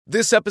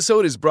This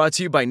episode is brought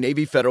to you by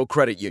Navy Federal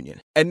Credit Union.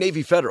 At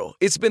Navy Federal,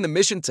 it's been the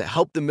mission to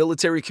help the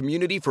military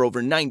community for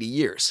over 90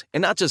 years.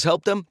 And not just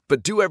help them,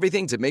 but do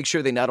everything to make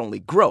sure they not only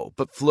grow,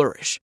 but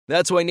flourish.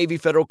 That's why Navy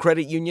Federal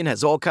Credit Union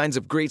has all kinds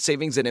of great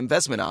savings and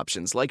investment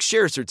options like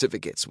share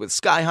certificates with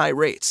sky-high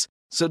rates.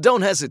 So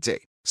don't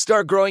hesitate.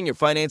 Start growing your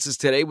finances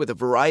today with a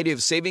variety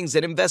of savings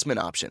and investment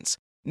options.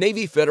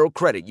 Navy Federal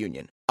Credit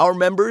Union. Our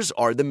members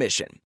are the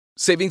mission.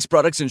 Savings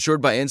products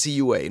insured by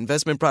NCUA.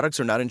 Investment products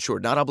are not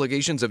insured, not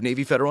obligations of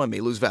Navy Federal and may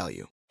lose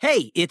value.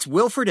 Hey, it's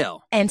Will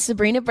Friedle. And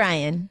Sabrina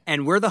Bryan.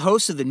 And we're the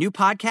hosts of the new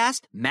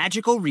podcast,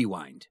 Magical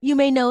Rewind. You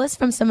may know us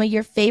from some of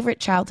your favorite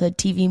childhood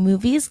TV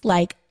movies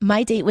like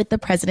My Date with the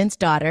President's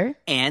Daughter.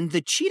 And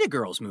the Cheetah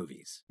Girls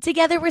movies.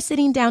 Together, we're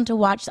sitting down to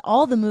watch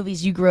all the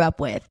movies you grew up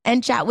with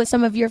and chat with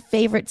some of your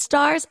favorite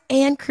stars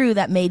and crew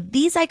that made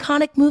these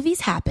iconic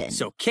movies happen.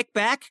 So kick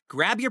back,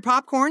 grab your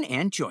popcorn,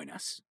 and join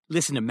us.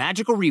 Listen to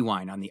Magical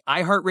Rewind on the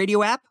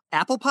iHeartRadio app,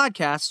 Apple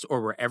Podcasts,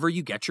 or wherever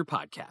you get your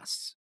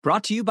podcasts.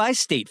 Brought to you by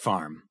State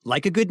Farm.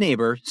 Like a good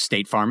neighbor,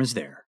 State Farm is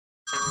there.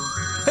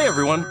 Hey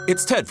everyone,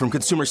 it's Ted from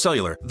Consumer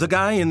Cellular, the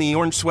guy in the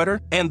orange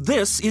sweater, and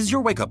this is your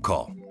wake-up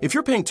call. If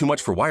you're paying too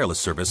much for wireless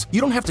service, you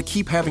don't have to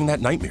keep having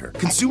that nightmare.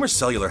 Consumer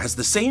Cellular has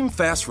the same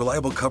fast,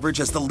 reliable coverage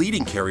as the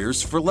leading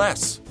carriers for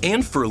less.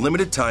 And for a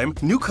limited time,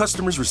 new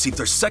customers receive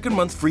their second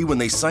month free when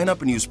they sign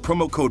up and use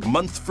promo code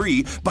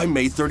MONTHFREE by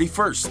May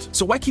 31st.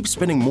 So why keep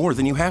spending more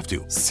than you have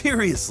to?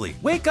 Seriously,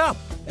 wake up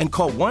and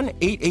call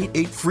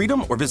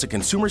 1-888-FREEDOM or visit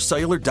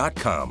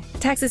consumercellular.com.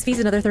 Taxes, fees,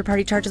 and other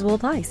third-party charges will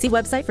apply. See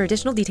website for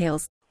additional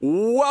details.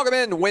 Welcome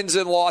in Wins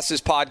and Losses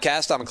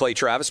podcast. I'm Clay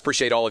Travis.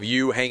 Appreciate all of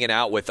you hanging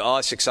out with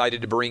us.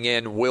 Excited to bring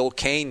in Will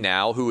Cain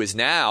now, who is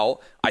now,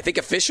 I think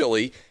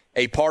officially,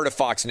 a part of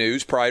Fox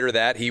News. Prior to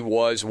that, he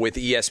was with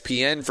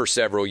ESPN for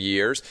several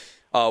years.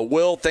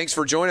 Will, thanks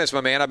for joining us,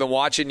 my man. I've been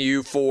watching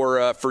you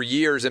for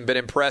years and been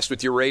impressed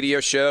with your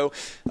radio show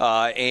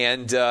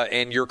and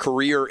your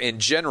career in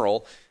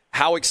general.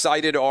 How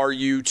excited are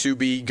you to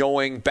be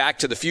going back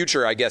to the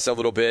future, I guess, a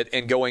little bit,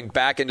 and going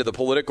back into the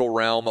political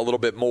realm a little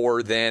bit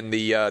more than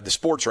the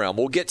sports realm?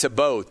 We'll get to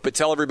both, but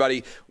tell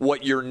everybody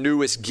what your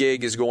newest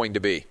gig is going to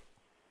be.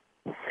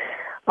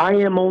 I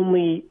am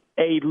only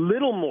a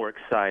little more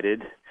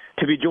excited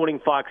to be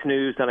joining Fox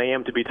News than I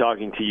am to be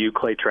talking to you,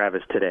 Clay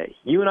Travis, today.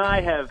 You and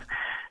I have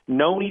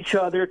known each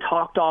other,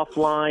 talked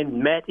offline,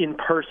 met in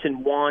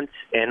person once,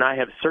 and I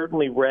have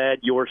certainly read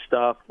your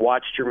stuff,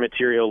 watched your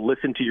material,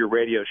 listened to your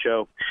radio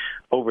show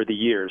over the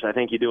years. I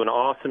think you do an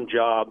awesome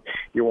job.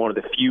 You're one of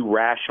the few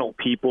rational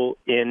people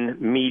in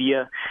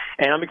media.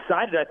 And I'm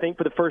excited, I think,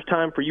 for the first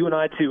time for you and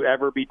I to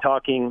ever be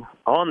talking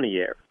on the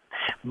air.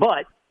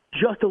 But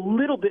just a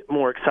little bit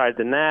more excited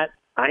than that,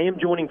 I am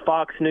joining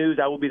Fox News.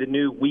 I will be the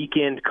new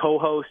weekend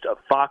co-host of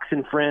Fox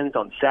and Friends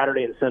on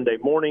Saturday and Sunday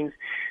mornings,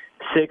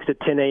 6 to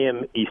 10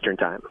 a.m. Eastern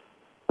Time.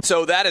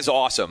 So that is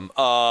awesome.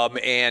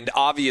 And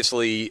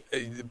obviously,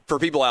 for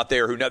people out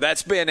there who know,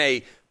 that's been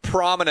a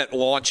prominent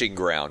launching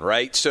ground,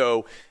 right?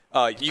 So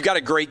you got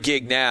a great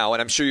gig now,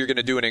 and I'm sure you're going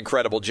to do an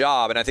incredible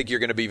job, and I think you're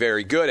going to be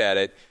very good at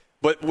it.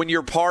 But when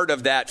you're part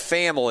of that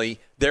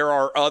family, there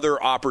are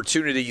other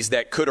opportunities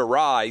that could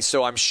arise.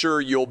 So I'm sure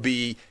you'll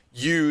be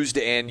used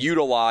and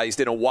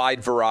utilized in a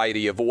wide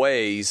variety of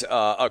ways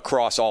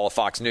across all of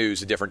Fox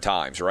News at different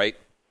times, right?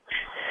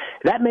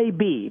 That may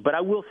be, but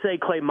I will say,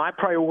 Clay, my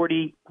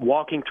priority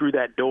walking through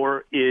that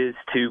door is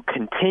to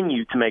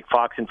continue to make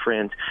Fox and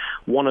Friends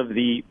one of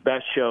the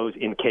best shows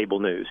in cable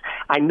news.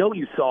 I know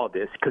you saw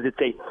this because it's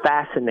a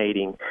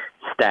fascinating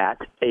stat,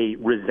 a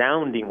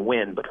resounding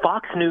win, but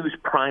Fox News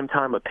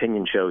primetime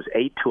opinion shows,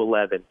 8 to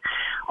 11,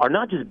 are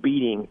not just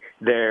beating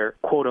their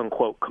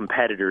quote-unquote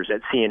competitors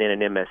at CNN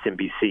and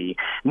MSNBC,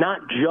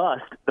 not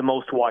just the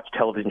most-watched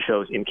television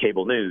shows in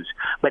cable news,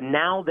 but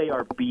now they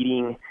are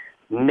beating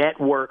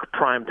network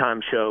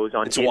primetime shows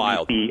on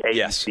NBC,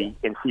 ABC,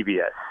 and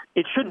CBS.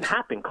 It shouldn't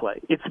happen, Clay.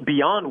 It's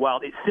beyond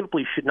wild. It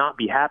simply should not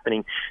be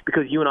happening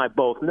because you and I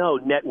both know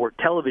network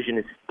television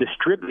is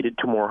distributed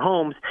to more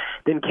homes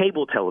than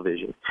cable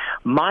television.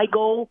 My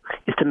goal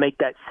is to make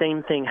that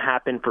same thing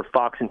happen for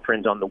Fox and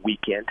Friends on the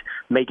weekend,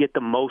 make it the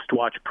most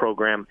watched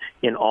program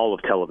in all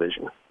of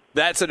television.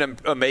 That's an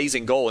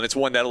amazing goal, and it's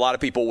one that a lot of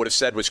people would have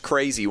said was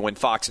crazy when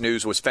Fox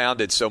News was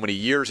founded so many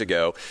years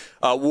ago.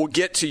 We'll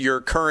get to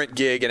your current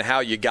gig and how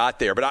you got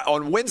there. But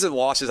on Wins and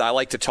Losses, I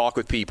like to talk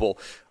with people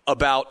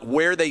about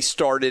where they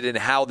started and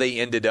how they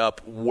ended up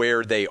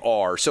where they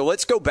are. So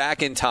let's go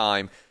back in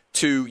time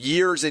to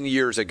years and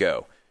years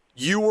ago.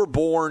 You were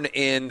born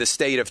in the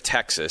state of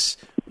Texas.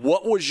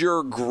 What was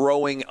your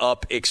growing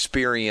up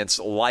experience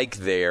like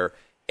there,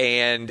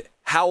 and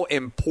how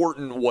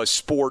important was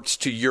sports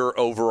to your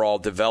overall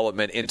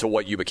development into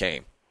what you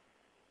became?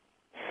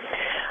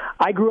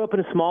 I grew up in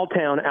a small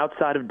town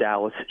outside of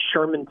Dallas,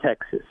 Sherman,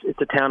 Texas. It's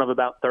a town of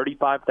about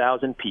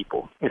 35,000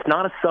 people. It's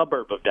not a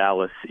suburb of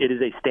Dallas. It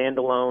is a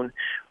standalone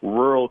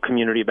rural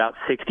community about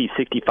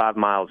 65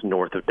 miles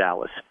north of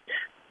Dallas.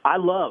 I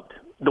loved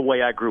the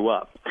way I grew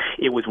up.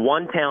 It was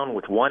one town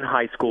with one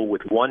high school,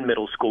 with one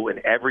middle school, and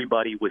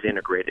everybody was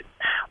integrated.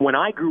 When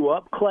I grew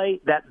up,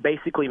 Clay, that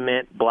basically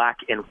meant black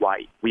and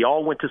white. We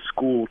all went to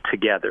school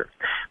together.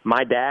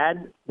 My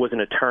dad was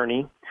an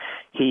attorney.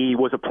 He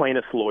was a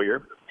plaintiff's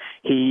lawyer.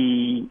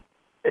 He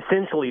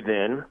essentially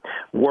then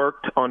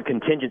worked on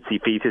contingency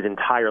fees his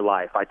entire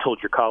life. I told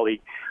your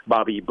colleague,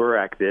 Bobby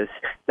Burak, this.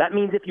 That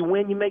means if you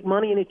win, you make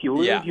money, and if you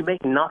lose, you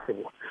make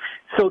nothing.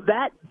 So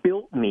that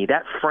built me,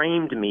 that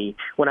framed me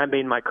when I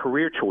made my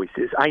career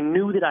choices. I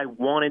knew that I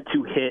wanted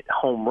to hit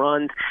home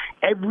runs.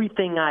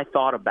 Everything I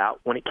thought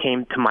about when it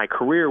came to my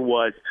career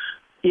was,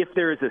 if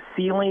there is a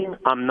ceiling,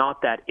 I'm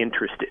not that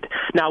interested.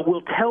 Now, I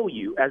will tell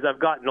you, as I've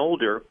gotten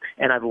older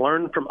and I've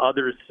learned from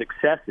others'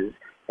 successes,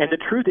 and the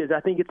truth is,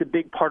 I think it's a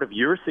big part of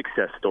your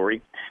success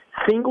story,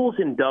 singles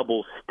and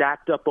doubles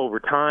stacked up over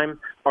time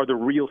are the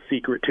real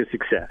secret to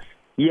success.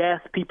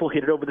 Yes, people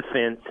hit it over the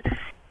fence.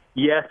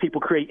 Yes,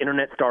 people create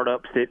internet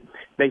startups that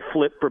they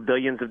flip for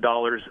billions of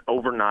dollars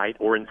overnight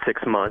or in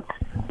 6 months.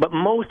 But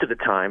most of the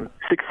time,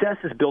 success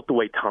is built the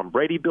way Tom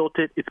Brady built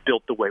it. It's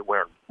built the way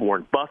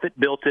Warren Buffett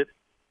built it.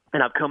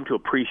 And I've come to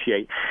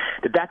appreciate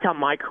that that's how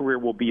my career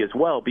will be as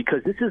well, because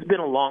this has been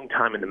a long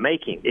time in the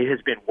making. It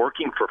has been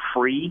working for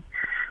free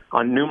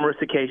on numerous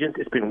occasions.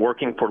 It's been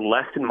working for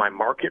less than my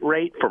market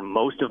rate for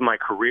most of my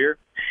career.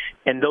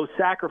 And those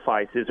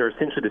sacrifices are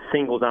essentially the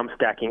singles I'm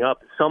stacking up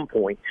at some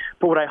point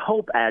for what I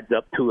hope adds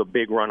up to a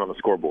big run on the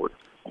scoreboard.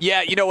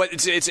 Yeah, you know what?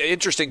 It's an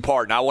interesting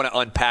part, and I want to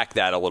unpack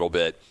that a little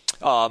bit.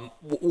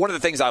 One of the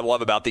things I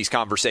love about these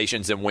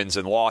conversations and wins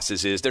and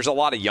losses is there's a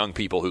lot of young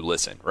people who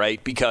listen,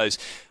 right? Because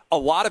a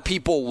lot of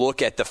people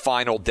look at the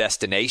final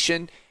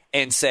destination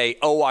and say,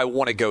 oh, I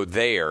want to go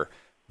there.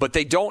 But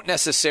they don't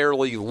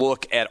necessarily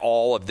look at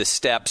all of the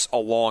steps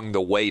along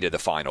the way to the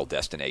final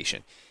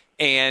destination.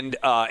 And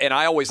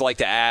I always like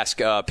to ask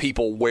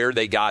people where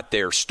they got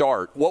their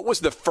start. What was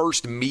the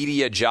first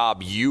media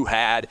job you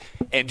had,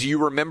 and do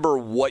you remember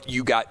what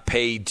you got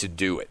paid to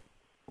do it?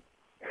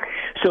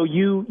 So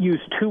you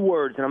used two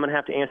words, and I'm going to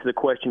have to answer the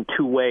question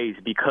two ways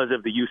because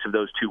of the use of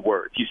those two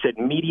words. You said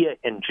media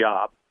and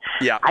job.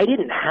 Yeah. I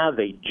didn't have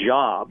a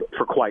job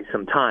for quite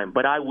some time,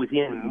 but I was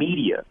in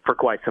media for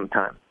quite some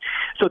time.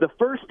 So the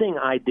first thing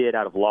I did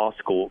out of law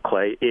school,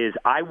 Clay, is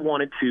I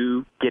wanted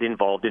to get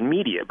involved in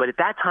media. But at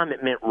that time,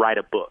 it meant write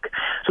a book.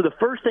 So the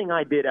first thing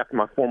I did after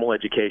my formal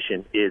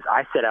education is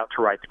I set out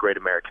to write the Great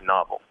American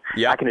Novel.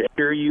 Yeah. I can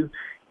assure you,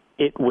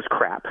 it was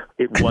crap.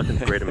 It wasn't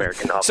the Great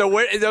American Novel. So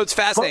it's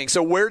fascinating.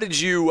 So where did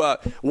you?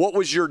 What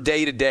was your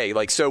day to day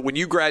like? So when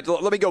you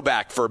graduated, let me go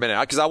back for a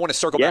minute because I want to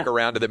circle back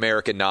around to the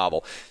American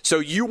Novel. So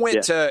you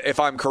went to,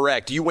 if I'm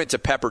correct, you went to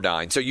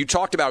Pepperdine. So you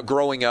talked about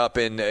growing up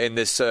in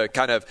this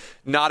kind of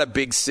not a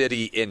big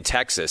city in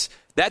Texas.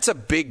 That's a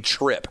big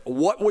trip.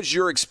 What was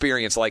your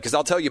experience like? Because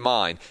I'll tell you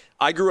mine.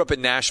 I grew up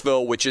in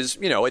Nashville, which is,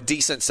 a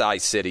decent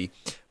sized city,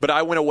 but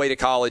I went away to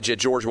college at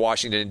George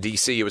Washington in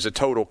D.C. It was a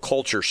total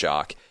culture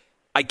shock.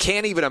 I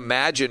can't even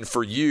imagine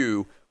for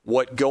you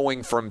what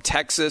going from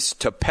Texas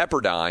to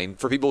Pepperdine,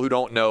 for people who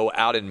don't know,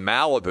 out in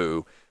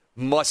Malibu,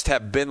 must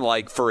have been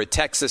like for a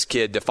Texas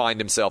kid to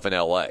find himself in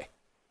L.A.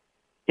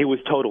 It was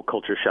total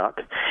culture shock.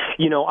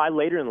 I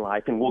later in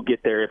life, and we'll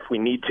get there if we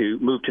need to,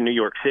 moved to New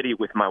York City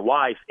with my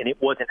wife, and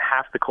it wasn't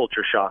half the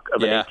culture shock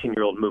of an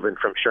 18-year-old moving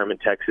from Sherman,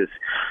 Texas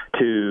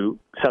to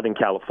Southern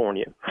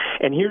California.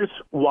 And here's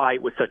why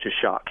it was such a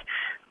shock.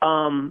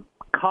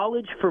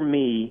 College for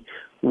me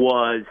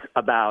was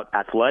about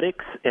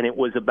athletics, and it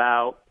was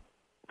about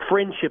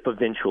friendship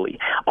eventually.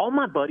 All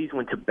my buddies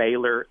went to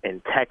Baylor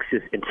and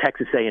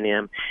Texas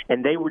A&M,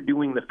 and they were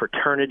doing the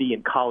fraternity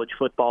and college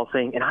football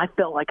thing, and I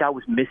felt like I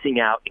was missing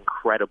out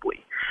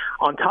incredibly.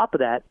 On top of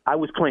that, I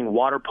was playing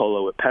water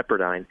polo at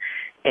Pepperdine,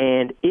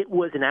 and it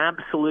was an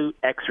absolute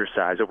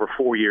exercise over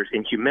 4 years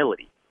in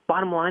humility.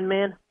 Bottom line,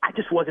 man, I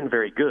just wasn't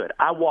very good.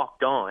 I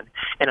walked on,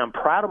 and I'm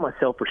proud of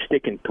myself for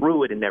sticking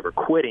through it and never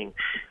quitting.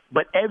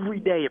 But every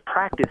day at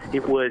practice,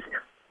 it was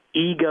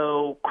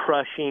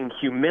ego-crushing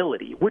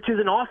humility, which is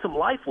an awesome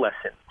life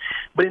lesson.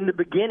 But in the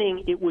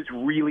beginning, it was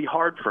really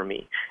hard for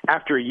me.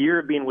 After a year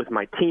of being with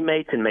my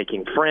teammates and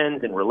making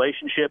friends and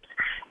relationships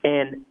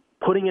and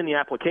putting in the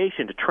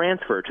application to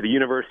transfer to the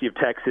University of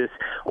Texas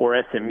or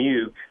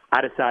SMU, I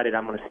decided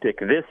I'm going to stick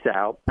this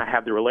out. I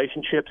have the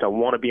relationships. I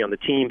want to be on the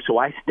team. So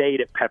I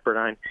stayed at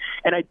Pepperdine.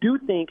 And I do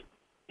think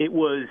it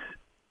was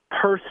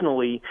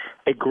personally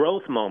a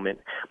growth moment.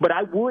 But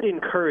I would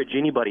encourage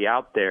anybody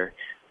out there,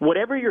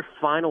 whatever your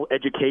final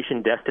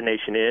education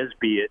destination is,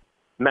 be it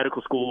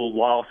medical school,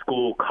 law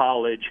school,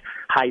 college,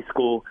 high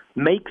school,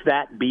 make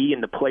that be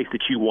in the place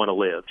that you want to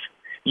live.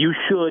 You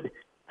should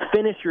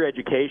finish your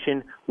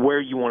education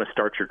where you want to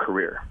start your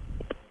career.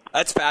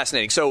 That's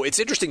fascinating. So it's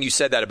interesting you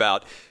said that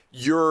about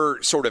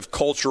your sort of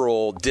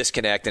cultural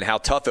disconnect and how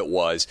tough it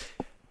was.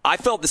 I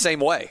felt the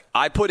same way.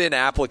 I put in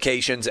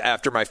applications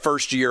after my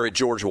first year at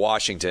George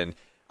Washington.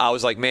 I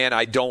was like, man,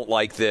 I don't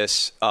like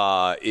this.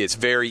 It's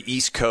very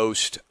East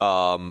Coast.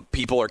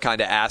 People are kind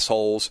of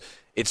assholes.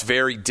 It's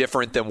very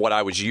different than what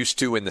I was used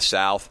to in the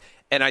South.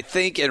 And I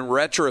think in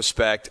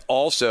retrospect,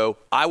 also,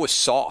 I was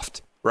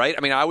soft. right?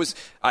 I mean,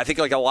 I think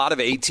like a lot of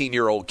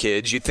 18-year-old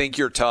kids, you think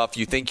you're tough,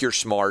 you think you're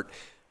smart,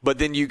 but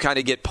then you kind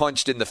of get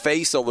punched in the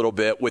face a little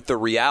bit with the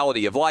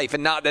reality of life.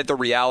 And not that the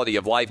reality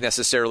of life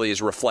necessarily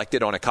is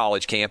reflected on a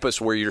college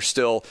campus where you're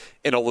still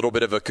in a little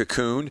bit of a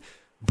cocoon.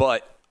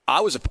 But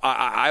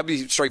I'll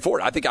be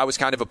straightforward. I think I was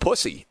kind of a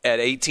pussy at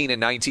 18 and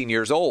 19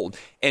 years old.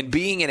 And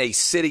being in a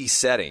city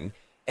setting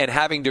and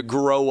having to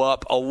grow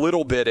up a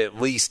little bit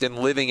at least and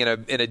living in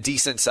a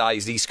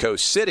decent-sized East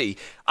Coast city,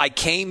 I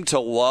came to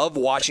love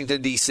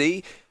Washington,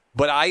 D.C.,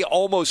 but I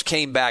almost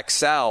came back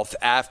south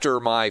after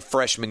my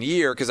freshman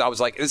year because I was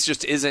like, this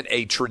just isn't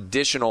a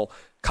traditional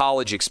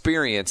college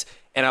experience.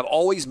 And I've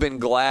always been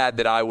glad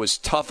that I was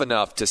tough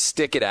enough to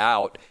stick it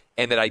out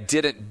and that I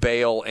didn't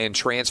bail and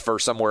transfer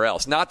somewhere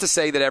else. Not to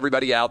say that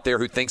everybody out there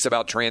who thinks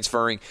about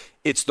transferring,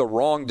 it's the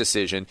wrong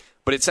decision.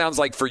 But it sounds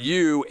like for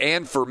you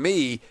and for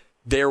me,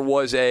 there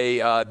was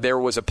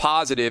a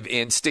positive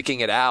in sticking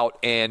it out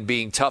and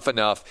being tough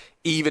enough,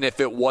 even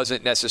if it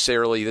wasn't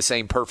necessarily the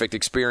same perfect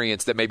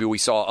experience that maybe we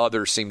saw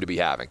others seem to be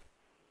having.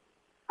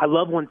 I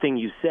love one thing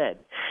you said.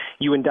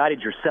 You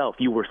indicted yourself.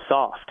 You were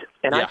soft.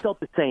 And I felt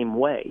the same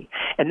way.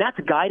 And that's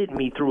guided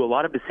me through a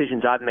lot of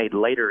decisions I've made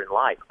later in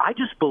life. I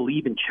just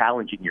believe in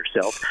challenging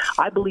yourself.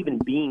 I believe in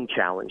being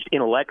challenged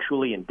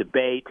intellectually, in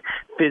debate,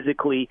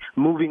 physically,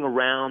 moving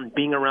around,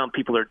 being around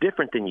people that are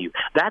different than you.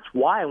 That's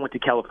why I went to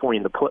California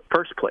in the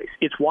first place.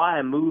 It's why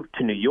I moved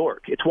to New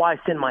York. It's why I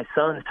send my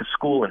sons to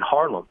school in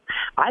Harlem.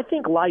 I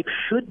think life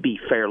should be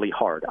fairly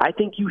hard. I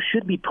think you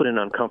should be put in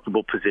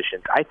uncomfortable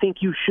positions. I think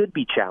you should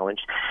be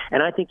challenged,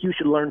 and I think you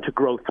should learn to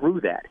grow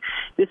through that.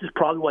 This is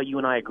probably why you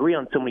and I agree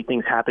on so many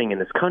things happening in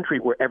this country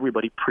where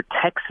everybody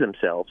protects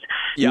themselves,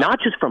 not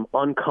just from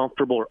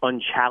uncomfortable or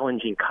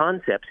unchallenging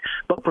concepts,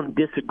 but from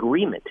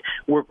disagreement.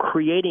 We're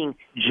creating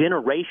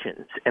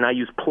generations, and I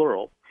use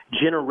plural,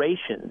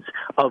 generations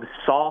of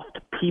soft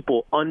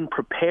people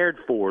unprepared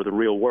for the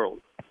real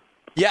world.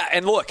 Yeah,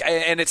 and look,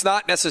 and it's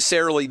not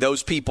necessarily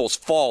those people's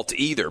fault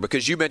either,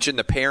 because you mentioned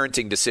the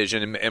parenting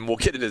decision, and we'll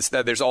get into this.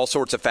 There's all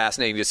sorts of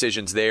fascinating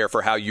decisions there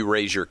for how you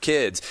raise your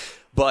kids.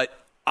 But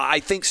I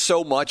think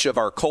so much of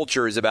our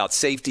culture is about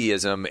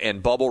safetyism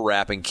and bubble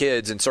wrapping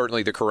kids, and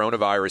certainly the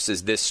coronavirus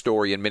is this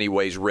story in many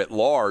ways writ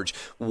large.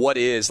 What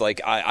is, like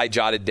I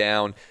jotted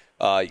down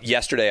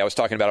yesterday, I was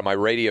talking about on my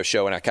radio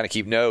show, and I kind of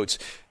keep notes.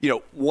 You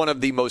know, one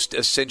of the most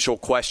essential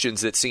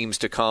questions that seems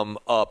to come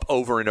up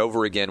over and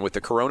over again with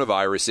the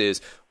coronavirus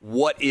is,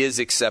 what is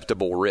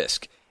acceptable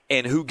risk?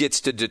 And who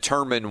gets to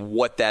determine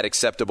what that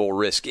acceptable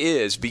risk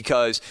is?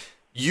 Because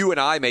you and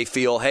I may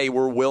feel, hey,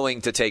 we're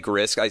willing to take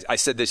risk. I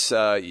said this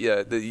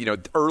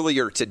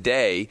earlier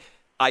today.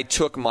 I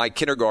took my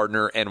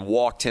kindergartner and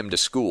walked him to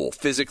school,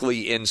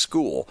 physically in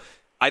school.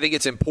 I think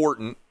it's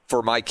important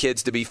for my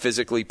kids to be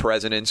physically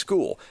present in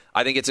school.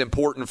 I think it's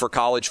important for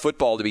college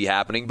football to be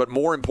happening, but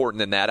more important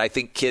than that, I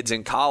think kids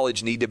in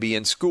college need to be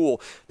in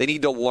school. They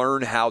need to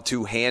learn how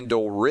to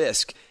handle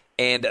risk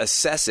and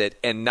assess it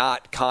and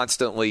not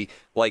constantly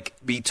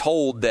be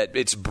told that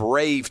it's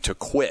brave to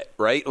quit,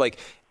 right?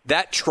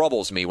 That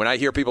troubles me when I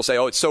hear people say,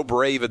 oh, it's so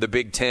brave of the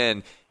Big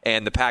Ten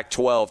and the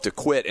Pac-12 to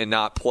quit and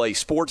not play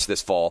sports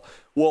this fall.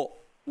 Well,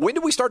 when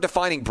do we start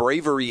defining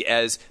bravery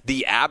as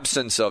the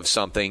absence of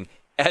something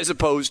as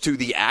opposed to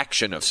the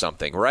action of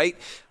something, right?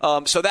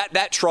 So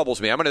that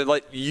troubles me. I'm going to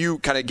let you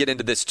kind of get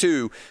into this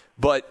too,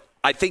 but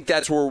I think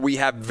that's where we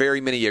have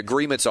very many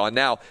agreements on.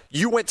 Now,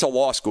 you went to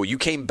law school. You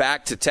came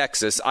back to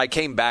Texas. I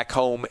came back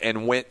home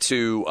and went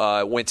to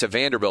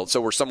Vanderbilt, so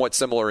we're somewhat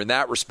similar in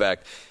that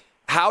respect.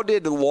 How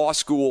did law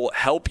school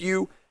help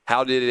you?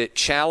 How did it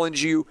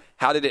challenge you?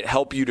 How did it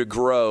help you to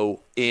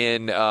grow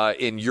in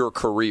your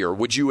career?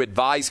 Would you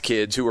advise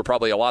kids who are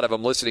probably a lot of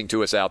them listening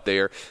to us out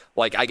there?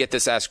 Like, I get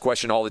this asked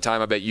question all the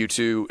time. I bet you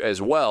too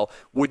as well.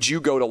 Would you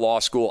go to law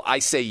school? I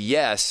say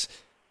yes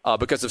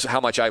because of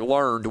how much I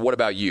learned. What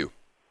about you?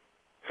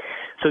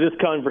 So this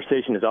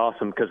conversation is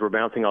awesome because we're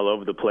bouncing all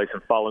over the place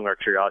and following our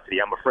curiosity.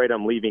 I'm afraid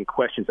I'm leaving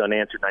questions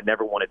unanswered, and I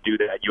never want to do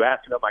that. You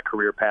asked about my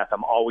career path.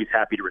 I'm always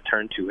happy to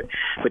return to it.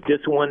 But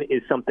this one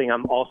is something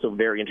I'm also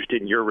very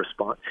interested in your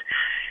response.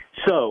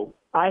 So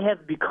I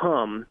have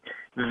become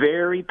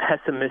very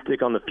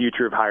pessimistic on the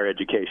future of higher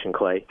education,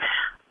 Clay.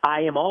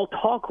 I am all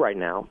talk right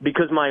now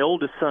because my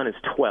oldest son is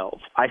 12.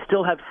 I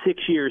still have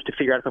 6 years to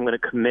figure out if I'm going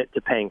to commit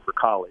to paying for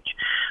college.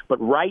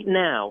 But right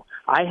now,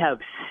 I have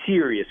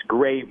serious,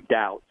 grave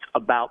doubts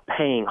about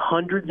paying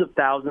hundreds of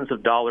thousands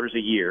of dollars a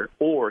year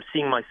or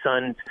seeing my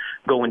sons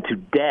go into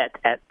debt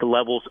at the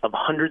levels of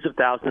hundreds of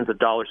thousands of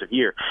dollars a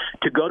year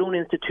to go to an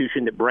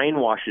institution that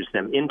brainwashes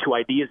them into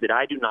ideas that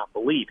I do not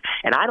believe.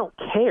 And I don't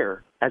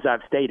care, as I've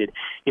stated,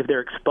 if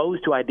they're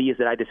exposed to ideas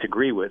that I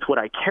disagree with. What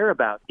I care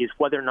about is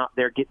whether or not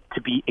they're get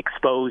to be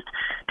exposed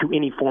to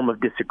any form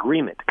of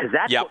disagreement, because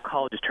that's what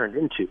college has turned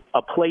into,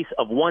 a place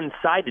of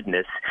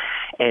one-sidedness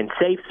and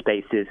safe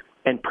spaces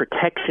and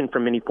protection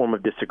from any form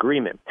of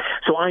disagreement.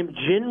 So I'm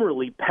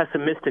generally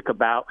pessimistic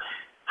about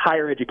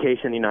higher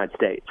education in the United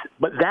States.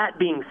 But that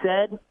being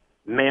said,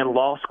 man,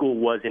 law school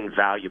was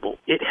invaluable.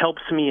 It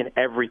helps me in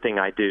everything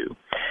I do.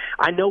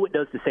 I know it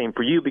does the same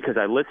for you because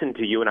I listen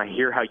to you and I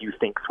hear how you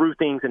think through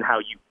things and how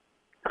you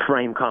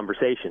frame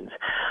conversations.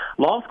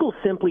 Law school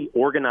simply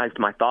organized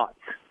my thoughts.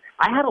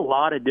 I had a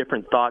lot of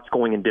different thoughts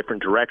going in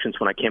different directions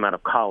when I came out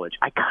of college.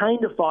 I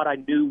kind of thought I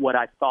knew what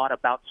I thought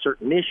about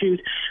certain issues,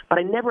 but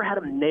I never had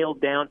them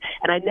nailed down,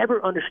 and I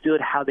never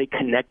understood how they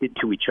connected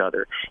to each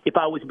other. If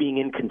I was being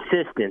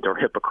inconsistent or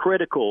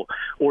hypocritical,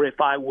 or if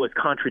I was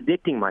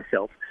contradicting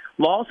myself.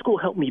 Law school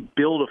helped me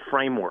build a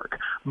framework,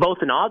 both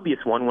an obvious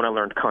one when I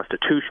learned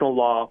constitutional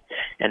law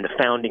and the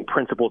founding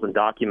principles and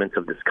documents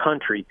of this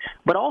country,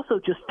 but also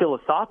just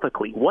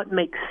philosophically, what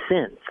makes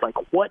sense? Like,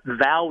 what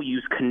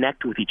values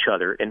connect with each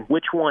other and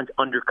which ones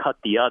undercut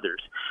the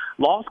others?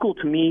 Law school,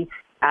 to me,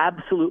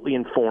 absolutely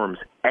informs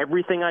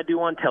everything I do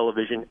on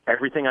television,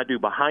 everything I do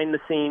behind the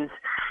scenes,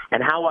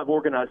 and how I've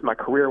organized my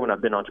career when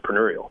I've been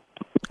entrepreneurial.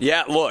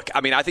 Yeah, look,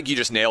 I mean, I think you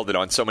just nailed it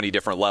on so many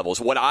different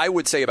levels. What I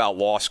would say about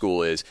law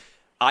school is,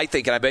 I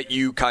think, and I bet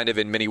you kind of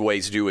in many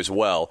ways do as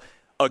well,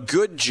 a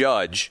good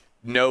judge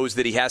knows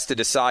that he has to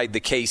decide the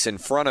case in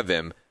front of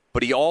him,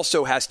 but he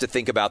also has to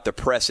think about the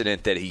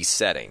precedent that he's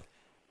setting.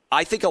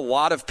 I think a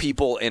lot of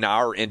people in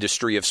our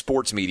industry of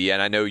sports media,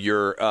 and I know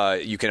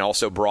you can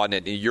also broaden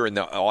it, you're in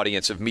the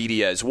audience of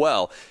media as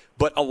well,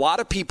 but a lot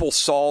of people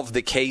solve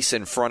the case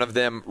in front of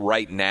them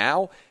right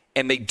now,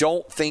 and they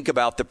don't think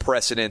about the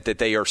precedent that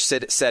they are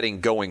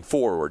setting going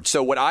forward.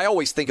 So what I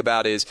always think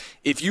about is,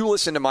 if you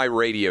listen to my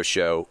radio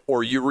show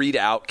or you read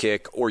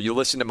Outkick or you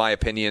listen to my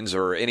opinions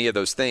or any of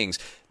those things,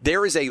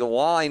 there is a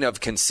line of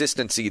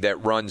consistency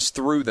that runs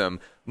through them,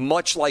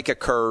 much like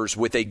occurs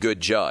with a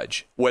good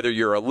judge. Whether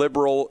you're a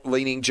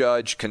liberal-leaning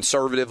judge,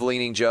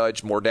 conservative-leaning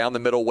judge, more down the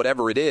middle,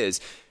 whatever it is,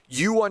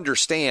 you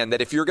understand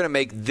that if you're going to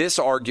make this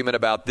argument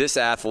about this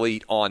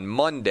athlete on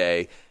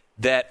Monday,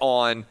 that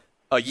on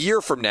a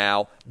year from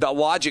now, the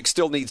logic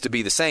still needs to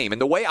be the same. And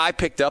the way I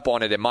picked up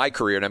on it in my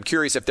career, and I'm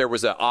curious if there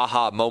was an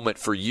aha moment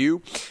for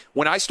you,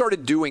 when I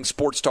started doing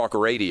sports talk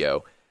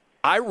radio,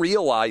 I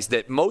realized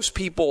that most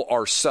people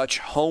are such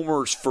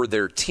homers for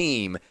their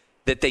team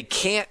that they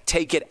can't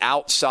take it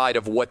outside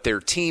of what their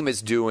team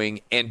is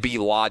doing and be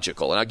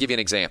logical. And I'll give you an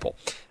example.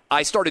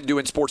 I started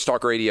doing sports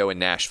talk radio in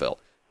Nashville.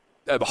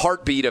 A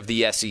heartbeat of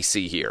the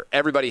SEC here.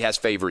 Everybody has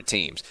favorite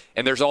teams.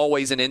 And there's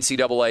always an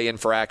NCAA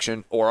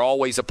infraction or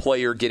always a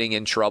player getting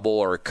in trouble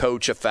or a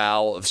coach a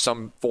foul of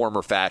some form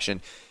or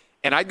fashion.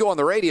 And I'd go on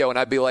the radio and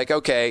I'd be like,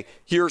 okay,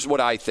 here's what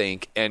I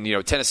think. And,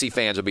 Tennessee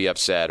fans would be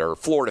upset or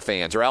Florida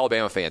fans or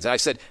Alabama fans. And I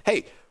said,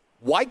 hey,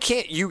 why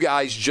can't you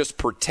guys just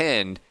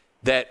pretend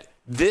that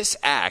this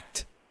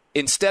act,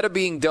 instead of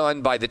being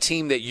done by the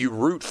team that you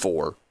root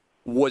for,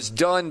 was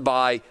done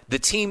by the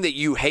team that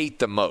you hate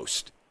the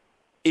most?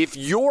 If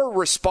your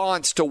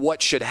response to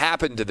what should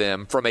happen to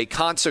them from a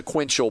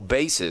consequential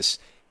basis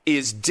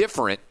is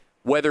different,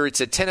 whether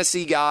it's a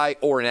Tennessee guy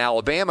or an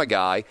Alabama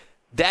guy,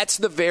 that's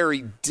the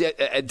very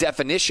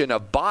definition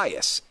of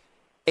bias.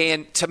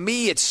 And to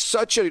me, it's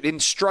such an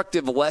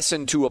instructive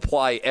lesson to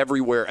apply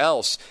everywhere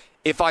else.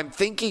 If I'm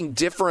thinking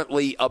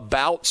differently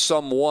about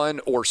someone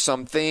or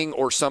something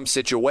or some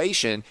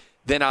situation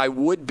than I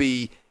would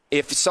be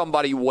if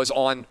somebody was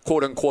on,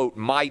 quote unquote,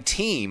 my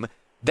team,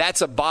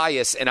 that's a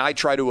bias, and I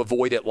try to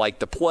avoid it like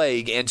the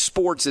plague. And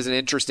sports is an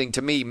interesting,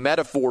 to me,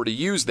 metaphor to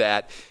use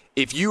that.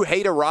 If you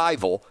hate a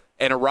rival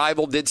and a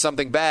rival did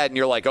something bad and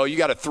you're like, oh, you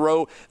got to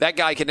throw, that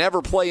guy can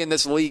never play in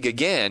this league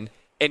again,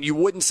 and you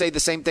wouldn't say the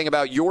same thing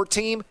about your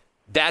team,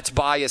 that's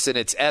bias in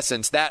its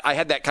essence. That I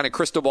had that kind of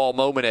crystal ball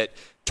moment at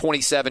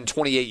 27,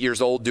 28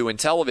 years old doing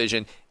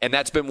television, and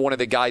that's been one of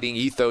the guiding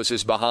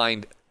ethoses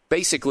behind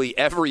basically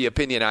every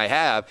opinion I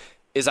have,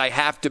 is I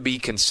have to be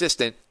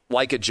consistent.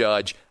 Like a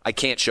judge, I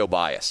can't show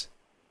bias.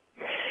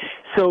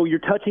 So you're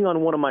touching on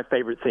one of my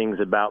favorite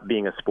things about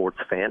being a sports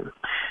fan.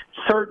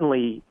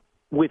 Certainly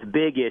with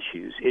big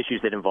issues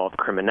that involve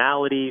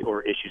criminality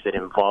or issues that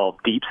involve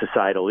deep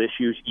societal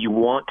issues, you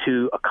want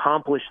to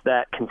accomplish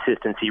that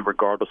consistency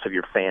regardless of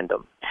your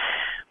fandom.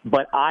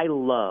 But I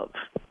love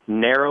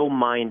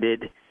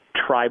narrow-minded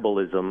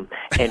tribalism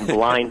and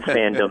blind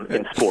fandom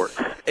in sports.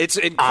 It's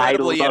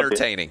incredibly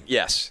entertaining,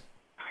 yes.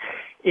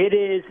 It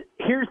is.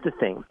 Here's the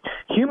thing.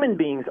 Human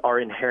beings are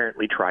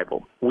inherently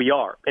tribal. We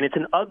are. And it's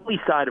an ugly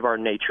side of our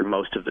nature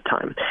most of the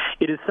time.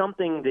 It is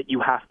something that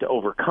you have to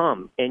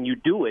overcome. And you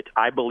do it,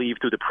 I believe,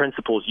 through the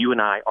principles you and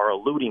I are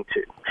alluding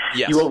to.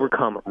 Yes. You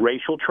overcome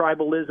racial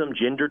tribalism,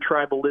 gender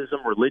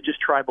tribalism, religious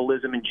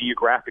tribalism, and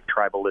geographic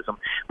tribalism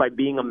by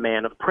being a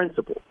man of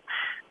principle.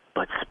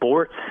 But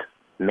sports,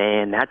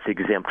 man, that's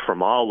exempt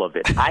from all of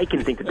it. I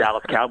can think the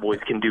Dallas Cowboys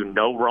can do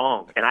no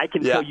wrong. And I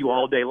can tell you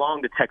all day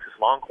long the Texas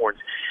Longhorns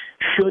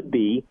should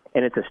be,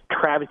 and it's a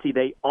travesty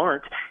they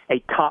aren't,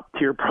 a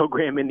top-tier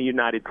program in the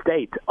United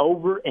States.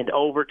 Over and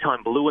over till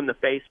I'm blue in the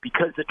face,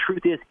 because the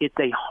truth is it's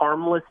a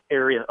harmless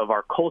area of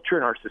our culture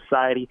and our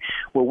society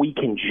where we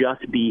can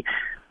just be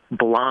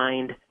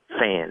blind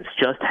fans,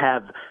 just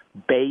have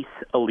base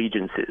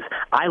allegiances.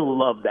 I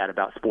love that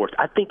about sports.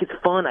 I think it's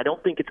fun. I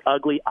don't think it's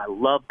ugly. I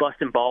love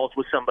busting balls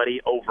with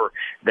somebody over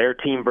their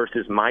team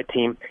versus my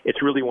team.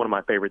 It's really one of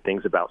my favorite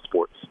things about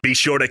sports. Be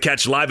sure to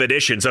catch live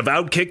editions of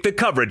Outkick the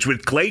Coverage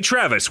with Clay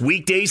Travis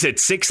weekdays at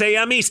 6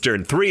 a.m.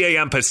 Eastern, 3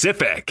 a.m.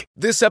 Pacific.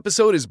 This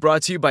episode is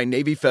brought to you by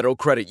Navy Federal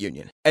Credit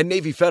Union. At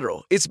Navy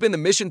Federal, it's been the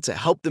mission to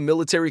help the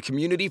military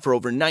community for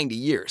over 90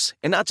 years.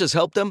 And not just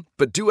help them,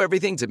 but do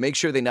everything to make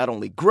sure they not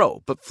only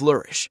grow, but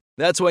flourish.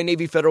 That's why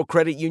Navy Federal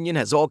Credit Union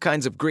has all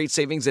kinds of great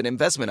savings and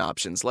investment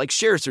options like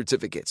share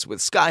certificates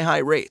with sky-high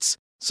rates.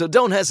 So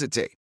don't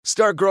hesitate.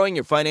 Start growing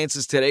your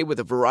finances today with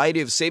a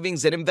variety of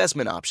savings and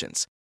investment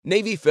options.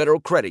 Navy Federal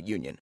Credit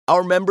Union.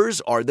 Our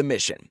members are the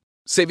mission.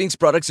 Savings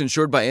products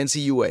insured by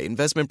NCUA.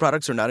 Investment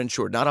products are not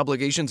insured, not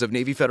obligations of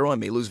Navy Federal and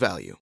may lose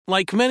value.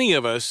 Like many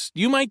of us,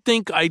 you might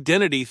think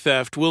identity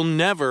theft will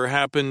never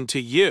happen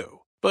to you.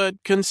 But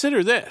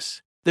consider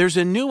this. There's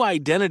a new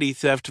identity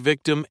theft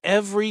victim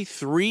every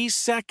 3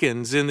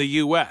 seconds in the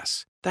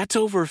U.S. That's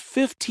over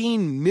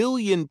 15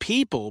 million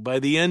people by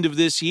the end of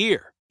this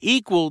year,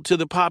 equal to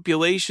the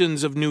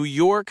populations of New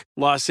York,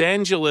 Los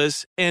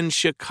Angeles, and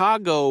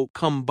Chicago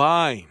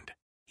combined.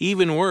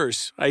 Even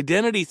worse,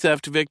 identity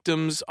theft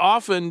victims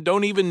often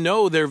don't even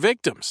know they're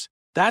victims.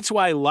 That's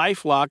why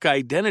LifeLock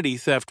Identity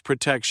Theft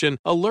Protection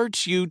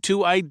alerts you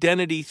to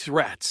identity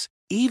threats,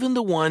 even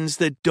the ones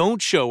that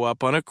don't show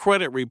up on a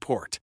credit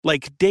report,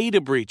 like data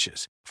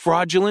breaches,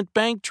 fraudulent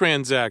bank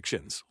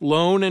transactions,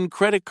 loan and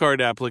credit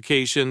card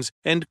applications,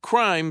 and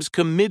crimes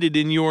committed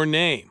in your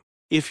name.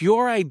 If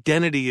your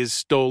identity is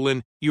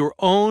stolen, your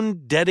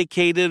own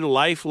dedicated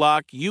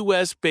LifeLock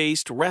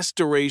U.S.-based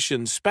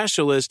restoration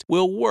specialist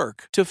will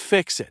work to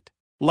fix it.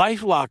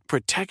 LifeLock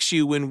protects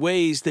you in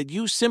ways that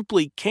you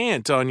simply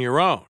can't on your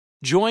own.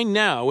 Join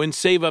now and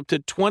save up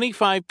to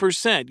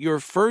 25% your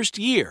first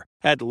year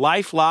at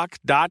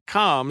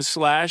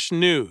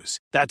LifeLock.com/news.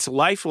 That's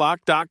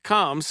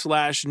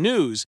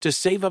LifeLock.com/news to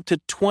save up to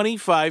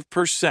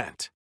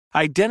 25%.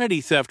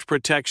 Identity theft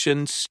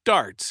protection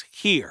starts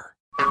here.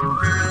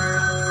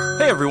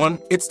 Hey everyone,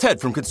 it's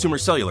Ted from Consumer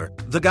Cellular,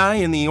 the guy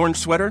in the orange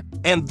sweater,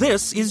 and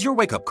this is your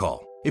wake-up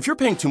call. If you're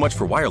paying too much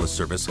for wireless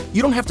service,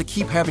 you don't have to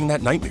keep having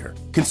that nightmare.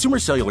 Consumer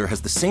Cellular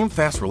has the same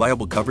fast,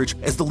 reliable coverage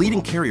as the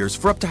leading carriers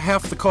for up to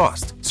half the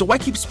cost. So why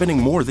keep spending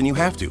more than you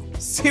have to?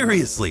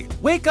 Seriously,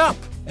 wake up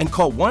and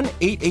call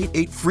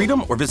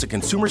 1-888-FREEDOM or visit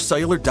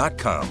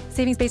consumercellular.com.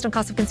 Savings based on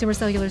cost of Consumer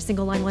Cellular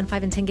single line 1,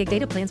 5, and 10 gig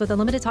data plans with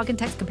unlimited talk and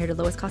text compared to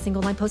lowest cost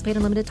single line postpaid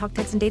unlimited talk,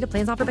 text, and data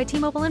plans offered by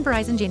T-Mobile and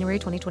Verizon January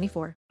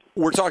 2024.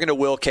 We're talking to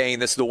Will Cain.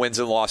 This is the Wins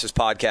and Losses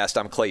podcast.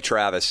 I'm Clay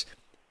Travis.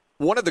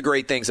 One of the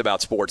great things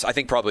about sports, I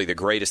think probably the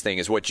greatest thing,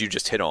 is what you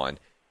just hit on.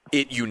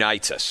 It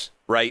unites us,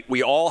 right?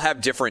 We all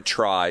have different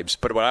tribes,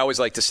 but what I always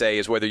like to say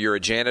is whether you're a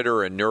janitor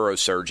or a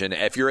neurosurgeon,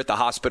 if you're at the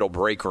hospital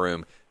break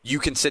room, you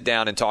can sit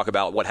down and talk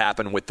about what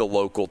happened with the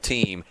local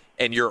team,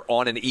 and you're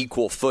on an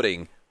equal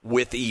footing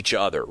with each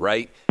other,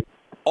 right?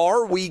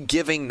 Are we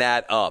giving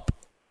that up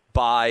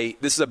by,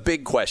 this is a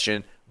big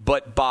question,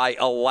 but by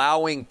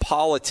allowing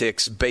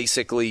politics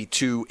basically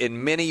to,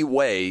 in many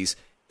ways,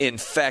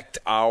 infect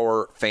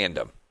our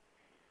fandom?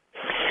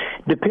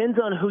 Depends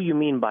on who you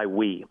mean by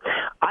we.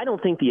 I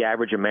don't think the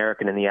average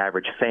American and the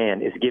average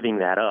fan is giving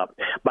that up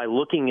by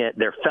looking at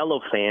their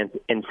fellow fans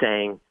and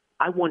saying,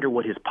 I wonder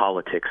what his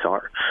politics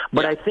are.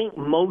 But I think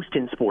most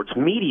in sports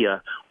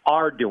media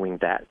are doing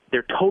that.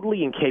 They're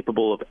totally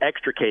incapable of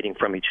extricating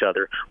from each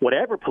other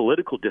whatever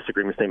political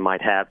disagreements they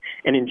might have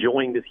and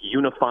enjoying this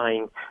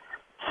unifying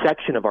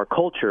section of our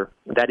culture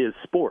that is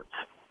sports.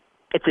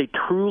 It's a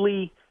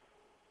truly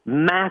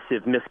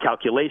massive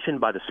miscalculation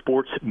by the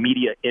sports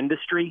media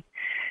industry.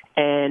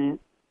 And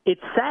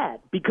it's sad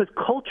because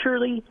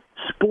culturally,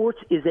 sports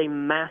is a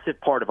massive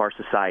part of our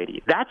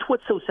society. That's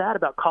what's so sad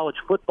about college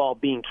football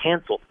being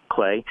canceled,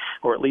 Clay,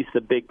 or at least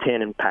the Big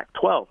Ten and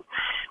Pac-12.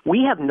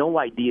 We have no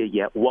idea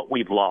yet what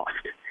we've lost.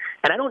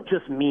 And I don't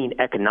just mean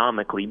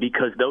economically,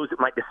 because those that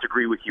might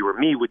disagree with you or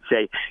me would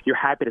say you're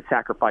happy to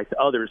sacrifice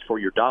others for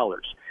your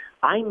dollars.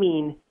 I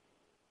mean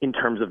in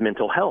terms of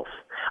mental health.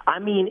 I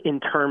mean in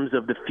terms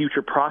of the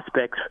future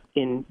prospects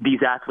in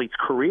these athletes'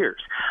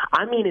 careers.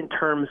 I mean in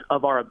terms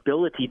of our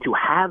ability to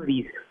have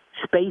these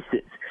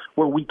spaces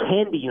where we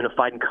can be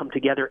unified and come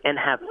together and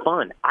have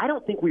fun. I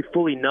don't think we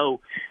fully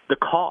know the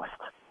cost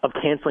of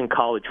canceling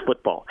college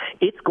football.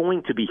 It's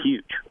going to be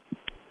huge.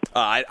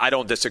 I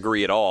don't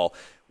disagree at all.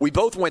 We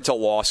both went to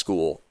law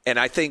school, and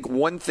I think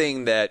one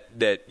thing that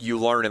you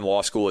learn in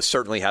law school is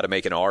certainly how to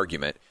make an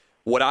argument.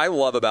 What I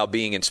love about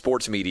being in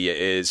sports media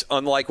is,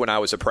 unlike when I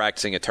was a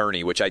practicing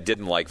attorney, which I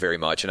didn't like very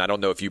much, and I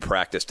don't know if you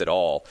practiced at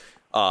all,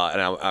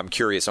 and I'm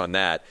curious on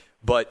that,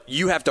 but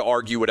you have to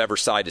argue whatever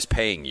side is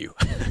paying you.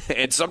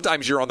 And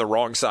sometimes you're on the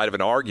wrong side of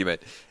an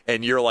argument,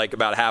 and you're like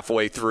about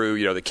halfway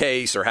through the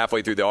case or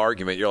halfway through the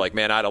argument. You're like,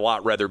 man, I'd a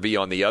lot rather be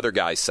on the other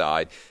guy's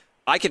side.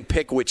 I can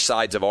pick which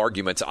sides of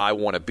arguments I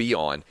want to be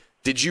on.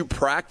 Did you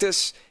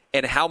practice?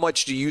 And how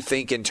much do you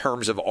think in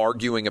terms of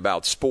arguing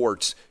about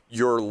sports,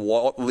 your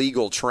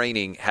legal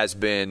training has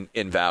been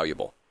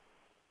invaluable?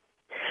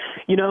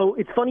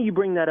 It's funny you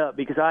bring that up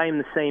because I am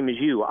the same as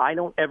you. I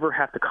don't ever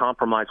have to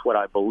compromise what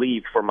I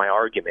believe for my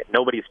argument.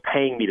 Nobody's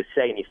paying me to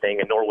say anything,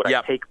 and nor would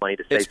I take money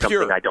to say something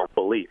pure. I don't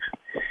believe.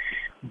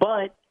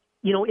 But,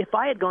 if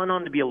I had gone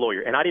on to be a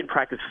lawyer, and I didn't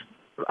practice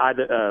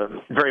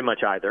very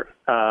much either.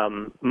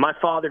 My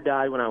father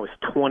died when I was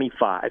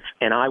 25,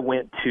 and I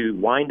went to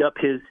wind up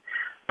his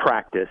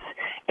practice,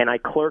 and I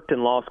clerked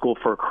in law school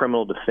for a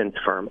criminal defense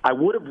firm. I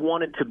would have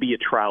wanted to be a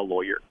trial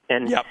lawyer,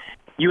 and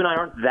you and I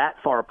aren't that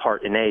far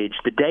apart in age.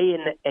 The day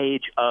and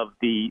age of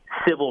the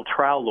civil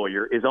trial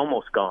lawyer is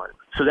almost gone.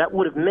 So that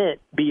would have meant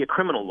be a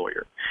criminal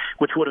lawyer,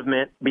 which would have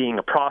meant being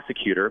a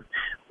prosecutor,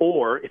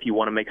 or if you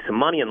want to make some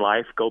money in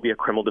life, go be a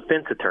criminal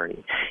defense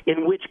attorney,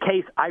 in which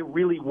case I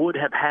really would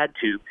have had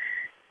to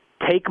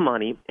take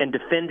money and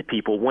defend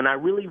people when I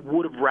really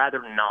would have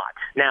rather not.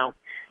 Now,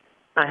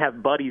 I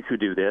have buddies who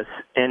do this,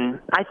 and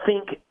I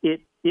think it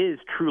is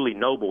truly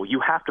noble. You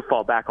have to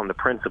fall back on the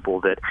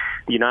principle that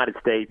the United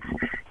States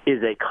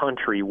is a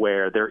country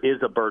where there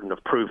is a burden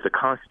of proof. The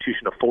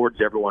Constitution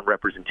affords everyone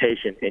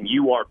representation, and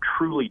you are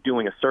truly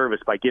doing a service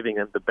by giving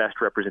them the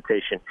best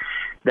representation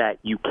that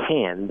you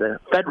can. The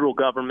federal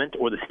government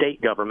or the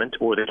state government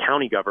or the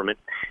county government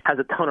has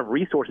a ton of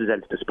resources at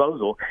its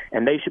disposal,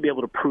 and they should be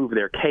able to prove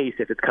their case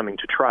if it's coming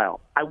to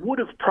trial. I would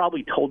have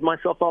probably told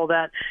myself all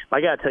that, but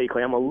I got to tell you,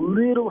 Clay, I'm a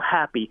little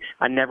happy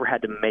I never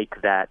had to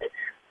make that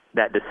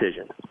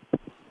decision.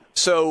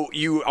 So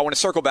I want to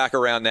circle back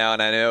around now,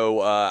 and I know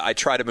I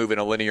try to move in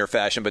a linear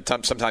fashion, but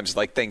sometimes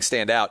things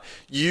stand out.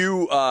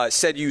 You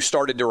said you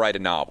started to write a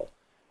novel.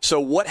 So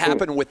what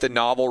happened with the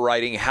novel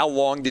writing? How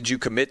long did you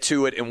commit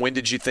to it, and when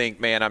did you think,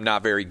 man, I'm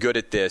not very good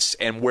at this,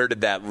 and where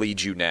did that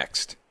lead you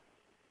next?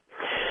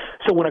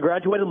 So when I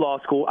graduated law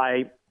school,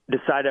 I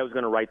decided I was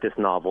going to write this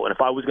novel. And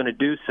if I was going to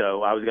do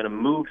so, I was going to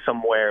move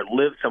somewhere,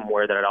 live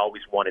somewhere that I'd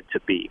always wanted to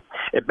be.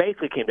 It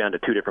basically came down to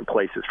two different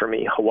places for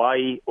me,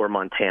 Hawaii or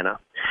Montana.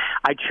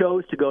 I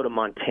chose to go to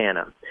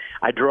Montana.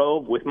 I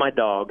drove with my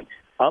dog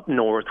up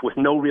north with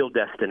no real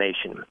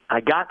destination. I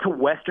got to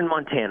western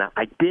Montana.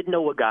 I did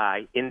know a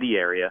guy in the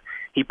area.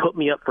 He put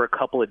me up for a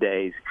couple of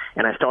days,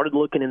 and I started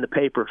looking in the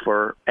paper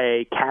for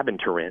a cabin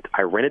to rent.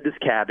 I rented this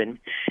cabin,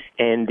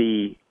 and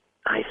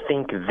I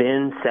think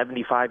then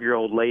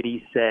 75-year-old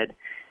lady said,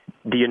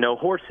 "Do you know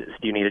horses?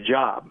 Do you need a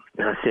job?"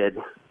 And I said,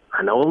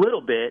 "I know a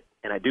little bit,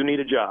 and I do need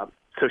a job."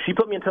 So she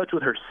put me in touch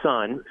with her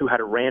son, who had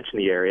a ranch in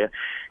the area.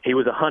 He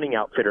was a hunting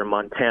outfitter in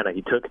Montana.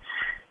 He took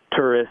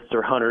tourists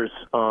or hunters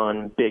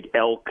on big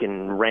elk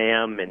and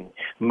ram and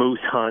moose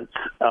hunts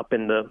up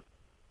in the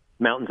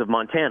mountains of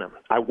Montana.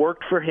 I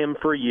worked for him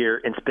for a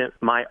year and spent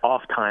my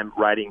off time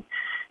writing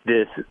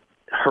this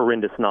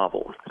horrendous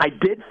novel. I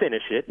did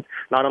finish it,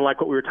 not unlike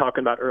what we were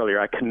talking about earlier.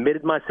 I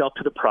committed myself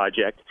to the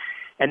project.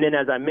 And then,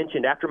 as I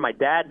mentioned, after my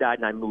dad died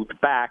and I moved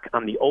back,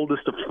 I'm the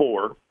oldest of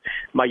four.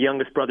 My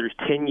youngest brother is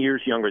 10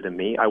 years younger than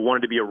me. I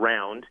wanted to be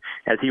around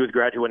as he was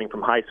graduating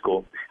from high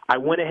school. I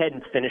went ahead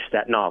and finished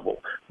that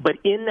novel. But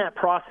in that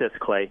process,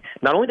 Clay,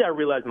 not only did I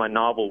realize my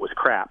novel was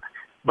crap,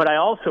 but I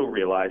also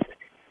realized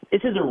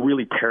this is a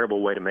really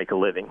terrible way to make a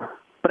living.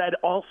 But I'd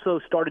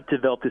also started to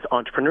develop this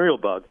entrepreneurial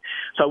bug.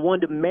 So I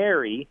wanted to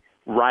marry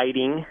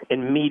writing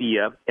and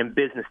media and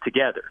business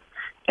together.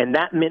 And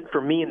that meant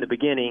for me in the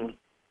beginning,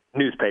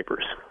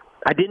 newspapers.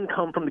 I didn't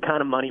come from the kind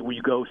of money where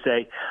you go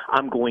say,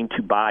 I'm going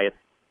to buy a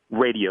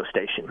radio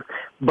station.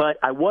 But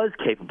I was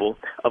capable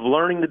of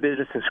learning the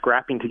business and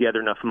scrapping together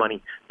enough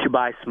money to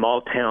buy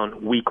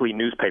small-town weekly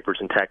newspapers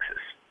in Texas.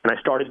 And I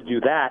started to do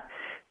that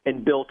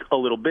and built a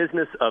little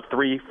business of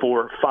 3,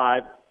 4,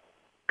 5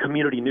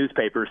 community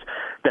newspapers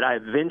that I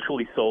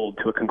eventually sold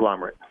to a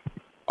conglomerate.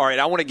 All right,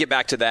 I want to get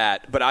back to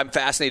that, but I'm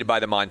fascinated by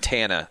the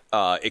Montana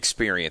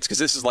experience because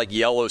this is like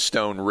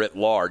Yellowstone writ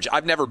large.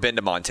 I've never been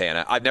to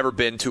Montana. I've never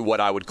been to what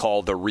I would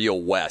call the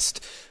real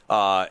West.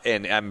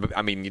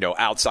 I mean,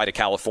 outside of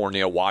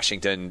California,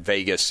 Washington,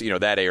 Vegas,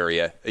 that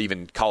area,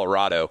 even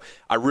Colorado.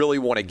 I really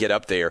want to get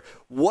up there.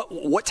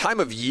 What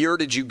time of year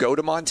did you go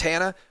to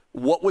Montana?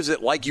 What was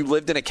it like? You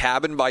lived in a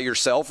cabin by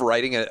yourself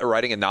writing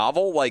a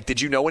novel? Like,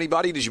 did you know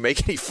anybody? Did you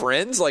make any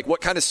friends? Like,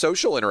 what kind of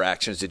social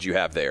interactions did you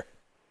have there?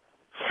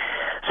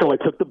 So I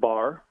took the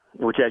bar,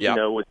 which, as you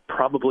know, was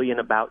probably in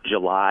about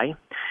July.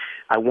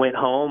 I went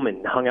home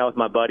and hung out with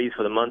my buddies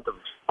for the month of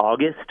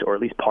August, or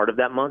at least part of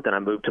that month, and I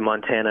moved to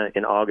Montana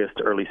in August,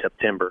 early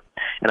September,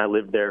 and I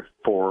lived there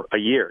for a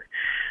year.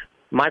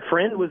 My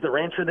friend was the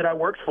rancher that I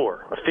worked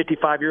for, a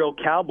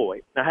 55-year-old cowboy.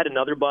 I had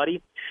another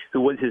buddy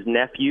who was his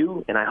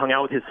nephew, and I hung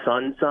out with his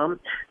son some.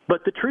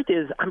 But the truth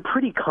is, I'm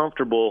pretty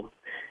comfortable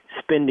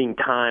spending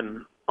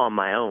time on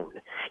my own.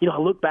 I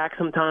look back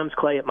sometimes,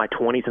 Clay, at my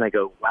 20s, and I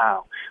go,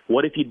 wow,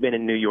 what if you'd been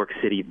in New York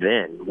City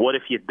then? What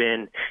if you'd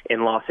been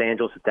in Los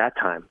Angeles at that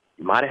time?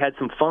 You might have had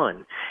some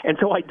fun. And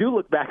so I do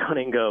look back on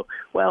it and go,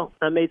 well,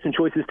 I made some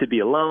choices to be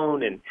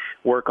alone and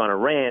work on a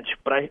ranch,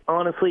 but I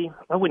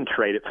wouldn't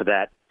trade it for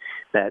that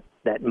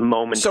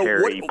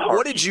momentary. So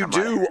what did you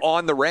do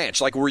on the ranch?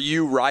 Like, were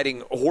you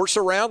riding a horse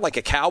around like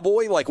a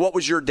cowboy? Like, what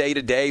was your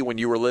day-to-day when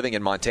you were living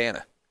in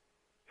Montana?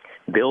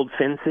 Build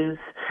fences,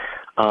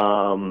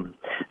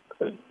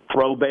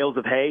 throw bales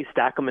of hay,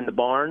 stack them in the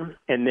barn,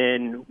 and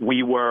then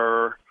we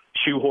were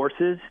shoe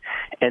horses,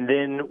 and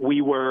then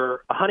we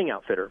were a hunting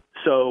outfitter.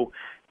 So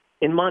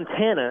in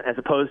Montana, as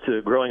opposed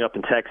to growing up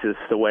in Texas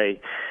the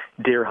way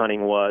deer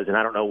hunting was, and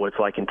I don't know what it's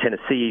like in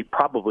Tennessee,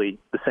 probably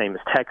the same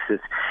as Texas,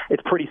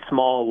 it's pretty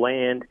small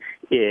land.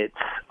 It's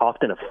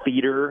often a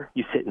feeder.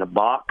 You sit in a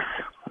box,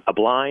 a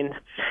blind,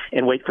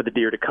 and wait for the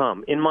deer to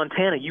come. In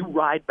Montana, you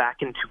ride back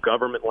into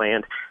government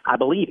land. I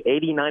believe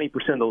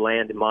 80-90% of the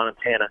land in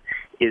Montana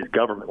is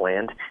government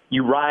land.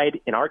 You ride,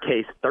 in our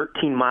case,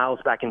 13 miles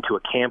back into a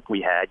camp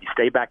we had. You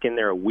stay back in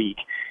there a week.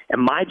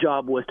 And my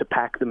job was to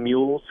pack the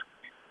mules,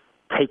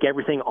 take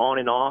everything on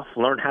and off,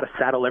 learn how to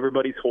saddle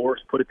everybody's horse,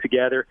 put it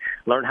together,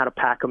 learn how to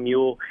pack a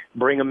mule,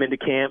 bring them into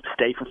camp,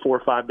 stay for 4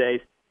 or 5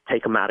 days,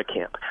 take them out of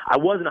camp. I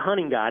wasn't a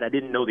hunting guide. I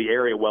didn't know the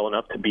area well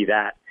enough to be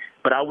that.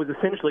 But I was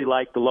essentially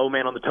like the low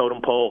man on the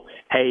totem pole.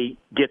 Hey,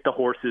 get the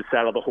horses,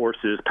 saddle the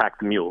horses, pack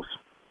the mules.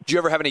 Did you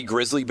ever have any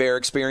grizzly bear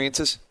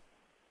experiences?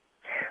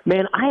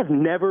 Man, I have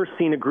never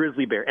seen a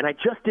grizzly bear. And I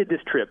just did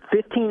this trip,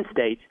 15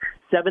 states,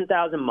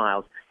 7,000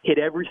 miles, hit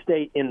every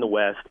state in the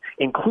West,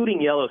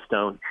 including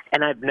Yellowstone,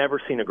 and I've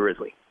never seen a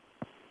grizzly.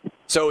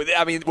 So,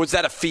 I mean, was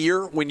that a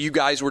fear when you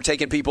guys were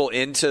taking people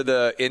into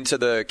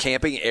the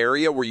camping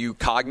area? Were you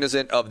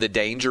cognizant of the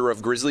danger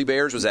of grizzly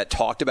bears? Was that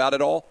talked about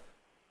at all?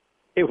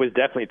 It was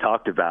definitely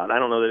talked about. I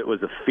don't know that it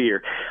was a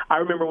fear. I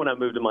remember when I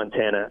moved to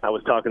Montana, I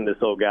was talking to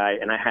this old guy,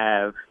 and I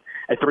have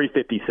a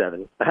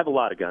 .357. I have a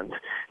lot of guns,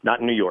 not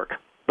in New York.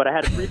 But I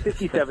had a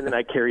 .357 that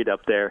I carried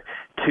up there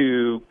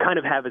to kind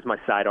of have as my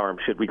sidearm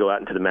should we go out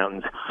into the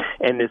mountains.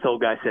 And this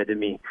old guy said to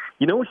me,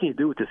 you know what you need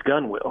to do with this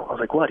gun, Will? I was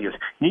like, what? He goes,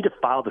 you need to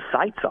file the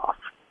sights off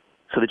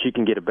so that you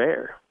can get a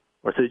bear,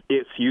 or so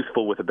it's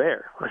useful with a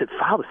bear. I said,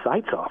 file the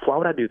sights off? Why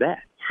would I do that?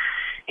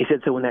 He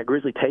said, so when that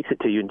grizzly takes it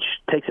to you and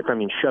takes it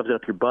from you and shoves it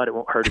up your butt, it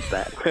won't hurt as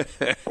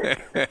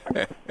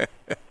bad.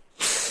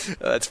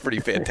 That's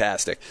pretty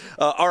fantastic.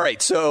 All right,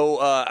 so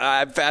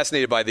I'm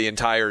fascinated by the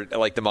entire,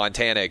 the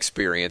Montana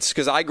experience,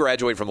 because I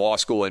graduated from law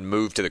school and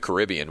moved to the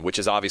Caribbean, which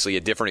is obviously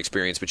a different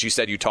experience, but you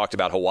said you talked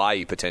about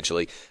Hawaii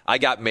potentially. I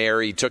got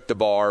married, took the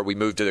bar, we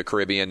moved to the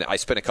Caribbean. I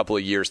spent a couple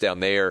of years down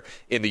there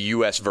in the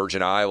U.S.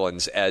 Virgin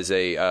Islands as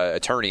a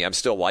attorney. I'm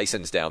still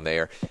licensed down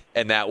there,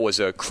 and that was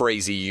a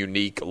crazy,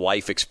 unique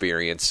life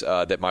experience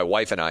that my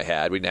wife and I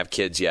had. We didn't have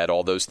kids yet,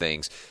 all those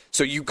things.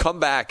 So you come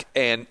back,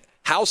 and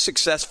how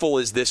successful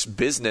is this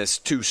business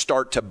to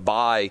start to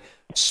buy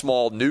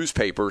small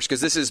newspapers? Because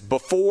this is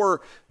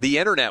before the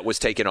internet was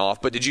taken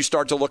off, but did you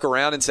start to look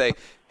around and say,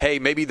 hey,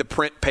 maybe the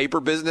print paper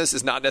business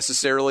is not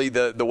necessarily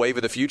the wave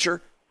of the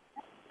future?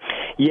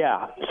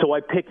 Yeah, so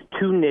I picked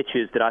two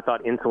niches that I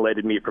thought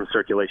insulated me from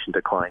circulation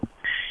decline.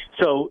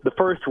 So the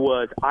first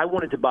was I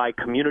wanted to buy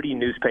community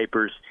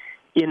newspapers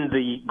in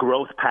the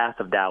growth path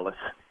of Dallas.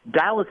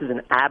 Dallas is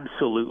an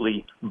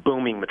absolutely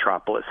booming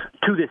metropolis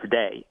to this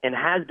day and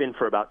has been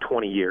for about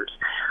 20 years.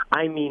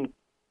 I mean,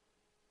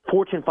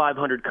 Fortune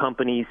 500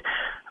 companies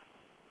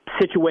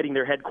situating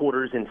their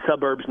headquarters in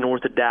suburbs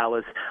north of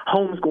Dallas,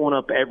 homes going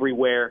up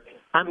everywhere.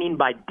 I mean,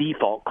 by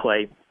default,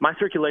 Clay, my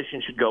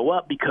circulation should go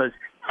up because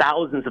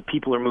thousands of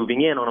people are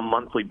moving in on a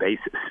monthly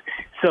basis.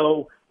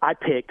 So I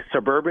picked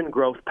suburban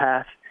growth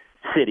path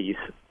cities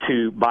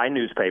to buy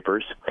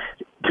newspapers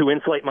to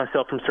insulate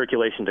myself from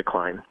circulation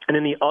decline. And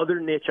then the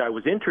other niche I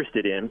was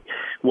interested in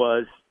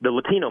was the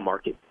Latino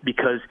market,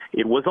 because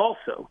it was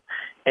also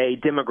a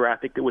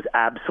demographic that was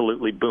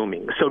absolutely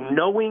booming. So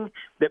knowing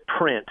that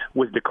print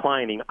was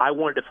declining, I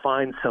wanted to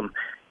find some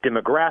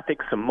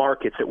demographics, some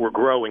markets that were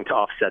growing to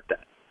offset that.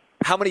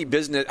 How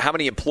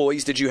many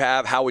employees did you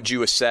have? How would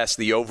you assess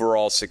the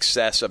overall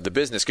success of the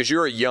business? Because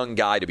you're a young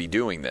guy to be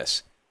doing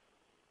this.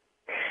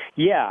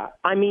 Yeah,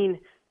 I mean,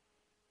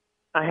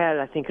 I had,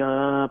 I think,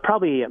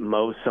 probably at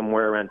most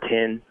somewhere around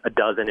 10, a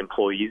dozen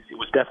employees. It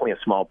was definitely a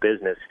small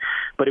business,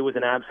 but it was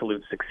an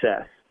absolute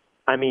success.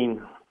 I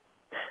mean,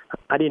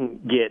 I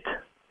didn't get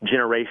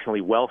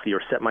generationally wealthy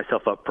or set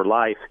myself up for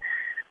life,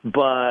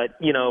 but,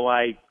 you know,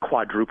 I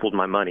quadrupled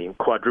my money,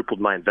 quadrupled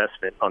my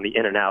investment on the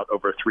in and out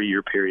over a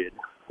 3-year period.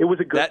 It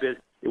was a good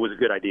business. It was a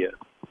good idea.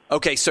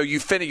 Okay, so you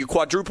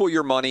quadruple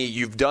your money.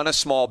 You've done a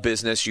small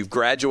business. You've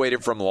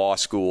graduated from law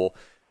school.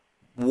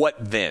 What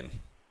then?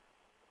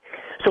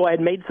 So I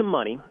had made some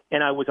money,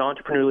 and I was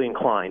entrepreneurially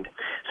inclined.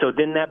 So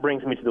then that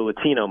brings me to the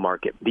Latino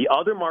market. The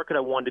other market I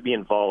wanted to be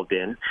involved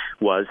in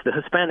was the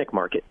Hispanic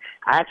market.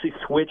 I actually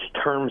switched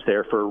terms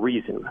there for a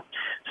reason.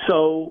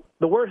 So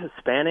the word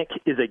Hispanic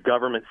is a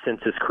government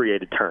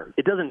census-created term.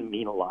 It doesn't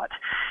mean a lot.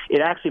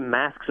 It actually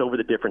masks over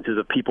the differences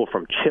of people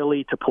from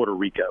Chile to Puerto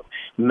Rico,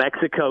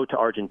 Mexico to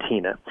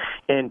Argentina,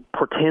 and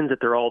pretends that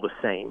they're all the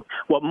same.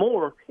 What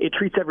more, it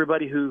treats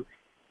everybody who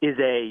is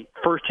a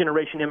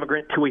first-generation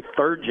immigrant to a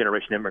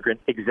third-generation immigrant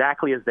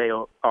exactly as they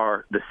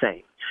are the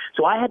same.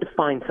 So I had to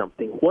find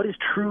something. What is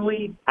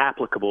truly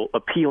applicable,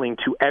 appealing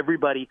to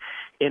everybody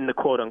in the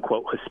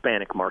quote-unquote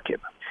Hispanic market?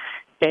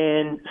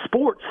 And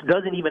sports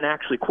doesn't even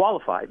actually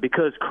qualify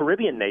because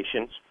Caribbean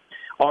nations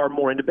are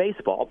more into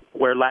baseball,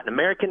 where Latin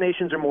American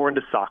nations are more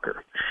into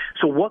soccer.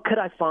 So what could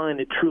I find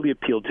that truly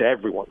appealed to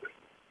everyone?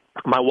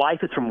 My wife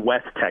is from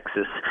West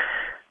Texas.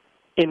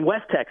 In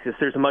West Texas,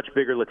 there's a much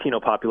bigger Latino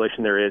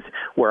population there is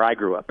where I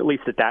grew up, at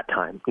least at that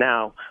time.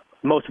 Now,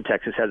 most of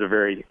Texas has a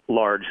very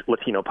large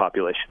Latino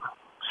population.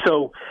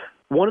 So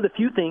one of the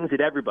few things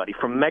that everybody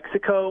from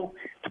Mexico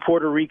to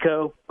Puerto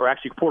Rico, or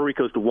actually Puerto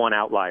Rico is the one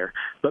outlier,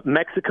 but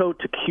Mexico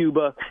to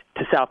Cuba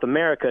to South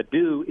America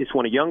do is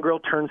when a young girl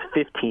turns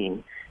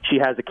 15, she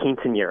has a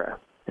quinceañera.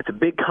 It's a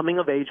big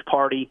coming-of-age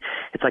party.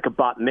 It's like a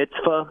bat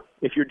mitzvah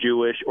if you're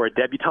Jewish, or a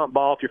debutante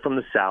ball if you're from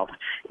the South.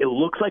 It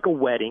looks like a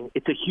wedding.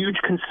 It's a huge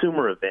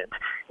consumer event.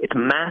 It's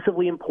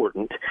massively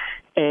important.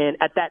 And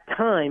at that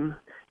time,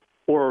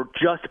 or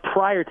just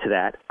prior to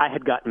that, I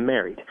had gotten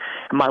married.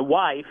 My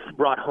wife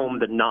brought home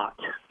The Knot.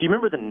 Do you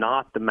remember The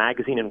Knot, the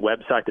magazine and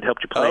website that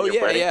helped you plan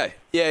your wedding?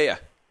 Yeah.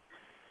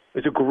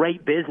 It was a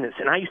great business.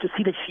 And I used to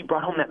see that she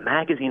brought home that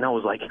magazine. I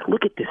was like,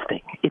 look at this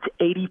thing. It's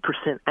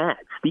 80% ads.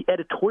 The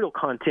editorial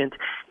content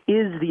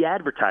is the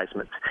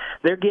advertisements.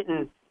 They're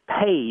getting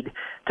paid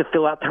to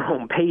fill out their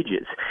own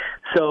pages.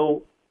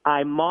 So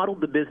I modeled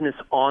the business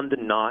on The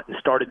Knot and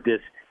started this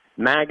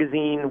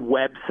magazine,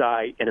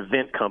 website, and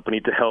event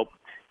company to help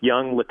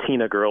young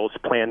Latina girls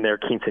plan their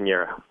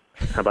quinceañera.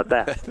 How about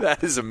that?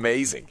 That is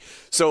amazing.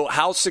 So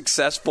how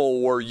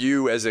successful were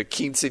you as a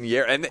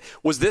quinceañera? And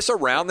was this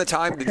around the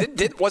time?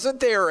 Wasn't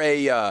there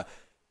a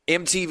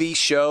MTV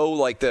show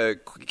like the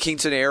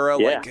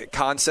quinceañera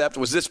concept?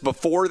 Was this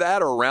before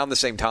that or around the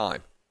same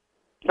time?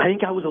 I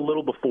think I was a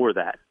little before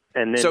that.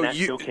 And then that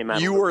show came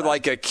out. You were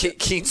like a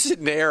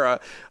quinceañera.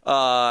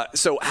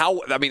 So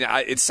how? I mean,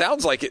 it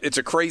sounds like it's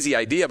a crazy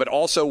idea, but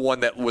also one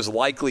that was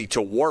likely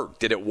to work.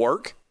 Did it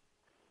work?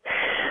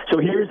 So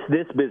here's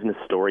this business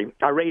story.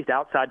 I raised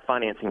outside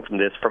financing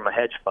from a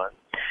hedge fund,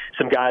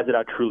 some guys that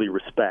I truly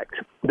respect.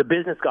 The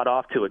business got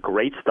off to a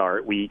great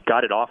start. We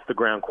got it off the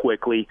ground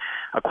quickly,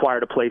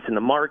 acquired a place in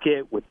the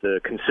market with the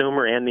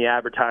consumer and the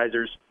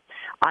advertisers.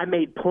 I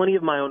made plenty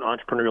of my own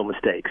entrepreneurial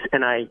mistakes,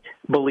 and I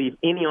believe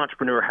any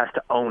entrepreneur has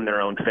to own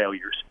their own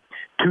failures.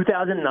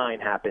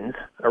 2009 happens,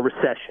 a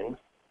recession.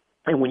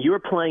 And when you're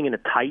playing in a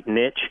tight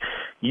niche,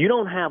 you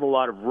don't have a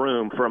lot of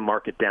room for a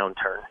market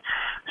downturn.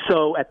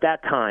 So at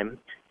that time,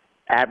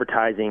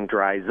 advertising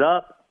dries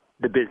up,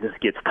 the business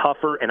gets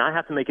tougher, and I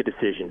have to make a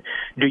decision.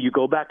 Do you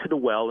go back to the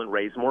well and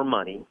raise more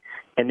money?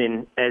 And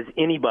then, as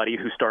anybody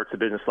who starts a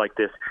business like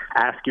this,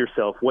 ask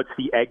yourself, what's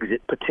the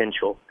exit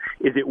potential?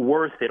 Is it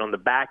worth it on the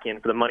back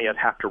end for the money I'd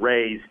have to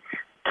raise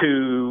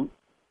to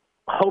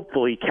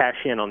hopefully cash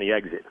in on the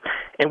exit?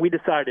 And we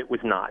decided it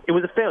was not. It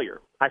was a failure.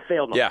 I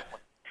failed on that one.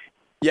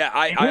 Yeah,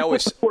 I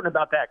always. What's important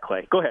about that,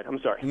 Clay? Go ahead.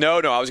 I'm sorry. No.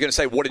 I was going to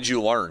say, what did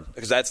you learn?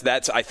 Because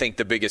that's I think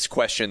the biggest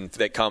question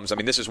that comes. I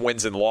mean, this is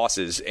wins and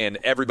losses, and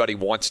everybody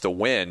wants to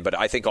win, but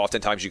I think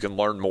oftentimes you can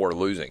learn more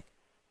losing.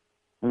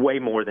 Way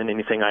more than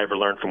anything I ever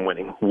learned from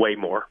winning. Way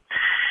more.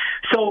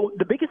 So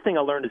the biggest thing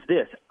I learned is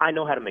this: I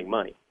know how to make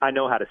money. I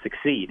know how to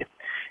succeed.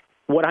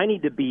 What I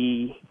need to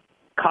be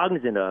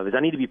cognizant of is I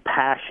need to be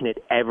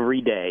passionate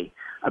every day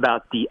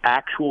about the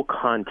actual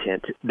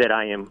content that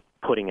I am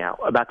putting out,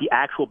 about the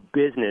actual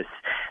business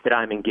that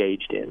I'm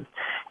engaged in.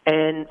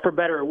 And for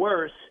better or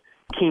worse,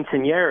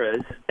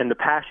 quinceañeras and the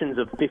passions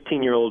of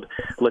 15-year-old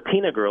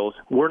Latina girls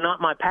were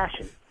not my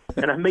passion.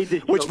 And I made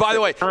this which, by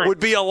the way, would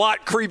be a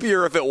lot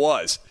creepier if it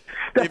was.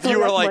 If you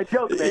were like,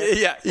 joke,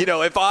 yeah,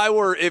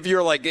 if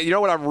you're like, you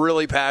know what I'm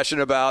really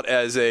passionate about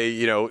as a,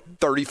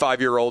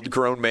 35-year-old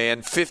grown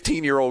man,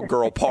 15-year-old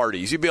girl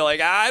parties, you'd be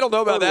like, I don't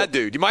know about that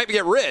dude. You might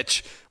get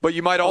rich, but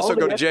you might also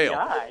go to jail.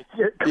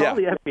 Call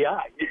the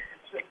FBI.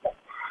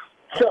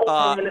 So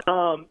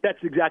that's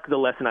exactly the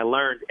lesson I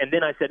learned. And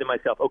then I said to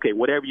myself, okay,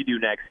 whatever you do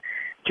next,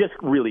 just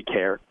really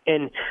care.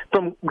 And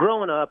from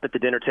growing up at the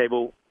dinner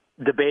table,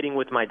 debating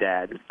with my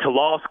dad, to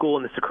law school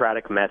and the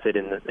Socratic method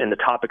and the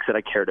topics that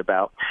I cared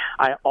about,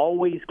 I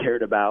always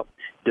cared about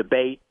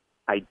debate,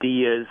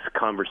 ideas,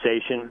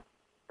 conversation.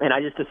 And I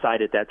just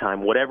decided at that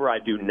time, whatever I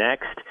do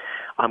next,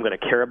 I'm going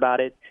to care about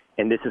it.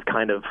 And this is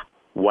kind of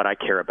what I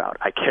care about.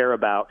 I care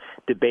about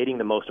debating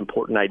the most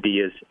important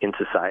ideas in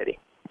society.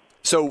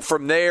 So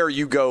from there,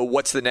 you go,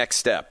 what's the next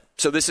step?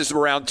 So this is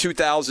around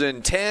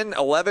 2010,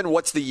 11.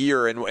 What's the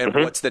year and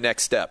what's the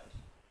next step?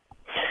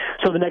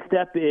 So the next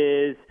step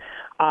is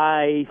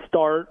I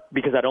start,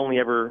 because I'd only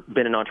ever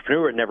been an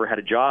entrepreneur and never had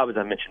a job, as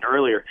I mentioned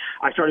earlier,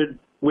 I started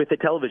with a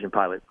television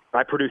pilot.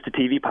 I produced a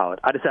TV pilot.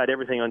 I decided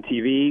everything on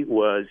TV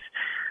was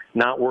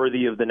not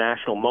worthy of the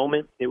national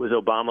moment. It was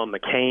Obama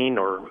McCain,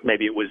 or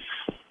maybe it was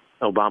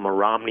Obama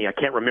Romney. I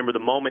can't remember the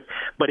moment,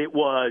 but it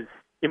was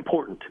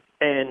important.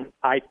 And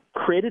I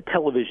created a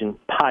television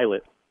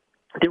pilot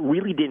that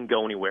really didn't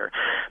go anywhere.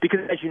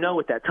 Because, as you know,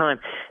 at that time,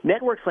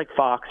 networks like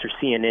Fox or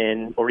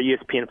CNN or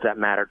ESPN, for that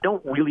matter,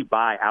 don't really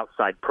buy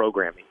outside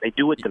programming. They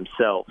do it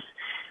themselves.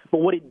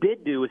 But what it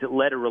did do is it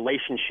led to a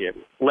relationship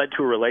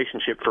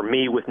for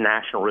me with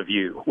National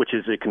Review, which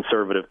is a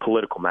conservative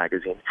political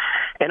magazine.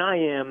 And I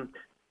am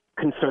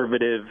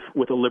conservative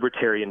with a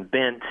libertarian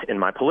bent in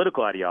my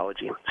political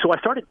ideology. So I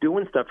started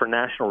doing stuff for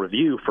National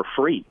Review for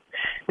free.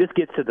 This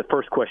gets to the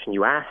first question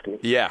you asked me.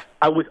 Yeah.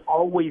 I was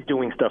always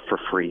doing stuff for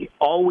free,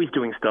 always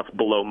doing stuff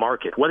below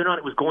market, whether or not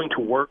it was going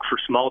to work for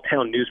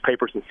small-town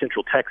newspapers in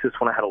Central Texas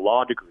when I had a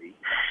law degree,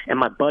 and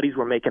my buddies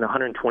were making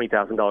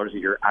 $120,000 a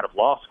year out of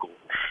law school,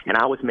 and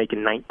I was making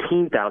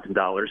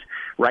 $19,000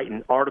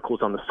 writing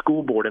articles on the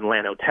school board in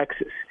Llano,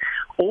 Texas,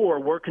 or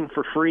working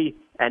for free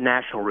at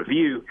National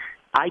Review.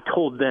 I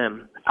told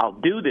them, I'll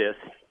do this,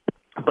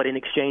 but in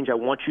exchange, I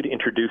want you to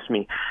introduce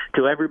me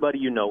to everybody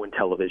you know in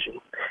television.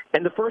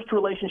 And the first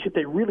relationship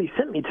they really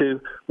sent me to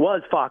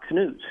was Fox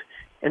News.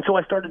 And so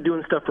I started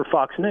doing stuff for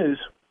Fox News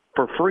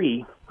for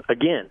free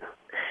again.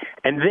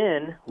 And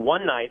then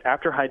one night,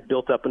 after I'd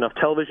built up enough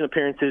television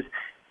appearances,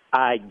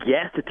 I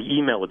guessed at the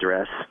email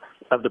address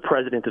of the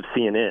president of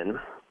CNN.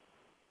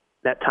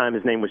 That time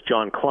his name was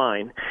John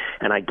Klein,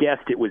 and I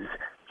guessed it was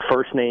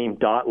first name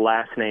dot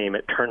last name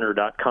at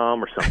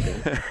Turner.com or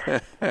something.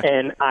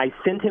 And I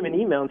sent him an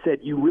email and said,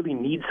 you really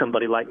need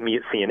somebody like me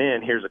at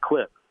CNN. Here's a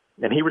clip.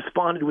 And he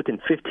responded within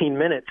 15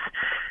 minutes,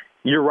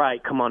 you're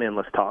right, come on in,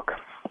 let's talk.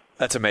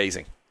 That's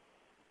amazing.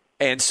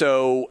 And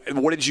so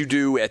what did you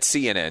do at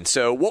CNN?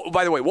 So,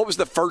 by the way, what was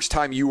the first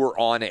time you were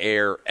on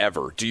air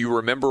ever? Do you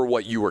remember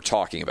what you were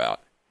talking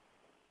about?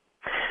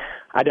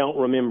 I don't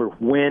remember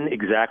when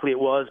exactly it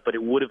was, but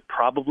it would have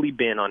probably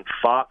been on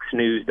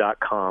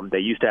FoxNews.com. They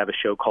used to have a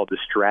show called The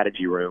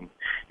Strategy Room,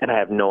 and I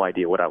have no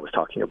idea what I was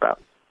talking about.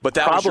 But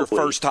that was your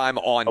first time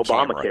on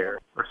Obamacare camera.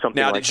 Or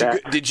something now, like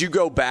that. Did you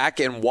go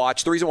back and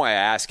watch? The reason why I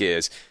ask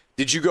is,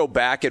 did you go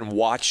back and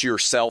watch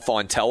yourself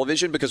on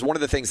television? Because one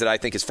of the things that I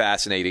think is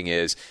fascinating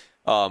is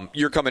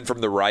you're coming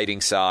from the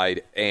writing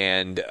side,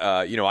 and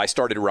I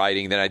started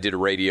writing, then I did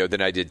radio,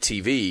 then I did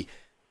TV.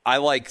 I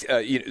liked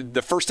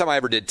the first time I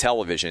ever did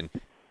television.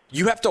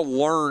 You have to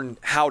learn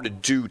how to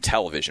do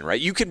television,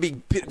 right?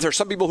 There's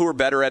some people who are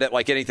better at it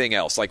like anything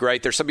else. Like,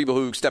 right, there's some people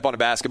who step on a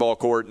basketball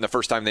court and the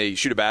first time they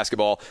shoot a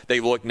basketball, they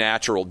look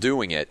natural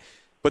doing it.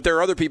 But there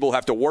are other people who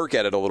have to work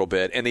at it a little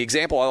bit. And the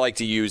example I like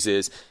to use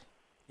is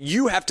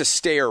you have to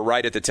stare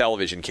right at the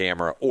television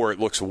camera or it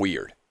looks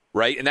weird,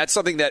 right? And that's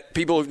something that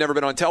people who've never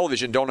been on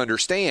television don't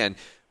understand.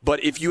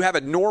 But if you have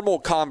a normal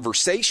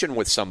conversation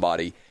with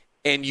somebody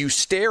and you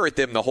stare at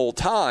them the whole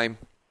time,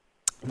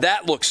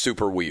 that looks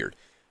super weird.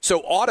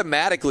 So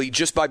automatically,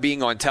 just by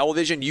being on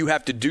television, you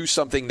have to do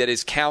something that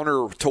is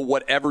counter to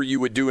whatever you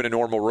would do in a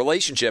normal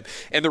relationship.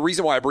 And the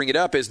reason why I bring it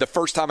up is the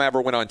first time I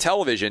ever went on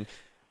television,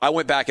 I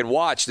went back and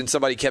watched, and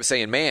somebody kept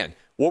saying, man,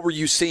 what were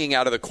you seeing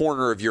out of the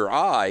corner of your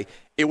eye?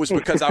 It was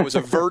because I was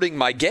averting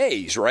my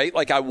gaze, right?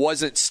 Like I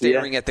wasn't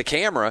staring at the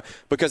camera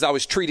because I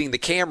was treating the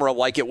camera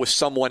like it was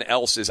someone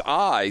else's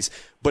eyes.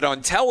 But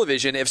on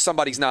television, if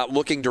somebody's not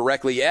looking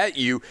directly at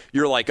you,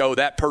 you're like, oh,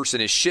 that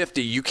person is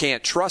shifty. You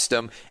can't trust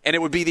them. And it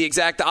would be the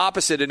exact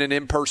opposite in an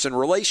in-person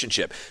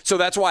relationship. So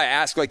that's why I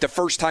ask, like, the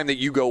first time that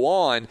you go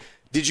on,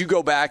 did you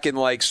go back and,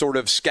 like, sort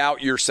of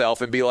scout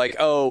yourself and be like,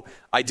 oh,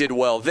 I did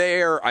well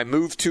there, I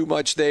moved too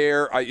much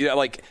there?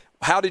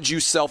 How did you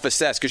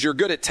self-assess? Because you're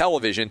good at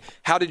television.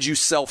 How did you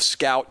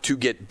self-scout to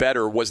get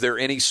better? Was there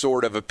any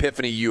sort of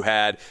epiphany you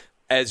had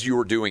as you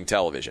were doing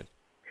television?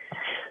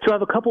 So I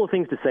have a couple of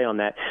things to say on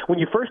that. When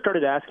you first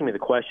started asking me the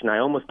question, I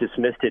almost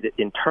dismissed it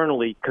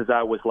internally because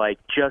I was like,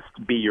 just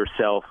be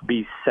yourself,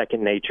 be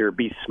second nature,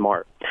 be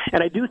smart.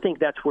 And I do think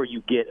that's where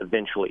you get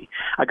eventually.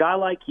 A guy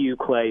like you,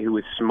 Clay, who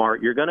is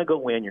smart, you're going to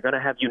go in, you're going to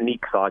have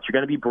unique thoughts, you're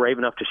going to be brave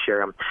enough to share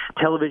them.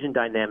 Television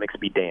dynamics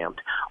be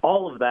damned.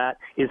 All of that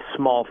is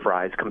small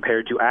fries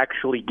compared to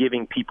actually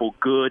giving people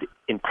good,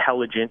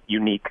 intelligent,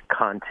 unique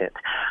content.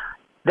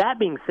 That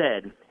being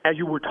said, as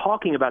you were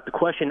talking about the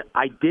question,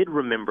 I did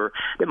remember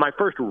that my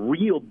first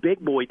real big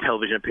boy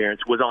television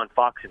appearance was on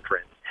Fox and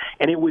Friends.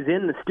 And it was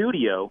in the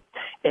studio.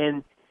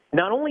 And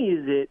not only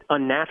is it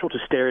unnatural to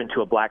stare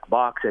into a black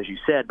box, as you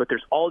said, but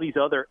there's all these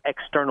other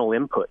external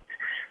inputs.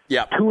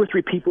 Yeah. 2 or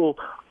 3 people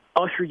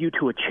usher you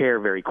to a chair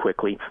very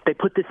quickly. They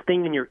put this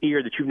thing in your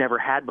ear that you've never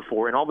had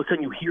before, and all of a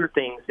sudden you hear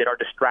things that are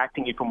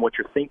distracting you from what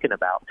you're thinking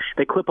about.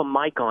 They clip a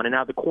mic on, and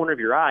out of the corner of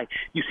your eye,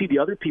 you see the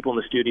other people in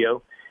the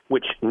studio,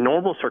 which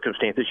normal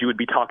circumstances you would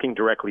be talking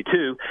directly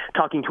to,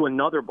 talking to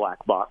another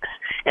black box.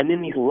 And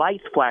then these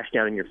lights flash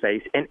down in your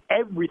face, and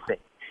everything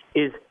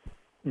is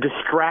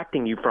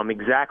distracting you from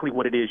exactly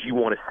what it is you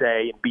want to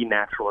say and be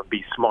natural and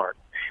be smart.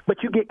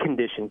 But you get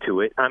conditioned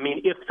to it. I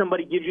mean, if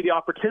somebody gives you the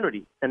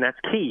opportunity, and that's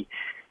key,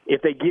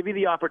 if they give you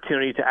the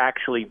opportunity to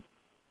actually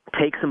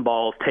take some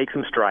balls, take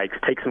some strikes,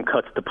 take some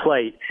cuts to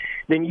plate,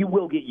 then you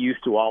will get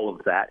used to all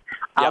of that. Yep.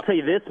 I'll tell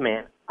you this,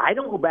 man. I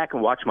don't go back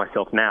and watch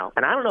myself now.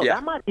 And I don't know,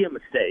 that might be a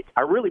mistake.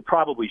 I really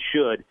probably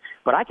should,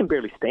 but I can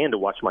barely stand to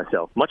watch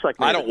myself, much like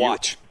I don't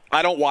watch.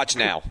 I don't watch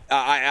now.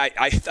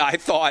 I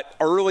thought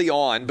early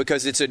on,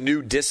 because it's a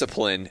new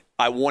discipline,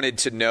 I wanted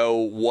to know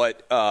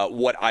what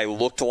I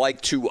looked like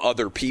to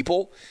other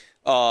people.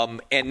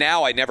 And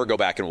now I never go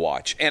back and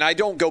watch. And I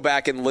don't go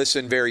back and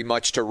listen very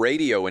much to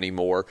radio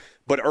anymore.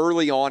 But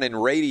early on in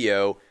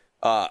radio,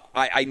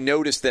 I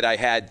noticed that I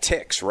had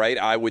tics, right?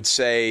 I would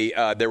say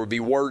there would be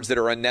words that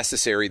are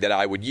unnecessary that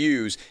I would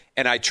use,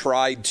 and I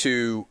tried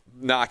to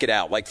knock it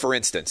out. Like, for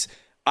instance,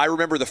 I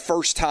remember the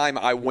first time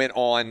I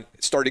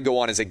started to go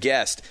on as a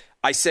guest,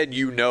 I said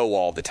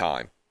all the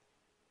time.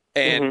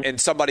 And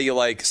somebody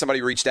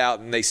reached out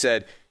and they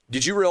said,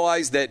 did you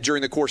realize that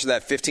during the course of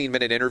that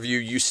 15-minute interview,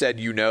 you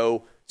said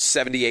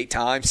 78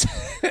 times?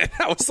 And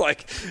I was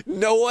like,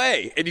 no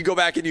way. And you go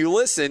back and you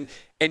listen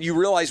and you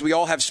realize we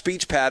all have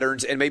speech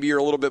patterns and maybe you're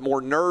a little bit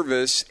more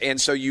nervous. And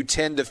so you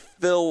tend to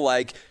feel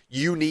like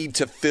you need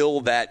to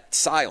fill that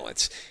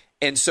silence.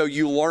 And so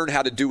you learn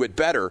how to do it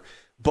better.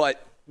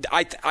 But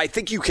I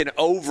think you can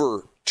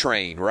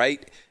overtrain,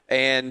 right?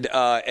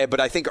 But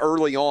I think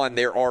early on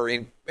there are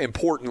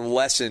important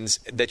lessons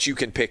that you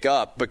can pick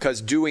up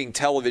because doing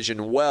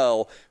television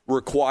well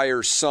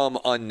requires some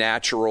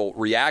unnatural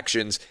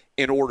reactions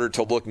in order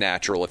to look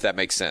natural, if that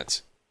makes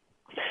sense.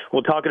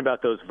 Well, talking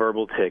about those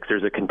verbal tics,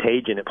 there's a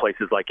contagion at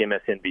places like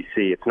MSNBC.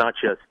 It's not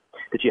just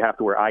that you have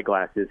to wear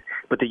eyeglasses,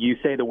 but that you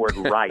say the word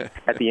right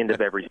at the end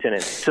of every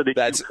sentence so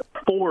that you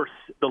force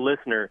the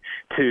listener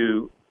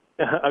to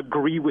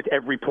agree with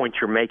every point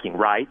you're making,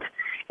 right?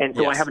 And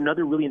so I have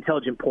another really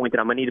intelligent point that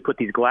I'm going to need to put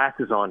these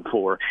glasses on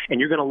for, and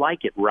you're going to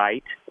like it,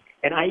 right?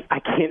 And I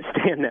can't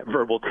stand that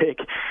verbal tic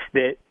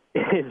that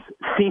is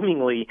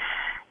seemingly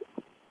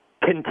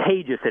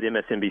contagious at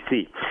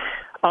MSNBC.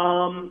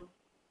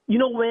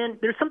 Man,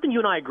 there's something you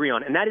and I agree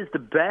on, and that is the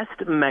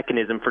best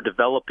mechanism for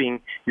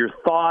developing your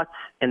thoughts,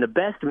 and the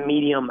best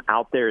medium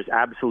out there is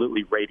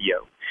absolutely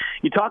radio.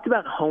 You talked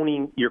about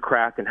honing your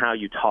craft and how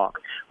you talk.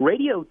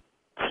 Radio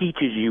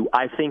teaches you,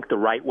 I think, the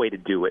right way to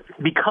do it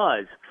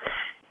because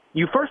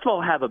you, first of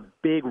all, have a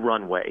big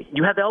runway.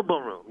 You have elbow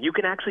room. You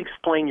can actually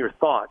explain your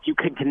thoughts. You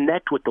can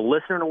connect with the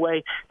listener in a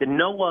way that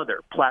no other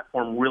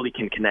platform really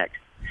can connect.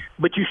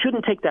 But you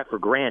shouldn't take that for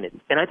granted.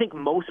 And I think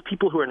most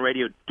people who are in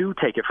radio do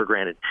take it for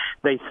granted.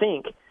 They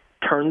think,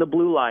 turn the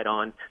blue light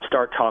on,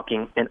 start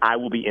talking, and I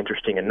will be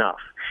interesting enough.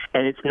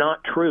 And it's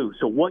not true.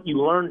 So what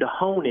you learn to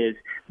hone is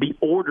the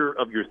order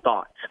of your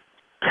thoughts.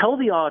 Tell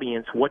the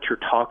audience what you're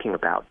talking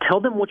about.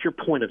 Tell them what your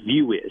point of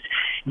view is.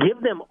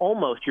 Give them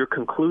almost your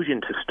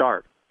conclusion to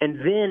start, and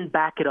then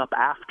back it up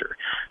after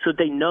so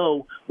they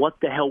know what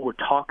the hell we're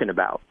talking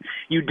about.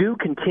 You do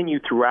continue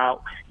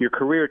throughout your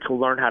career to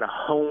learn how to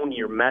hone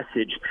your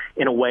message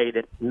in a way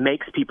that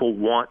makes people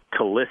want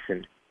to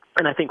listen.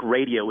 And I think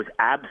radio is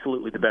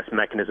absolutely the best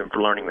mechanism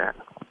for learning that.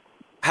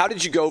 How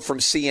did you go from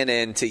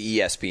CNN to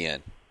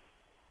ESPN?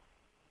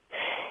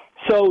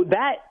 So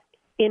that,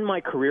 in my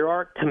career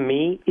arc, to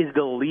me, is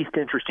the least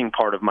interesting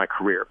part of my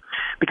career.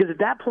 Because at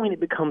that point, it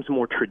becomes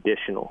more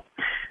traditional.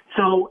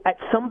 So at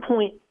some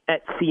point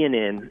at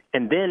CNN,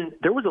 and then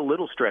there was a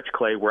little stretch,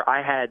 Clay, where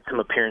I had some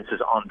appearances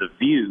on The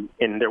View,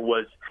 and there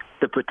was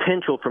the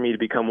potential for me to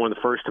become one of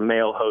the first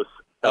male hosts.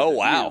 Oh,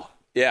 wow.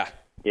 Yeah.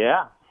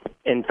 Yeah.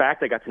 In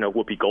fact, I got to know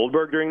Whoopi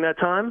Goldberg during that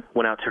time,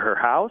 went out to her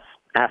house,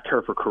 asked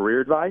her for career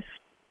advice.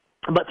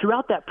 But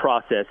throughout that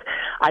process,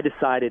 I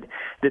decided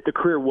that the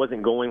career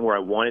wasn't going where I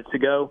wanted to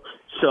go,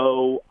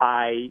 so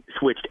I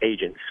switched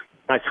agents.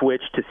 I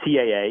switched to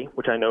CAA,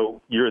 which I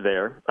know you're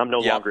there. I'm no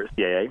longer at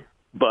CAA,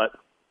 but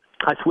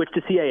I switched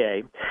to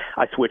CAA.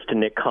 I switched to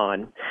Nick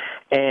Khan,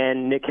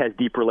 and Nick has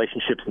deep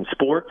relationships in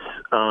sports.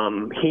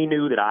 He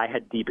knew that I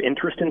had deep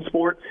interest in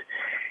sports,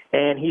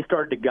 and he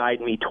started to guide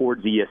me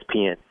towards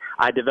ESPN.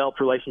 I developed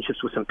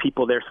relationships with some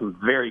people there, some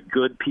very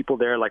good people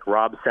there, like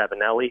Rob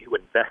Savinelli, who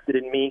invested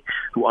in me,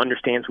 who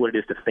understands what it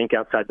is to think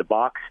outside the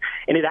box.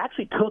 And it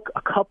actually took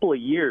a couple of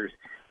years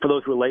for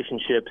those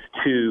relationships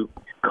to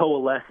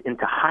coalesce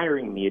into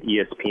hiring me at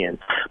ESPN.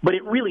 But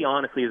it really,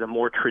 honestly, is a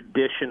more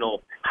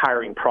traditional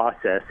hiring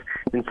process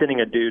than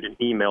sending a dude an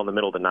email in the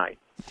middle of the night.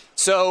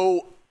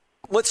 So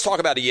let's talk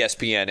about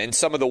ESPN and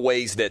some of the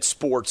ways that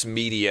sports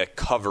media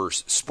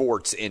covers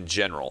sports in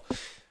general.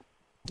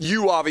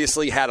 You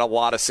obviously had a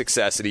lot of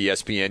success at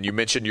ESPN. You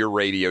mentioned your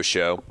radio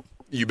show.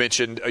 You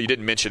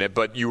didn't mention it,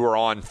 but you were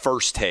on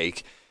First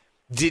Take.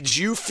 Did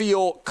you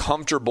feel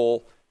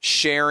comfortable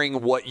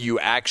sharing what you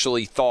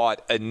actually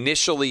thought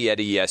initially at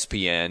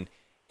ESPN?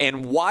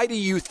 And why do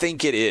you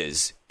think it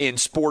is in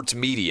sports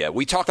media?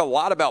 We talk a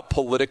lot about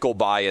political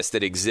bias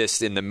that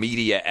exists in the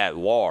media at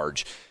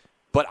large,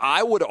 but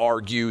I would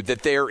argue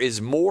that there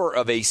is more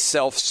of a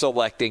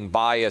self-selecting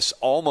bias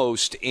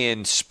almost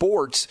in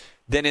sports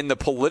than in the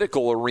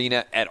political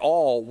arena at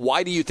all.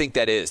 Why do you think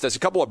that is? There's a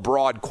couple of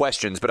broad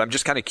questions, but I'm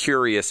just kind of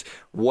curious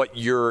what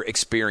your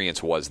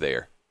experience was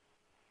there.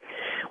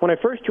 When I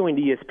first joined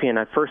ESPN,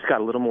 I first got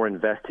a little more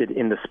invested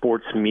in the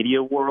sports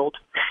media world,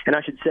 and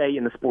I should say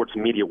in the sports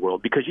media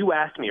world, because you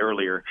asked me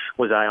earlier,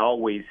 was I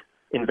always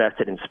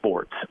invested in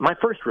sports? My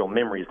first real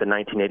memory is the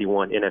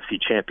 1981 NFC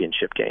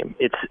Championship game.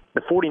 It's the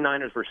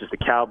 49ers versus the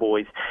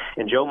Cowboys,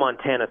 and Joe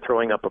Montana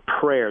throwing up a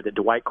prayer that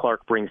Dwight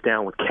Clark brings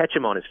down with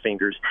Ketchum on his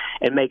fingers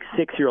and makes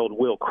 6-year-old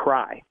Will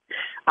cry.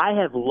 I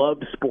have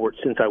loved sports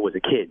since I was a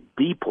kid,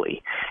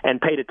 deeply, and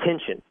paid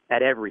attention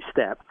at every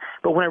step.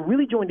 But when I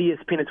really joined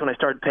ESPN, it's when I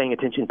started paying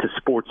attention to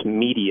sports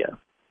media.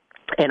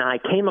 And I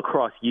came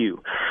across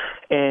you.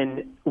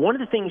 And one of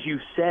the things you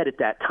said at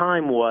that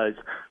time was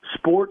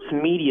sports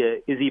media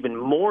is even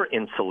more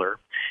insular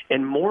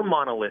and more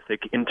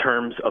monolithic in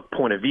terms of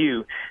point of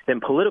view than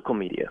political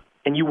media.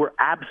 And you were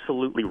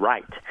absolutely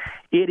right.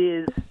 It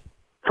is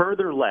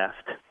further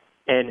left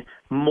and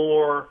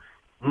more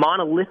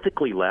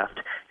monolithically left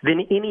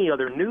than any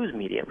other news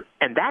medium.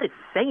 And that is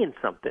saying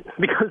something,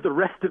 because the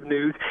rest of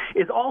news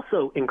is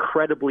also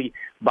incredibly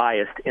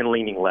biased and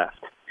leaning left.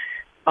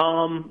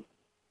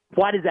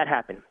 Why does that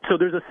happen? So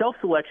there's a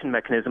self-selection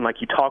mechanism, like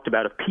you talked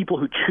about, of people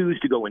who choose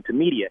to go into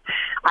media.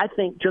 I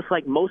think just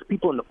like most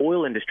people in the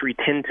oil industry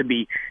tend to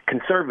be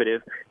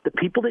conservative, the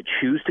people that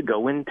choose to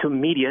go into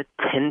media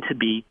tend to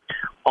be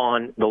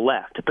on the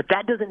left. But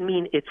that doesn't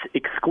mean it's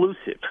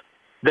exclusive.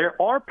 There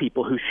are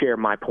people who share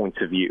my points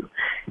of view.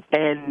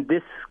 And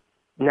this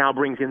now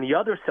brings in the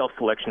other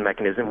self-selection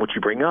mechanism, which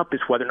you bring up, is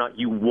whether or not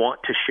you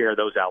want to share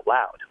those out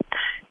loud.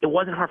 It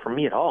wasn't hard for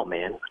me at all,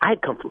 man. I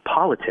had come from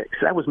politics.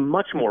 That was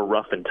much more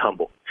rough and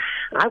tumble.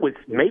 I was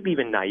maybe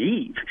even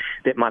naive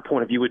that my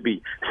point of view would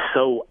be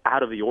so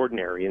out of the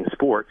ordinary in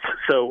sports.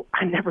 So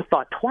I never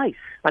thought twice.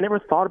 I never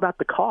thought about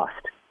the cost.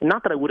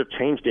 Not that I would have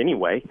changed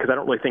anyway, because I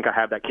don't really think I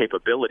have that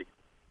capability.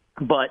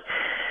 But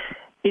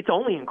it's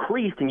only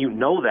increased, and you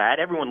know that.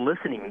 Everyone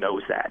listening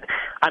knows that.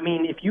 I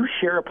mean, if you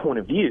share a point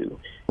of view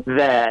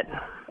that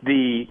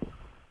the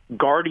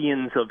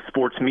guardians of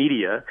sports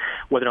media,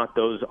 whether or not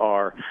those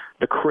are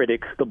the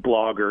critics, the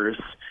bloggers,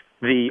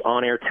 the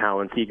on-air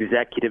talents, the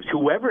executives,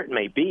 whoever it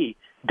may be,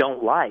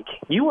 don't like,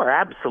 you are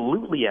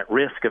absolutely at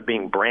risk of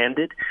being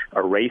branded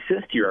a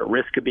racist. You're at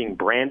risk of being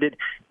branded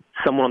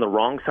someone on the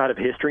wrong side of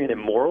history and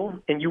immoral,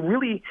 and you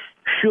really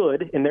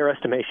should, in their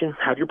estimation,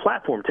 have your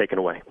platform taken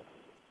away.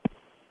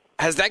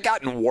 Has that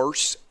gotten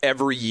worse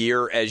every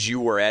year as you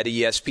were at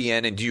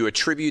ESPN? And do you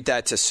attribute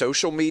that to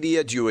social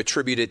media? Do you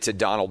attribute it to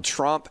Donald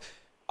Trump?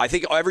 I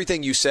think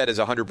everything you said is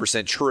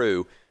 100%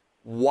 true.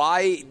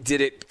 Why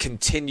did it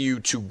continue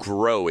to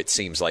grow, it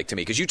seems like to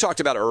me? Because you talked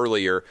about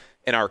earlier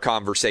in our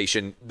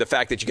conversation the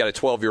fact that you got a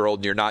 12-year-old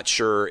and you're not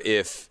sure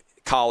if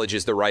college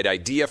is the right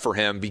idea for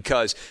him,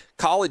 because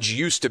college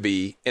used to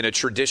be, in a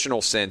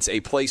traditional sense, a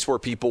place where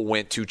people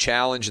went to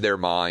challenge their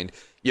mind.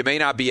 You may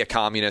not be a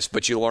communist,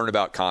 but you learn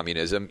about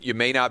communism. You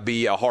may not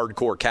be a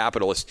hardcore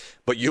capitalist,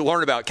 but you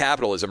learn about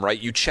capitalism, right?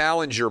 You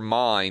challenge your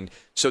mind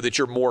so that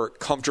you're more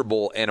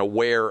comfortable and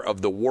aware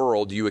of the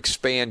world. You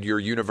expand your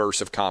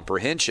universe of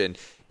comprehension.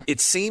 It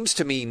seems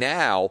to me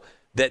now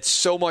that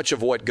so much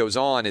of what goes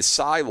on is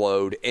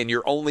siloed and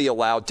you're only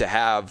allowed to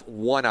have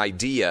one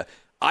idea.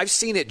 I've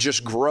seen it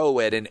just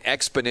grow at an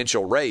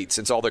exponential rate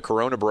since all the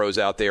Corona bros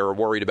out there are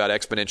worried about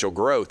exponential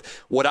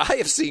growth. What I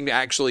have seen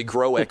actually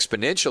grow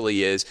exponentially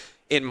is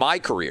in my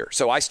career.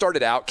 So I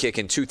started Outkick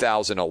in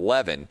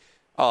 2011.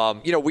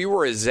 We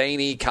were a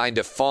zany, kind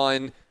of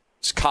fun,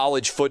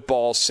 college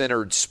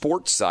football-centered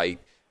sports site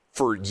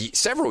for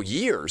several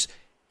years.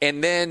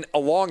 And then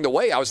along the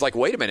way, I was like,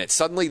 wait a minute,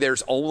 suddenly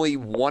there's only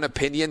one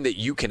opinion that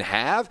you can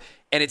have.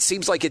 And it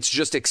seems like it's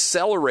just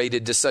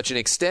accelerated to such an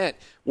extent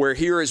where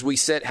here as we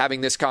sit having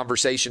this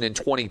conversation in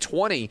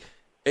 2020,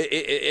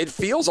 it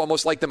feels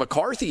almost like the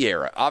McCarthy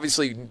era.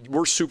 Obviously,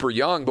 we're super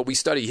young, but we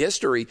study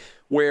history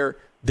where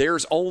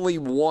there's only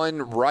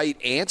one right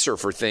answer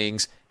for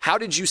things. How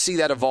did you see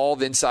that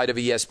evolve inside of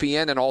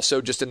ESPN and also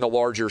just in the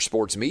larger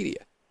sports media?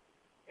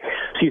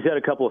 So you said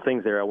a couple of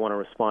things there I want to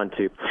respond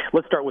to.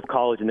 Let's start with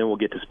college, and then we'll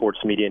get to sports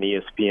media and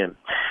ESPN.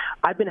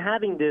 I've been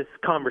having this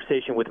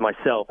conversation with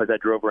myself as I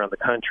drove around the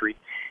country.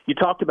 You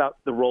talked about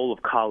the role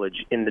of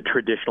college in the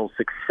traditional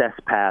success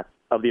path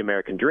of the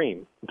American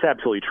dream. It's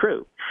absolutely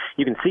true.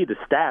 You can see the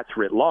stats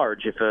writ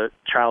large. If a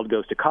child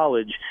goes to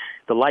college,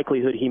 the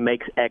likelihood he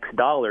makes X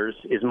dollars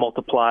is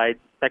multiplied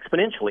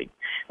exponentially.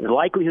 The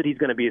likelihood he's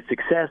going to be a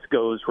success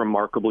goes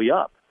remarkably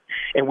up.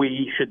 And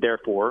we should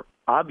therefore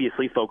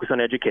obviously focus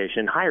on education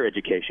and higher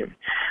education.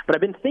 But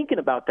I've been thinking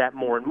about that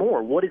more and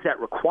more. What does that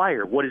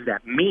require? What does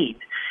that mean?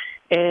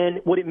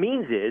 And what it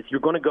means is you're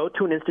going to go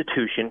to an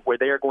institution where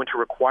they are going to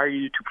require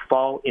you to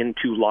fall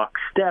into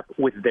lockstep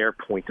with their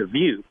point of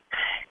view.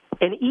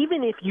 And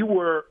even if you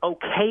were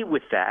okay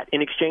with that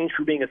in exchange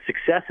for being a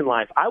success in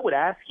life, I would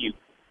ask you,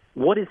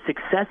 what is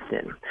success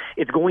in?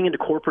 It's going into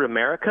corporate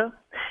America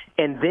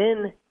and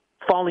then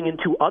falling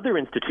into other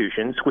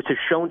institutions, which have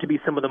shown to be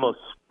some of the most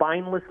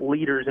spineless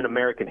leaders in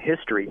American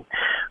history,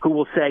 who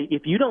will say,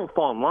 if you don't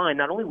fall in line,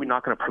 not only are we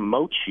not going to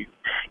promote you,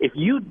 if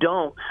you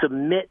don't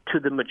submit to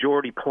the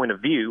majority point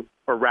of view,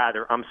 or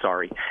rather,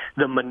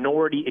 the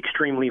minority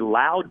extremely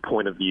loud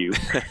point of view,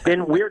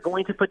 then we're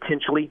going to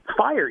potentially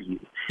fire you.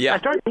 Yeah. I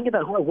started thinking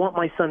about who I want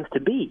my sons to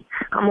be.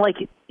 I'm like,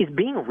 is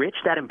being rich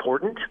that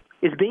important?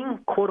 Is being,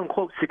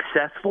 quote-unquote,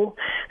 successful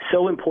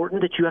so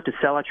important that you have to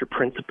sell out your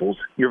principles,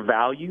 your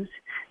values,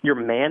 your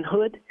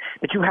manhood,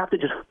 that you have to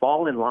just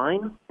fall in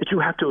line, that you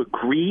have to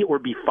agree or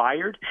be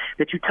fired,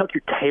 that you tuck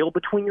your tail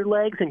between your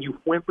legs and you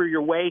whimper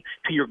your way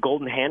to your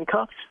golden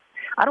handcuffs?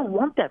 I don't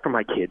want that for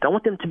my kids. I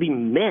want them to be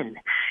men.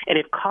 And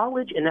if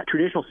college and that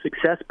traditional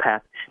success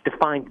path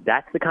defines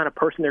that's the kind of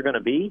person they're going to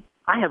be,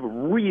 I have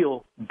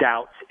real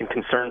doubts and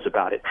concerns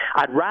about it.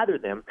 I'd rather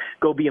them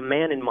go be a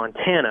man in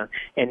Montana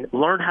and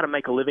learn how to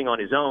make a living on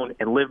his own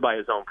and live by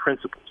his own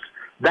principles.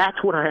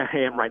 That's what I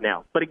am right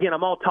now. But again,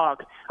 I'm all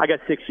talk. I got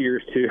 6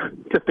 years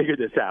to figure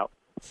this out.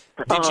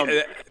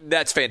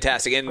 That's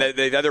fantastic. And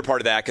the other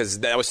part of that,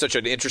 because that was such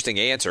an interesting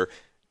answer,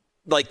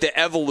 like the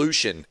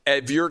evolution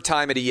of your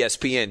time at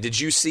ESPN, did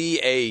you see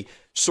a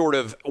sort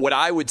of what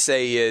I would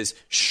say is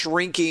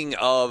shrinking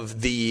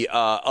of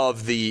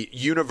the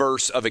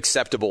universe of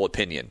acceptable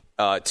opinion,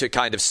 to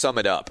kind of sum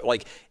it up?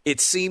 Like, it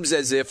seems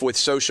as if with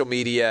social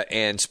media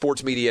and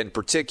sports media in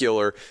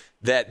particular,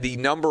 that the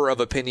number of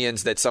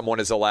opinions that someone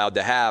is allowed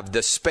to have,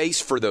 the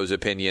space for those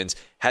opinions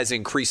has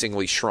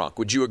increasingly shrunk.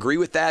 Would you agree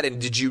with that? And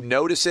did you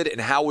notice it?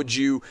 And how would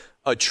you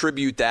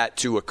attribute that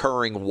to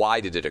occurring?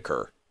 Why did it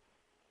occur?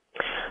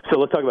 So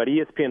let's talk about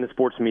ESPN and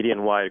sports media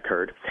and why it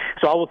occurred.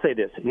 So I will say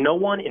this. No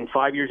one in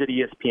 5 years at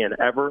ESPN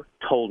ever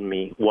told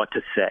me what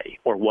to say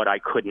or what I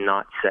could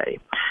not say.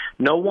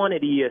 No one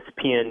at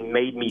ESPN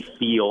made me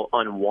feel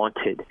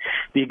unwanted.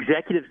 The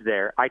executives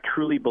there, I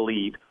truly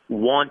believe,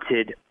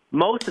 wanted,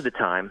 most of the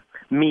time,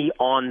 me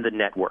on the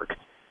network.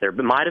 There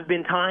might have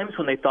been times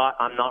when they thought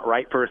I'm not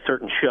right for a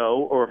certain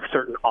show or a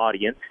certain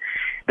audience.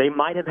 They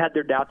might have had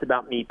their doubts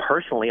about me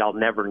personally. I'll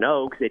never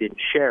know because they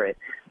didn't share it.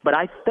 But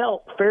I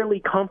felt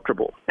fairly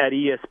comfortable at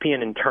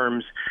ESPN in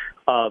terms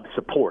of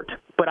support.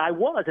 But I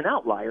was an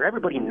outlier.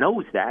 Everybody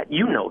knows that.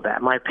 You know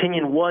that. My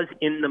opinion was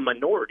in the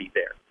minority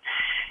there.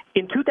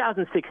 In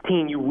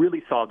 2016, you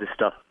really saw this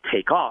stuff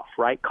take off,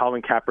 right?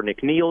 Colin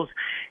Kaepernick kneels,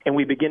 and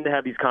we begin to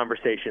have these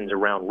conversations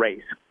around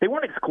race. They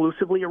weren't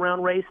exclusively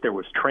around race. There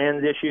was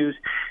trans issues.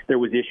 There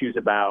was issues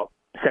about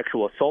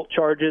sexual assault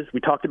charges.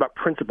 We talked about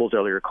principles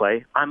earlier,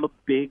 Clay. I'm a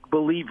big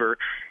believer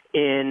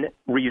in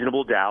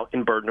reasonable doubt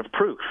and burden of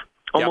proof.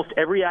 Almost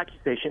every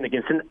accusation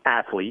against an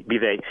athlete, be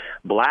they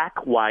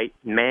black, white,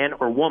 man,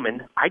 or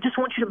woman, I just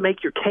want you to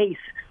make your case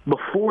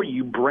before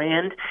you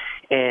brand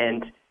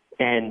and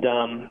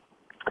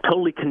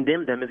totally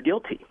condemn them as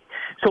guilty.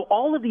 So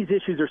all of these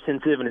issues are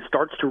sensitive, and it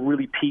starts to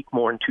really peak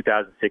more in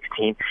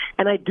 2016.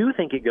 And I do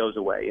think it goes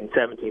away in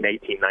 17,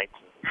 18, 19.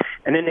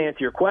 And then to answer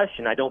your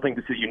question, I don't think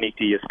this is unique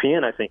to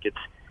ESPN. I think it's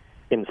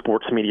in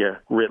sports media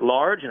writ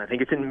large, and I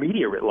think it's in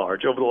media writ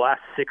large. Over the last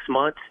 6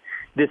 months,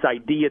 this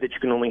idea that you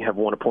can only have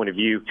one point of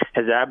view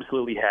has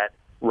absolutely had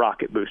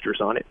rocket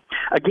boosters on it.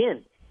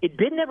 Again, it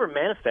did never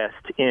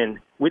manifest in,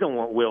 we don't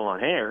want Will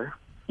on air.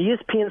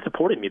 ESPN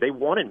supported me. They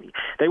wanted me.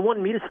 They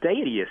wanted me to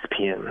stay at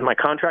ESPN. My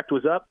contract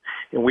was up,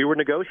 and we were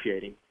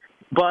negotiating.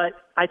 But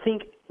I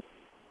think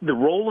the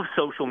role of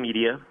social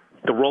media,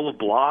 the role of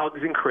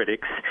blogs and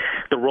critics,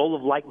 the role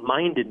of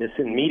like-mindedness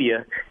in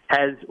media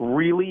has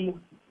really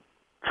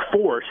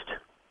forced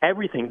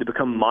everything to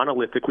become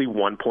monolithically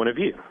one point of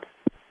view.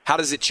 How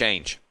does it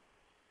change?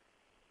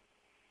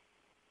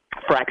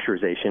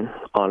 Fracturization,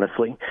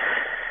 honestly.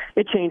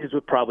 It changes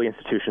with probably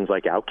institutions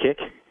like Outkick.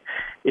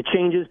 It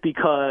changes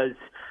because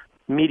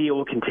media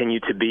will continue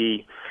to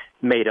be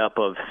made up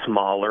of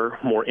smaller,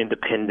 more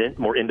independent,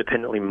 more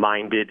independently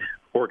minded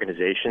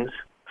organizations.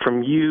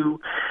 From you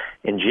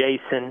and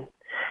Jason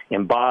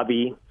and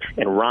Bobby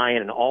and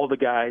Ryan and all the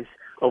guys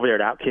over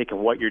there at Outkick and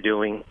what you're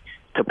doing,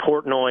 to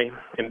Portnoy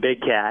and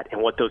Big Cat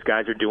and what those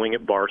guys are doing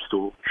at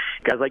Barstool,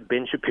 guys like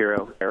Ben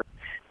Shapiro,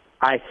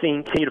 I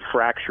think continue to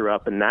fracture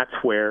up, and that's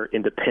where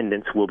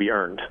independence will be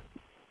earned.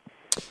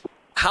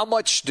 How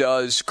much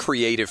does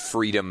creative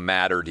freedom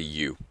matter to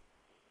you?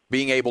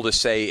 Being able to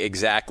say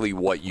exactly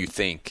what you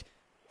think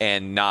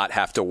and not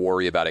have to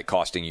worry about it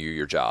costing you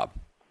your job.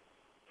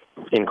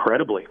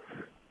 Incredibly.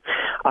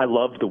 I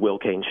love the Will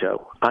Cain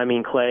show. I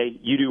mean, Clay,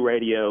 you do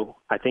radio.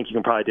 I think you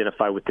can probably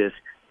identify with this.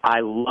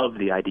 I love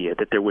the idea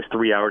that there was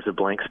 3 hours of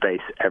blank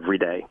space every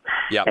day.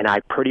 Yep. And I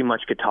pretty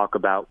much could talk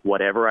about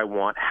whatever I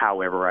want,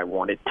 however I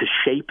wanted. To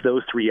shape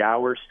those 3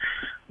 hours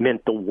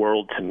meant the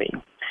world to me.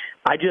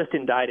 I just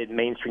indicted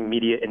mainstream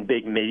media and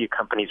big media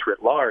companies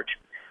writ large.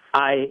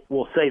 I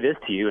will say this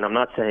to you, and I'm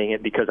not saying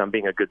it because I'm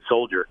being a good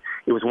soldier.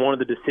 It was one of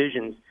the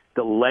decisions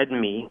that led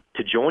me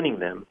to joining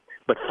them.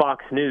 But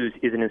Fox News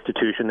is an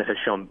institution that has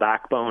shown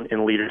backbone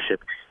and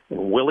leadership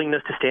and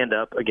willingness to stand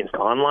up against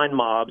online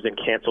mobs and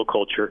cancel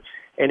culture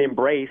and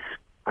embrace,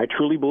 I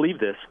truly believe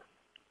this,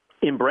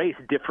 embrace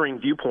differing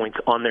viewpoints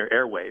on their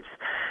airwaves.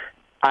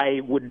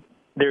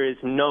 There is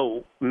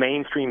no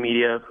mainstream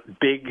media,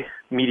 big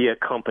media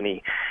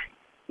company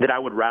that I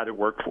would rather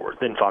work for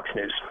than Fox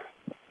News.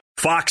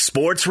 Fox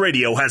Sports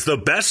Radio has the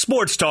best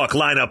sports talk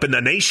lineup in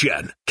the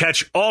nation.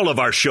 Catch all of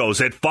our shows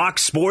at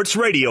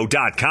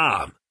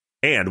foxsportsradio.com.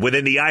 And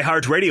within the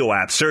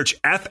iHeartRadio app, search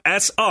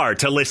FSR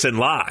to listen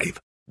live.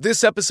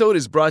 This episode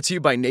is brought to you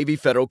by Navy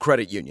Federal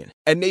Credit Union.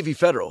 At Navy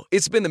Federal,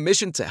 it's been the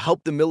mission to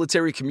help the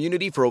military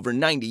community for over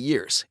 90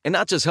 years. And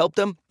not just help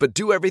them, but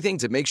do everything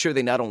to make sure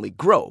they not only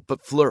grow,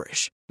 but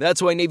flourish.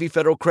 That's why Navy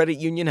Federal Credit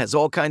Union has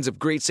all kinds of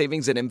great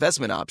savings and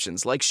investment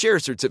options like share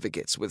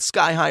certificates with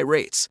sky-high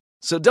rates.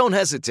 So don't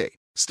hesitate.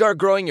 Start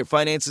growing your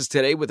finances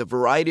today with a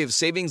variety of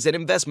savings and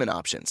investment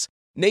options.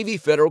 Navy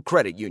Federal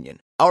Credit Union.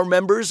 Our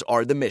members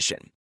are the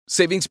mission.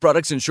 Savings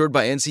products insured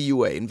by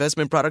NCUA.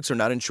 Investment products are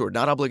not insured,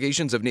 not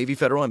obligations of Navy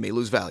Federal and may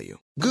lose value.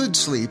 Good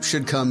sleep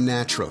should come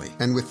naturally,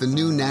 and with the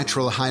new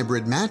Natural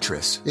Hybrid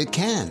mattress, it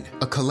can.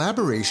 A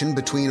collaboration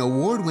between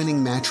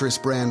award-winning mattress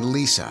brand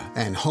Leesa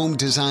and home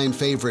design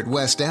favorite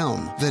West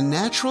Elm, the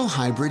Natural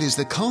Hybrid is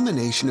the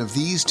culmination of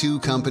these two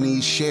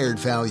companies' shared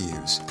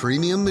values: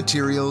 premium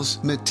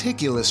materials,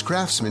 meticulous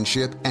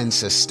craftsmanship, and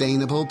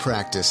sustainable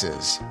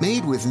practices.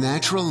 Made with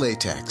natural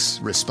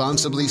latex,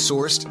 responsibly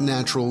sourced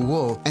natural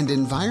wool, and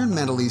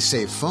environmentally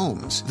safe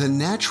foams, the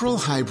Natural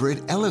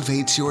Hybrid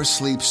elevates your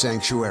sleep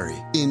sanctuary,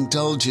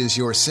 indulges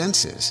your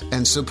senses,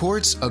 and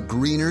supports a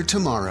greener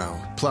tomorrow.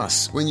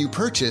 Plus, when you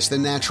purchase the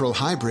Natural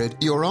Hybrid,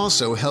 you're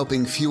also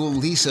helping fuel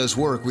Leesa's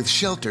work with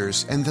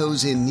shelters and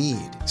those in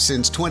need.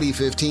 Since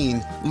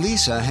 2015,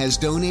 Leesa has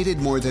donated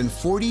more than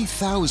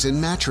 40,000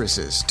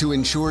 mattresses to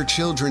ensure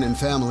children and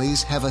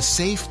families have a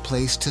safe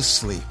place to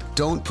sleep.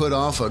 Don't put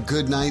off a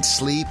good night's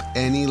sleep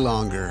any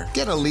longer.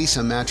 Get a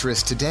Leesa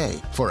mattress today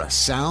for a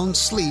sound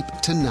sleep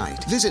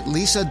tonight. Visit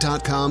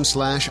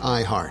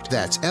leesa.com/iHeart.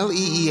 That's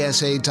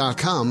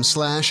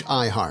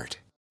LEESA.com/iHeart.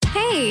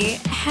 Hey,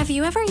 have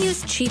you ever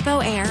used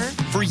Cheapo Air?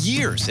 For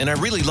years, and I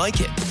really like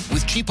it.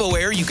 With Cheapo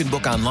Air, you can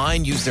book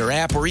online, use their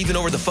app, or even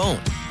over the phone.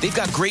 They've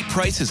got great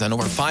prices on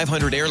over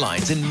 500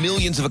 airlines and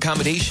millions of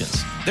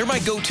accommodations. They're my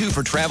go-to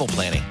for travel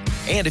planning.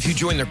 And if you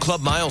join their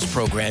Club Miles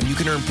program, you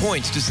can earn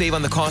points to save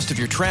on the cost of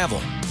your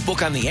travel.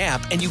 Book on the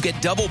app, and you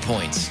get double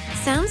points.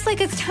 Sounds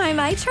like it's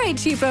time I tried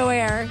Cheapo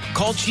Air.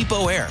 Call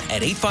Cheapo Air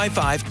at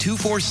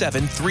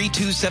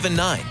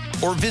 855-247-3279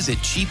 or visit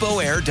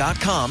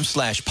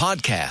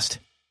cheapoair.com/podcast.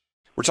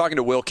 We're talking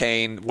to Will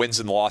Cain, wins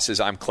and losses.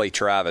 I'm Clay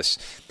Travis.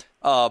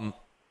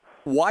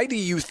 Why do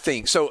you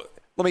think – so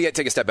let me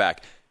take a step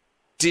back.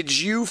 Did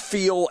you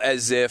feel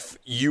as if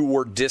you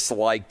were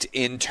disliked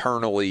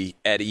internally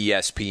at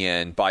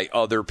ESPN by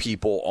other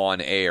people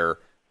on air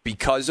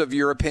because of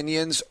your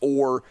opinions,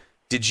 or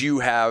did you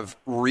have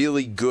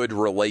really good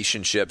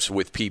relationships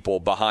with people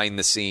behind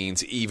the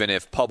scenes, even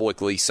if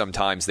publicly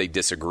sometimes they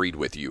disagreed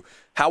with you?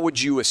 How would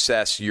you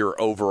assess your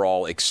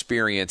overall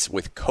experience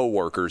with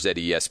coworkers at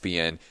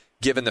ESPN,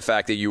 given the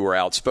fact that you were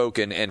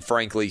outspoken and,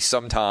 frankly,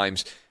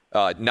 sometimes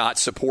not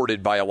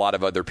supported by a lot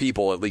of other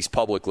people, at least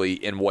publicly,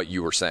 in what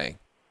you were saying?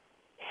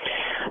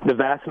 The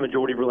vast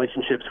majority of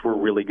relationships were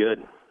really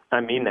good.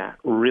 I mean that,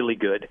 really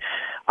good.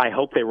 I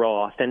hope they were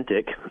all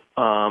authentic.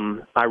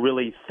 I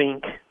really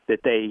think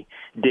that they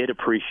did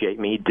appreciate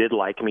me, did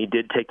like me,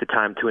 did take the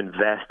time to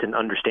invest and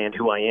understand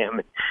who I am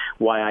and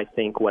why I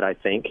think what I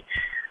think.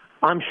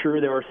 I'm sure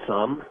there are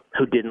some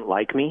who didn't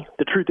like me.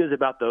 The truth is,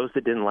 about those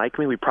that didn't like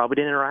me, we probably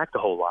didn't interact a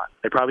whole lot.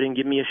 They probably didn't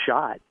give me a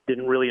shot,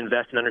 didn't really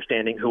invest in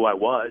understanding who I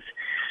was.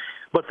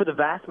 But for the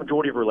vast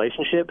majority of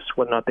relationships,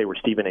 whether or not they were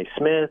Stephen A.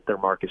 Smith or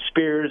Marcus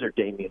Spears or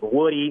Damian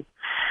Woody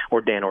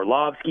or Dan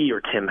Orlovsky or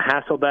Tim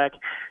Hasselbeck,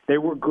 they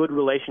were good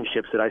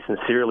relationships that I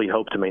sincerely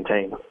hope to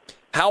maintain.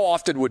 How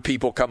often would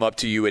people come up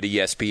to you at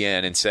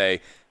ESPN and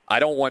say, I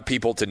don't want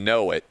people to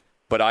know it,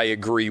 but I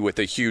agree with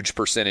a huge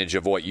percentage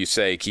of what you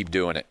say, keep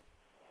doing it?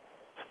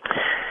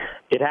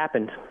 It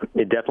happened.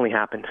 It definitely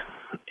happened.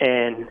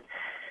 And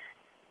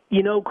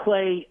you know,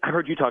 Clay, I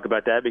heard you talk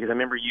about that because I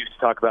remember you used to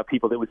talk about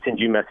people that would send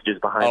you messages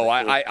behind. Oh,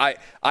 I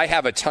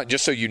have a ton,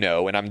 just so you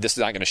know, and this is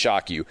not going to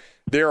shock you.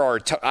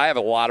 I have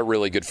a lot of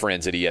really good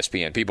friends at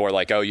ESPN. People are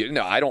like,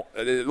 I don't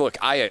look.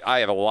 I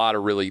have a lot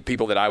of really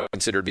people that I would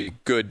consider to be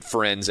good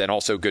friends and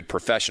also good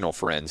professional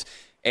friends.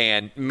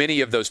 And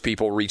many of those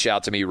people reach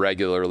out to me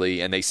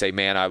regularly and they say,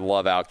 man, I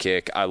love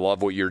Outkick. I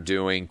love what you're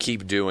doing.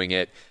 Keep doing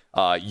it.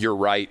 You're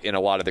right in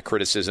a lot of the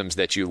criticisms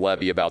that you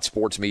levy about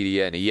sports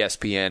media, and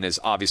ESPN is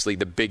obviously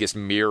the biggest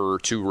mirror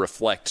to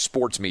reflect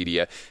sports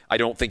media. I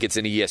don't think it's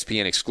an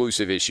ESPN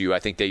exclusive issue. I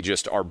think they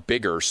just are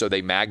bigger, so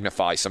they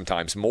magnify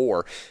sometimes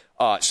more.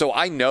 So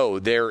I know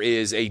there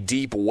is a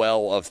deep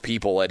well of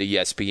people at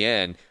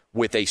ESPN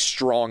with a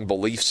strong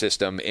belief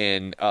system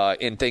in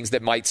things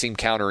that might seem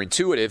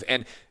counterintuitive.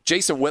 And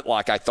Jason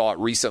Whitlock, I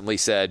thought, recently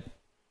said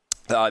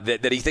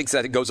that he thinks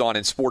that it goes on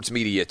in sports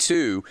media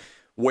too,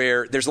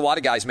 where there's a lot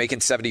of guys making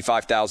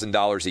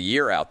 $75,000 a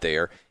year out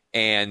there,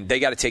 and they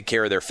got to take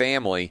care of their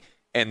family.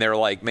 And they're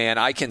like, man,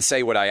 I can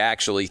say what I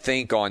actually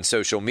think on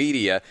social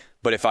media,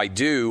 but if I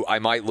do, I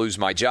might lose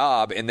my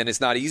job. And then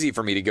it's not easy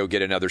for me to go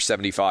get another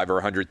 $75,000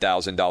 or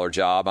 $100,000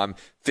 job. I'm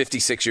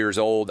 56 years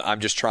old. I'm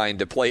just trying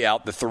to play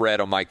out the thread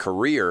on my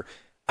career.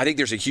 I think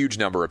there's a huge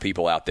number of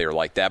people out there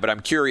like that, but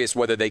I'm curious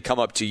whether they come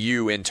up to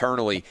you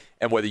internally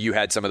and whether you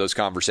had some of those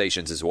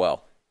conversations as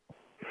well.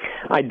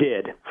 I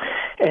did.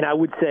 And I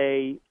would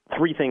say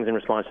three things in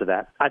response to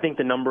that. I think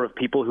the number of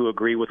people who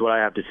agree with what I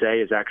have to say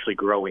is actually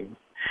growing.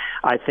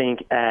 I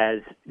think as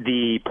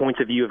the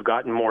points of view have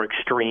gotten more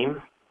extreme,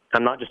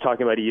 I'm not just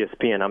talking about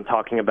ESPN, I'm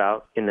talking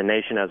about in the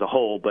nation as a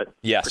whole, but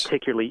yes,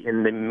 particularly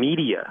in the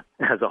media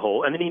as a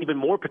whole, and then even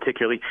more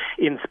particularly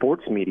in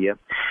sports media,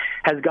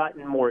 has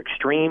gotten more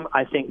extreme.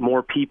 I think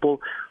more people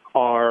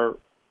are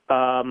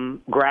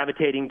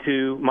gravitating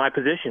to my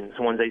positions,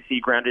 ones they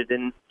see grounded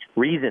in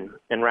reason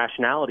and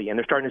rationality, and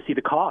they're starting to see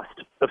the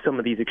cost of some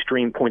of these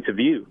extreme points of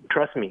view.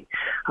 Trust me,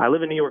 I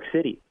live in New York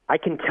City. I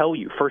can tell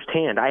you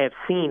firsthand, I have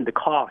seen the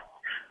cost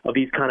of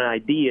these kind of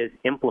ideas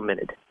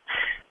implemented.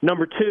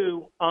 Number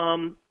two,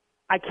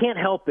 I can't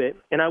help it,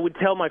 and I would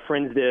tell my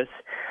friends this,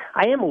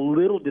 I am a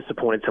little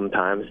disappointed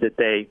sometimes that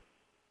they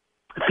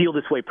feel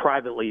this way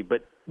privately,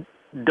 but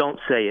don't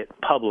say it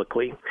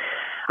publicly.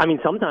 I mean,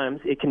 sometimes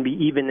it can be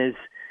even as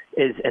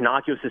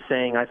innocuous as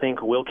saying, I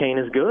think Will Cain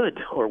is good,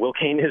 or Will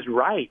Cain is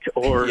right,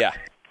 or,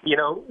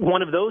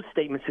 one of those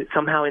statements that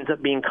somehow ends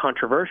up being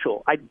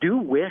controversial. I do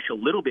wish a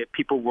little bit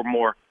people were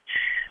more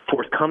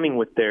forthcoming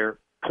with their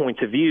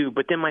points of view.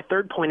 But then my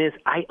third point is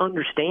I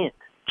understand.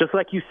 Just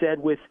like you said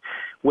with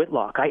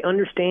Whitlock, I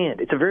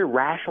understand. It's a very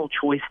rational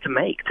choice to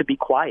make, to be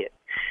quiet.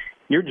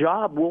 Your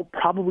job will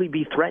probably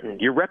be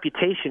threatened. Your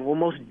reputation will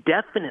most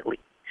definitely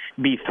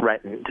be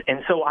threatened. And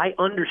so I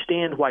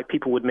understand why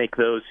people would make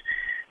those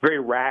very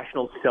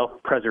rational,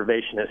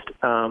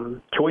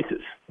 self-preservationist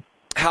choices.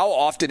 How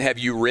often have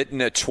you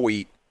written a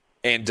tweet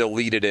and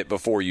deleted it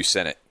before you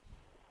sent it?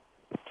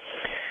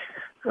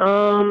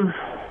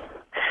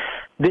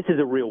 This is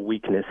a real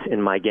weakness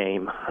in my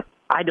game.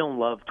 I don't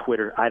love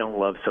Twitter. I don't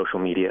love social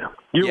media.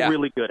 You're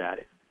really good at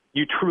it.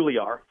 You truly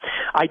are.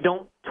 I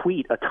don't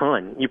tweet a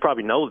ton. You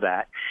probably know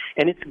that.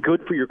 And it's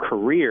good for your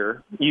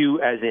career,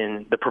 you as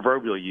in the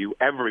proverbial you,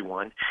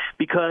 everyone,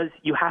 because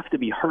you have to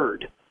be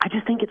heard. I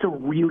just think it's a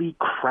really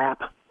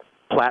crap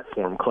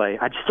platform, Clay.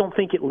 I just don't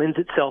think it lends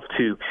itself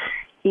to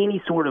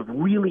any sort of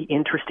really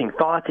interesting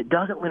thoughts. It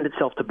doesn't lend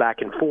itself to back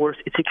and forth.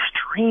 It's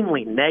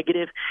extremely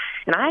negative.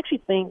 And I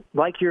actually think,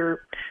 like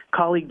your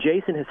colleague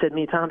Jason has said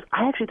many times,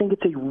 I actually think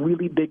it's a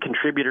really big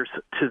contributor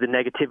to the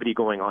negativity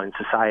going on in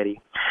society.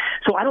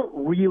 So I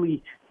don't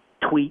really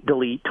tweet,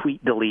 delete.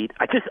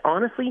 I just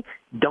honestly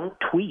don't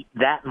tweet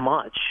that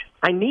much.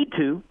 I need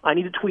to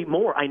tweet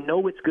more. I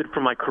know it's good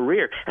for my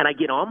career, and I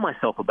get on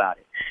myself about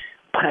it.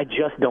 But I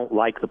just don't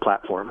like the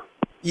platform.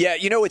 Yeah,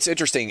 it's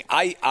interesting.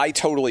 I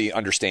totally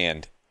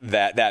understand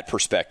that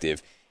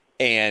perspective.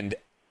 And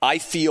I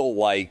feel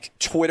like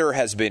Twitter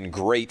has been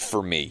great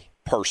for me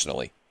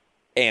personally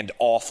and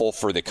awful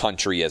for the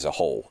country as a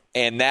whole.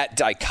 And that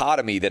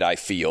dichotomy that I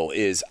feel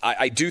is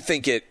I do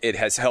think it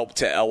has helped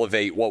to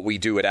elevate what we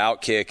do at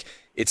Outkick.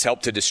 It's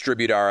helped to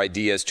distribute our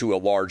ideas to a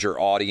larger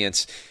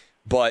audience.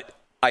 But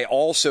I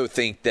also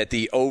think that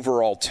the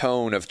overall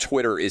tone of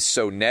Twitter is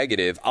so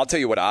negative. I'll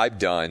tell you what I've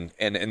done,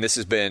 and this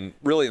has been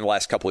really in the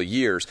last couple of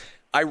years.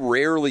 I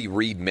rarely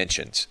read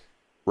mentions,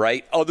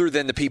 right? Other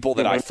than the people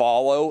that I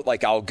follow,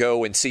 like I'll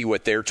go and see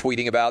what they're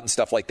tweeting about and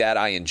stuff like that.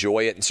 I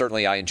enjoy it, and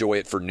certainly I enjoy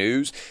it for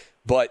news.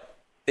 But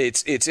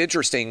it's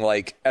interesting,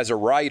 like as a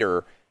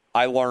writer,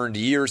 I learned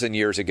years and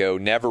years ago,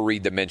 never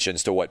read the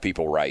mentions to what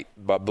people write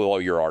below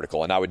your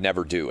article, and I would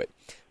never do it.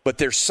 But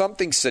there's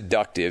something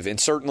seductive,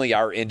 and certainly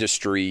our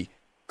industry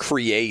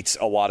creates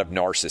a lot of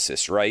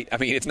narcissists, right? I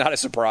mean, it's not a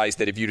surprise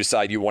that if you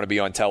decide you want to be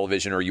on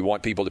television or you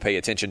want people to pay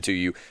attention to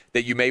you,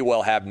 that you may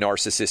well have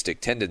narcissistic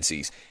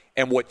tendencies.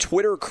 And what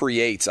Twitter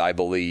creates, I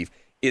believe,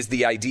 is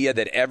the idea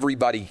that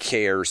everybody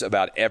cares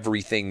about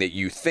everything that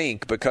you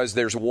think because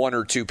there's one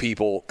or two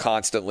people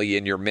constantly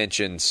in your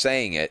mentions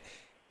saying it.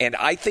 And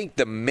I think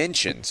the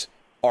mentions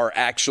are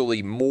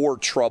actually more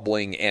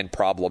troubling and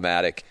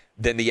problematic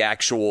than the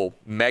actual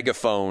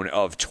megaphone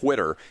of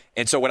Twitter.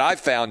 And so what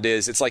I've found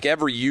is it's like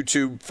every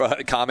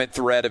YouTube comment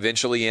thread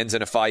eventually ends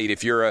in a fight.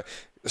 If you're a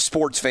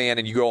sports fan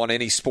and you go on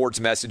any sports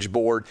message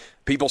board,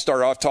 people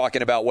start off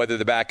talking about whether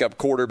the backup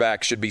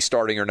quarterback should be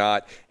starting or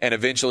not, and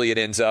eventually it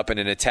ends up in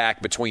an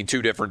attack between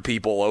two different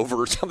people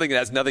over something that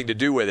has nothing to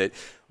do with it.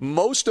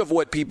 Most of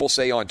what people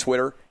say on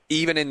Twitter,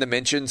 even in the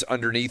mentions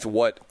underneath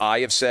what I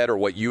have said or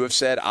what you have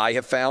said, I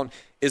have found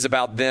is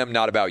about them,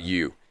 not about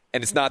you.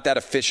 And it's not that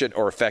efficient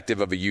or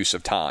effective of a use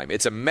of time.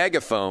 It's a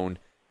megaphone,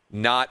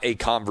 not a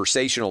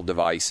conversational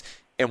device.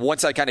 And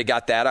once I kind of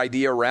got that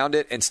idea around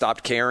it and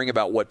stopped caring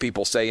about what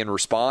people say in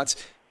response,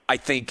 I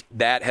think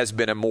that has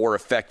been a more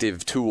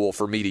effective tool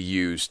for me to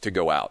use to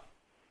go out.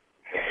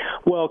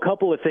 Well, a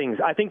couple of things.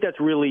 I think that's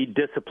really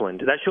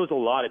disciplined. That shows a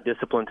lot of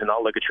discipline to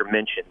not look at your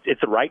mentions.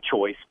 It's the right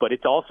choice, but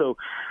it's also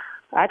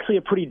actually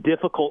a pretty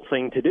difficult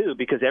thing to do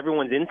because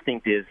everyone's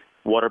instinct is,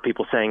 what are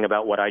people saying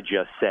about what I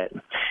just said?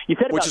 You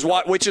said which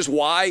is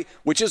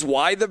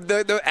why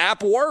the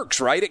app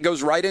works, right? It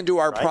goes right into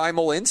our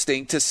primal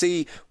instinct to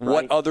see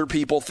what other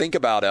people think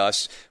about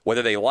us,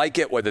 whether they like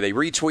it, whether they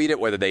retweet it,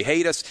 whether they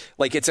hate us.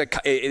 Like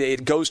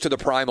it goes to the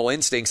primal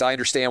instincts. I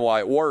understand why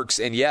it works,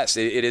 and yes,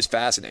 it is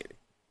fascinating.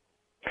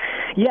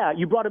 Yeah,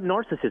 you brought up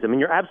narcissism, and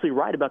you're absolutely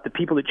right about the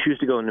people that choose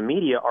to go into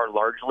media are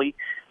largely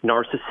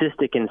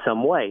narcissistic in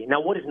some way.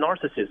 Now, what is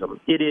narcissism?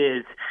 It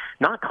is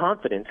not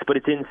confidence, but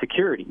it's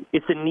insecurity.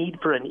 It's a need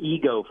for an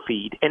ego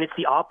feed, and it's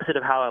the opposite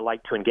of how I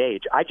like to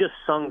engage. I just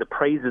sung the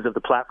praises of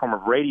the platform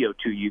of radio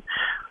to you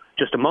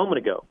just a moment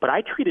ago, but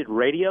I treated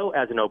radio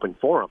as an open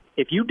forum.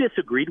 If you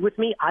disagreed with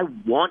me, I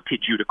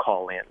wanted you to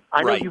call in.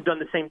 I know you've done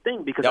the same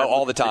thing because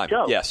all the time.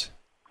 Yes.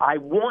 I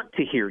want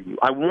to hear you.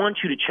 I want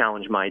you to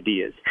challenge my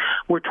ideas.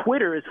 Where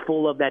Twitter is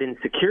full of that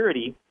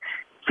insecurity,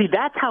 See,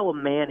 that's how a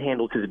man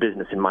handles his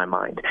business in my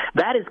mind.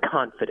 That is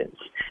confidence.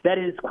 That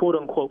is, quote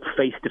unquote,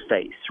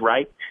 face-to-face,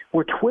 right?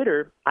 Where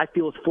Twitter, I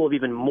feel, is full of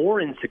even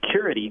more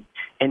insecurity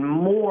and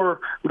more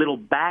little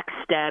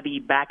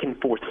backstabby,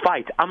 back-and-forth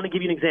fights. I'm going to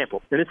give you an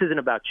example, and this isn't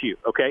about you,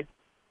 okay?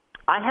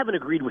 I haven't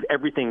agreed with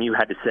everything you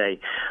had to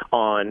say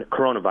on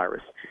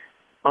coronavirus.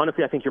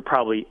 Honestly, I think you're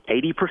probably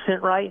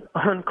 80% right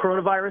on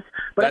coronavirus.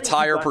 But that's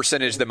higher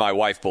percentage than my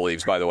wife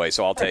believes, by the way,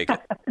 so I'll take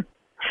it.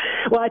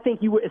 Well, I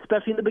think you were,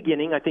 especially in the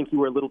beginning, I think you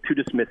were a little too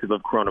dismissive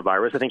of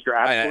coronavirus. I think you're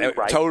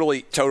absolutely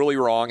right. Totally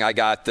wrong.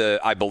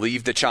 I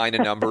believed the China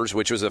numbers,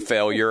 which was a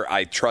failure.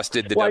 I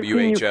trusted the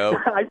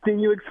WHO. I've seen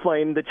you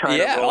explain the China.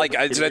 Yeah,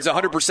 that's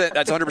 100%.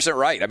 That's 100%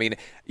 right. I mean,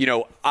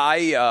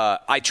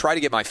 I try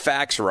to get my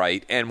facts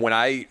right, and when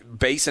I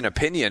base an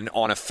opinion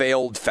on a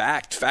failed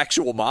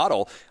factual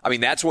model, I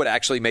mean that's what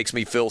actually makes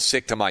me feel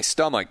sick to my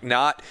stomach.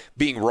 Not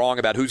being wrong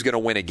about who's going to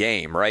win a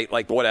game, right?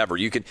 Like whatever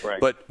you can.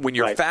 Right. But when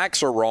your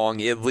facts are wrong,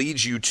 it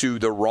leads you to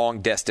the wrong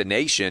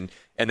destination,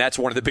 and that's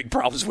one of the big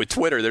problems with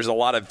Twitter. There's a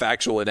lot of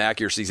factual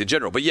inaccuracies in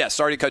general. But yes,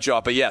 sorry to cut you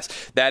off, but yes,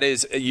 that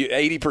is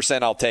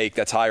 80% I'll take.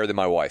 That's higher than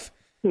my wife.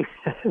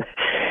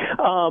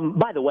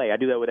 By the way, I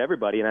do that with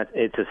everybody, and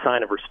it's a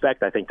sign of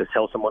respect, I think, to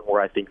tell someone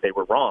where I think they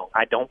were wrong.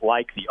 I don't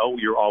like the,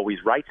 you're always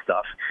right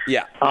stuff.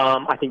 Yeah.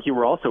 I think you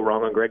were also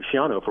wrong on Greg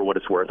Schiano, for what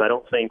it's worth. I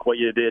don't think what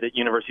you did at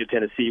University of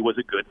Tennessee was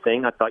a good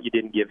thing. I thought you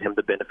didn't give him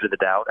the benefit of the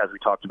doubt, as we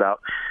talked about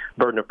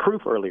burden of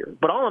proof earlier.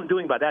 But all I'm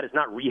doing by that is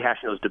not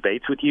rehashing those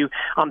debates with you.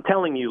 I'm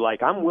telling you,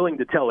 I'm willing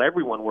to tell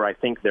everyone where I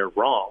think they're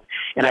wrong,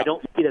 and I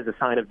don't see it as a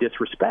sign of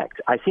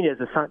disrespect. I see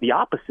it as the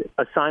opposite,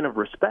 a sign of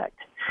respect.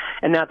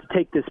 And now to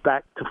take this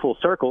back to full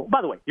circle,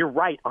 by the way, you're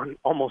right on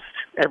almost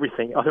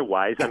everything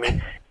otherwise. I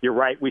mean, you're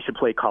right, we should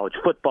play college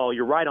football.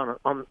 You're right on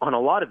a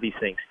lot of these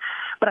things.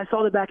 But I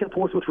saw the back and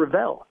forth with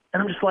Ravel,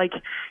 and I'm just like,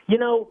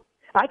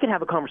 I can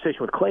have a conversation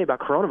with Clay about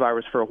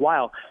coronavirus for a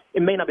while.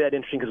 It may not be that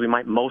interesting because we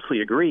might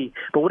mostly agree,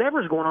 but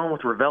whatever's going on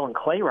with Ravel and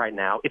Clay right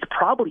now, it's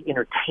probably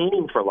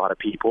entertaining for a lot of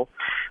people.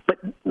 But,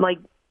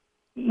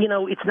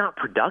 it's not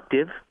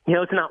productive.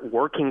 It's not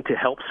working to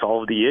help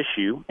solve the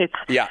issue. It's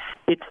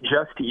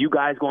just you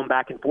guys going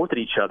back and forth at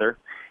each other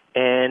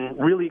and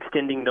really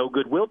extending no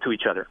goodwill to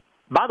each other.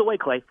 By the way,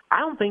 Clay, I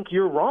don't think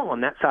you're wrong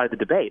on that side of the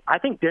debate. I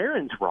think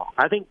Darren's wrong.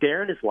 I think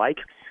Darren is like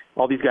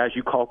all these guys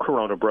you call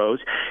Corona bros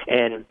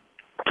and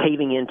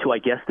caving into, I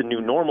guess, the new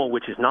normal,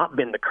 which has not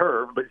been the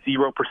curve, but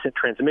 0%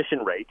 transmission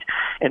rate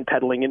and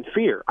peddling in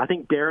fear. I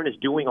think Darren is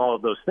doing all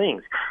of those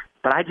things.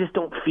 But I just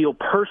don't feel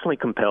personally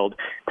compelled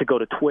to go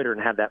to Twitter and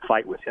have that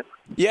fight with him.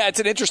 Yeah, it's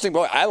an interesting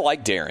point. I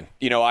like Darren.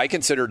 I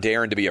consider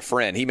Darren to be a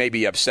friend. He may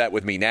be upset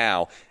with me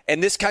now.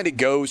 And this kind of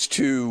goes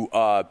to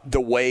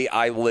the way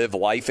I live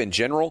life in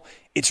general.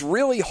 It's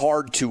really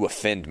hard to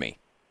offend me.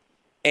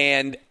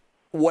 And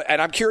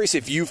I'm curious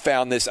if you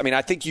found this. I mean,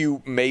 I think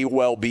you may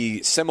well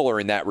be similar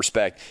in that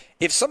respect.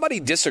 If somebody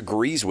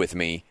disagrees with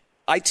me,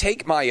 I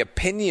take my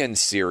opinion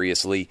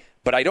seriously,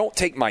 but I don't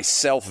take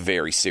myself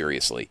very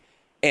seriously.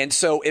 And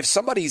so if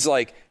somebody's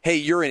like, hey,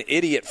 you're an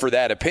idiot for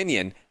that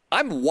opinion,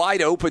 I'm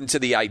wide open to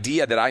the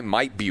idea that I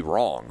might be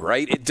wrong,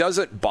 right? It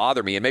doesn't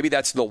bother me. And maybe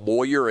that's the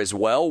lawyer as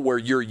well, where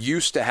you're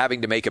used to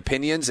having to make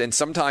opinions. And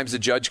sometimes the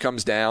judge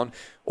comes down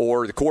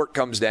or the court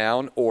comes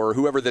down or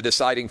whoever the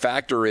deciding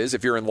factor is.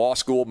 If you're in law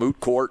school, moot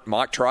court,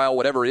 mock trial,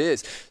 whatever it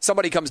is,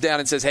 somebody comes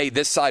down and says, hey,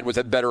 this side was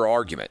a better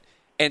argument.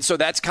 And so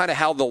that's kind of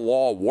how the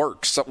law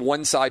works.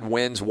 One side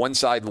wins, one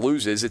side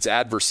loses. It's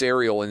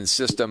adversarial in the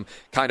system,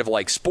 kind of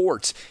like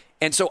sports.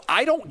 And so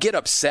I don't get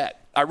upset.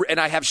 And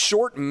I have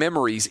short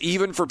memories,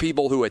 even for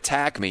people who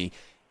attack me.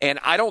 And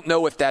I don't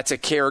know if that's a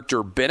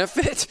character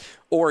benefit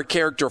or a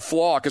character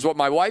flaw. Because what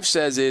my wife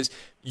says is,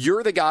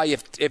 you're the guy,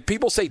 if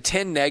people say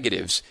 10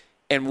 negatives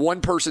and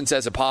one person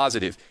says a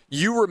positive,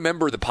 you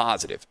remember the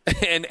positive.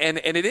 And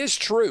it is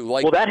true.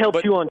 Well, that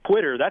helps you on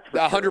Twitter. That's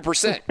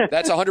 100%.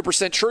 That's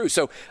 100% true.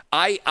 So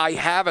I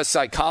have a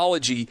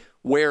psychology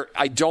where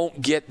I don't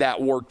get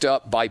that worked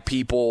up by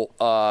people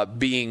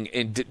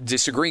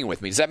disagreeing with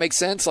me. Does that make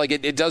sense?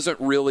 It doesn't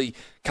really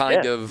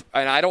kind of,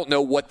 and I don't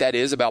know what that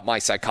is about my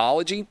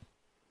psychology.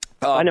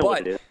 I know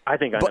what it is. I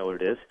think I know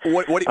what it is.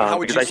 How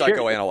would you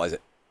psychoanalyze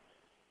it?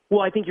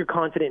 Well, I think you're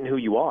confident in who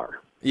you are.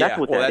 That's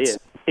what that is.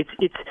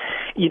 It's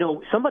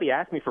somebody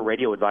asked me for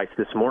radio advice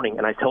this morning,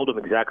 and I told them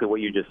exactly what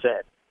you just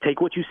said. Take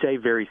what you say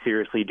very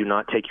seriously. Do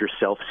not take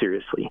yourself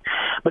seriously.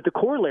 But the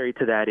corollary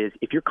to that is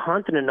if you're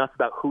confident enough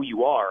about who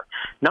you are,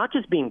 not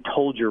just being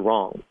told you're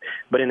wrong,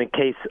 but in the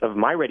case of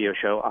my radio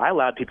show, I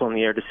allowed people on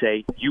the air to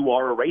say, you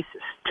are a racist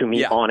to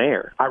me on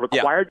air. I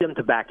required them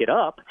to back it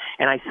up,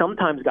 and I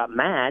sometimes got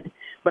mad,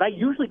 but I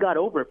usually got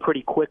over it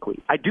pretty quickly.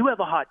 I do have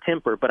a hot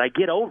temper, but I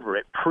get over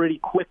it pretty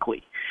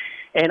quickly.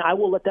 And I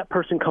will let that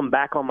person come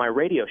back on my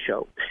radio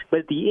show. But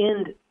at the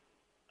end,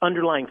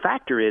 underlying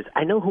factor is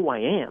I know who I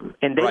am,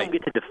 and they don't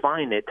get to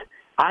define it.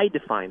 I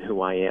define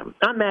who I am.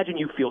 I imagine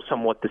you feel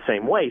somewhat the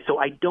same way, so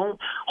I don't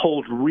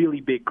hold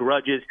really big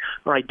grudges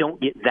or I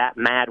don't get that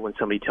mad when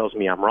somebody tells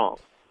me I'm wrong.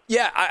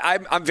 Yeah,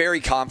 I'm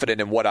very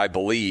confident in what I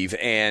believe.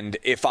 And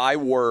if I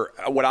were,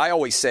 what I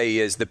always say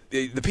is the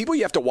people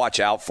you have to watch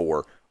out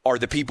for are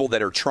the people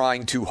that are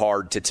trying too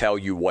hard to tell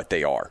you what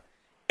they are.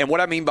 And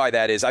what I mean by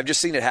that is I've just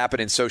seen it happen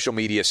in social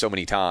media so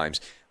many times.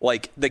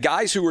 Like the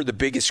guys who are the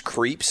biggest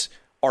creeps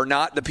are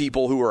not the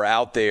people who are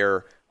out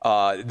there.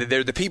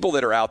 They're the people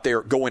that are out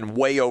there going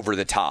way over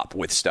the top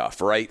with stuff,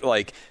 right?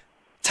 Like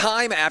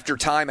time after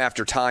time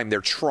after time, they're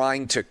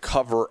trying to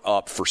cover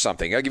up for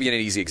something. I'll give you an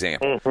easy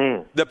example.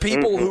 The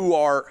people who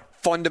are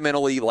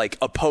fundamentally like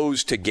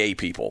opposed to gay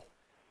people.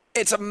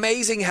 It's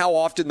amazing how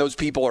often those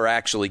people are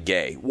actually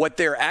gay. What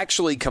they're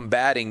actually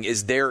combating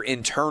is their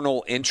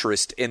internal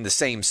interest in the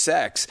same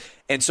sex.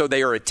 And so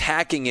they are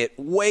attacking it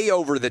way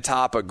over the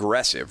top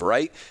aggressive,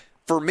 right?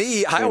 For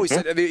me, I always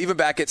said, even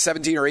back at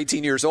 17 or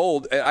 18 years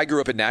old, I grew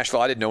up in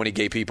Nashville. I didn't know any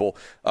gay people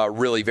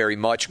really very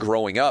much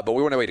growing up. But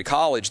we went away to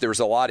college. There was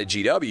a lot at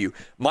GW.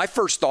 My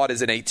first thought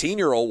as an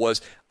 18-year-old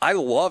was, I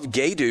love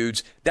gay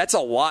dudes. That's a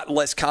lot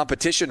less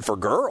competition for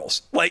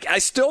girls. Like, I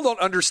still don't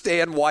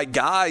understand why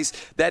guys,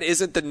 that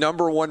isn't the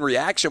number one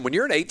reaction. When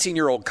you're an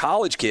 18-year-old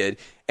college kid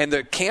and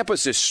the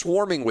campus is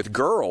swarming with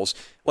girls,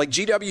 like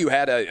GW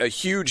had a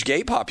huge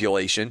gay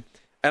population.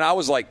 And I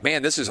was like,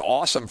 man, this is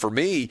awesome for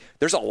me.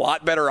 There's a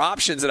lot better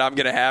options that I'm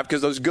going to have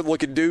because those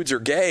good-looking dudes are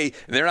gay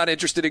and they're not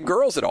interested in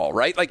girls at all,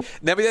 right? Like,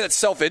 maybe that's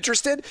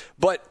self-interested,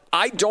 but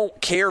I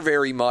don't care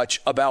very much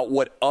about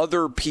what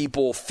other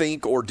people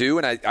think or do.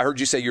 And I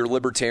heard you say you're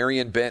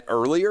libertarian bent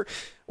earlier.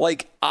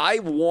 Like, I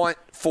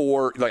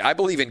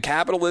believe in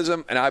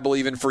capitalism and I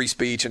believe in free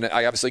speech. And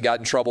I obviously got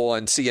in trouble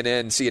on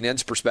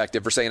CNN's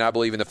perspective for saying I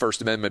believe in the First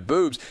Amendment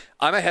boobs.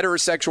 I'm a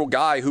heterosexual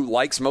guy who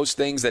likes most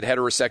things that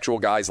heterosexual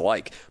guys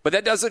like. But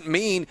that doesn't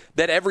mean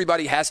that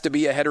everybody has to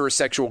be a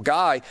heterosexual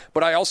guy.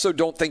 But I also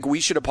don't think we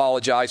should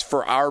apologize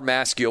for our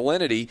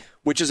masculinity,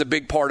 which is a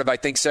big part of, I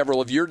think, several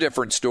of your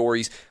different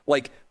stories.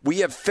 Like, we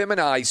have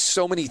feminized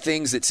so many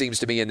things, it seems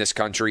to me, in this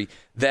country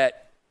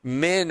that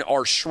men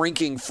are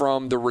shrinking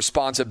from the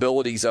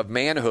responsibilities of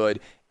manhood.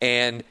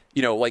 And,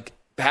 like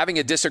having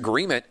a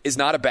disagreement is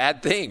not a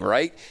bad thing,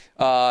 right?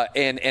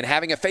 And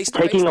having a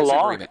face-to-face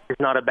disagreement is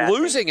not a bad thing.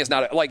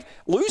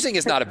 Losing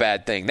is not a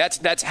bad thing.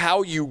 That's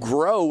how you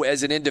grow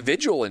as an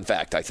individual, in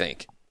fact, I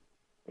think.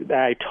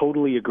 I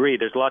totally agree.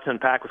 There's a lot to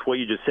unpack with what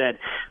you just said.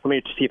 Let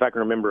me just see if I can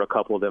remember a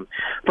couple of them.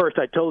 First,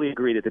 I totally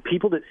agree that the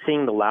people that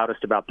sing the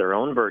loudest about their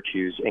own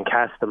virtues and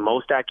cast the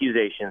most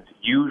accusations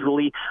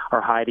usually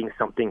are hiding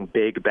something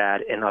big,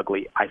 bad, and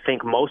ugly. I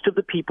think most of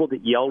the people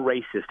that yell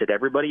racist at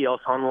everybody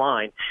else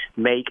online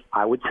make,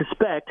 I would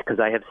suspect,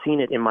 because I have seen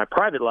it in my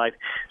private life,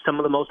 some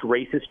of the most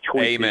racist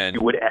choices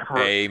you would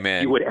ever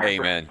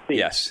see.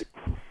 Yes.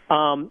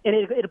 And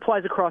it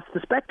applies across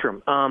the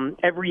spectrum,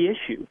 every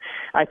issue.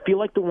 I feel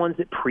like the ones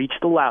that preach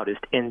the loudest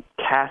and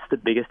cast the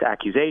biggest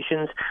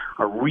accusations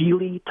are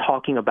really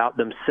talking about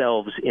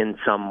themselves in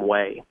some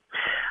way.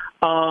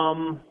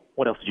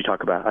 What else did you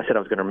talk about? I said I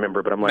was going to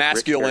remember, but I'm like...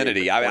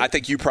 Masculinity. I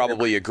think you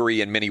probably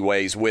agree in many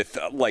ways with,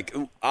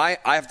 I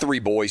have 3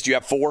 boys. Do you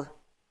have 4?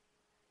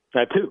 I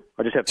have 2.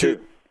 I just have 2.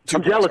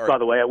 I'm jealous, by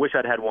the way. I wish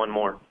I'd had one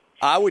more.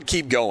 I would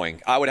keep going.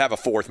 I would have a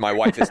 4th. My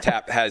wife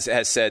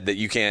has said that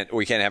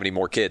we can't have any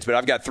more kids, but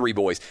I've got 3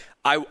 boys.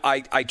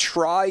 I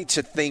try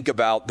to think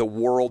about the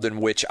world in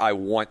which I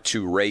want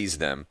to raise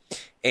them.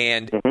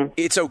 And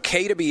it's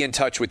okay to be in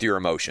touch with your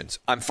emotions.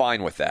 I'm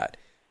fine with that.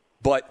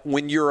 But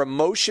when your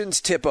emotions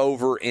tip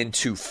over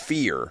into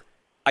fear,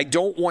 I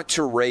don't want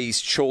to raise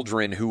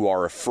children who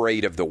are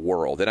afraid of the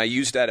world. And I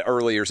used that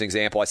earlier as an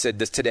example. I said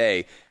this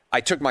today.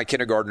 I took my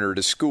kindergartner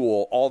to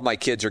school. All of my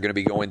kids are going to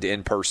be going to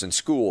in-person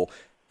school.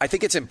 I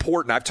think it's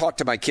important. I've talked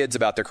to my kids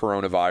about the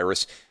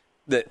coronavirus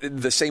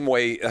the same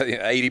way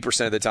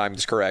 80% of the time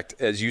is correct,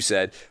 as you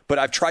said. But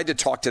I've tried to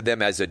talk to them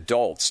as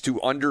adults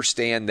to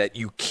understand that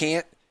you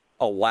can't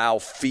allow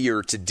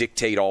fear to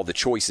dictate all the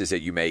choices that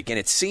you make. And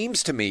it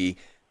seems to me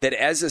that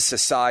as a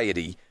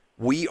society,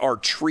 we are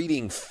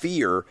treating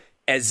fear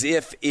as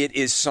if it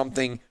is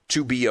something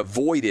to be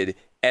avoided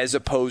as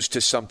opposed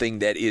to something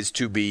that is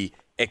to be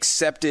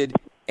accepted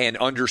and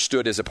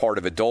understood as a part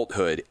of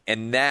adulthood.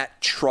 And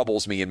that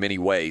troubles me in many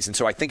ways. And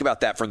so I think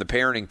about that from the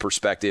parenting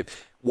perspective.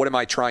 What am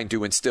I trying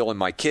to instill in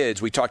my kids?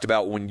 We talked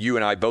about when you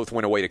and I both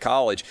went away to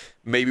college,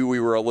 maybe we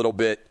were a little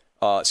bit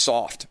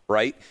soft,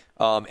 right?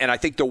 And I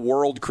think the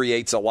world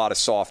creates a lot of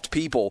soft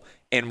people.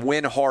 And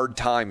when hard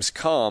times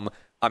come,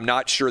 I'm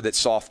not sure that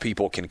soft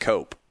people can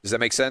cope. Does that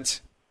make sense?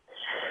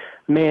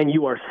 Man,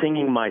 you are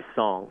singing my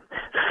song.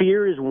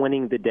 Fear is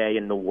winning the day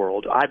in the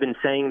world. I've been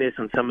saying this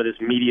on some of this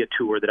media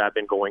tour that I've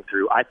been going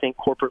through. I think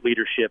corporate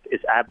leadership is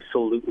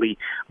absolutely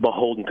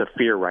beholden to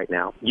fear right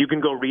now. You can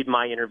go read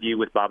my interview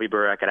with Bobby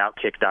Burek at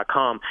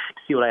Outkick.com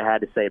to see what I had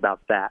to say about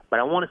that. But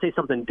I want to say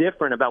something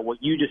different about what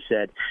you just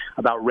said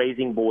about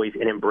raising boys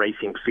and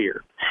embracing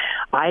fear.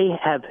 I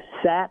have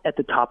sat at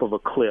the top of a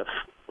cliff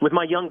with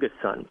my youngest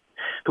son,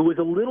 who was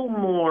a little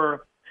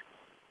more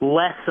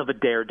less of a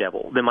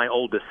daredevil than my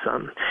oldest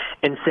son,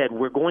 and said,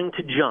 we're going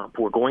to jump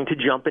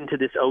into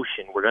this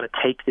ocean, we're going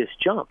to take this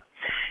jump.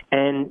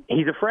 And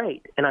he's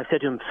afraid. And I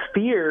said to him,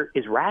 fear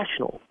is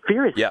rational.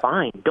 Fear is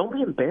fine. Don't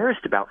be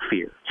embarrassed about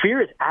fear.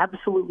 Fear is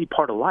absolutely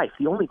part of life.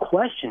 The only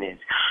question is,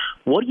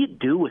 what do you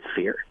do with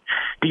fear?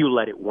 Do you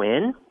let it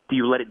win? Do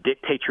you let it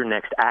dictate your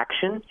next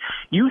action?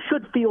 You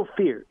should feel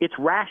fear. It's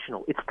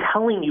rational. It's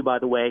telling you, by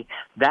the way,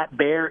 that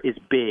bear is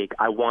big.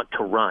 I want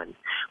to run.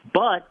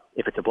 But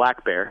if it's a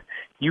black bear,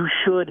 you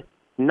should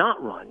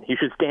not run. You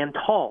should stand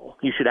tall.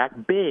 You should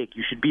act big.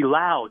 You should be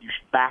loud. You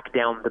should back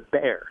down the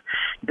bear.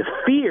 The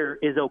fear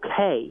is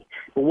okay,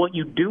 but what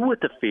you do with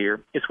the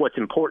fear is what's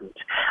important.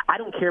 I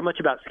don't care much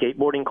about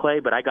skateboarding,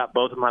 Clay, but I got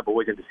both of my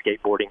boys into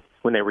skateboarding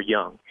when they were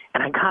young,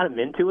 and I got them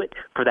into it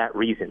for that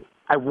reason.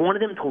 I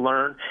wanted them to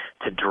learn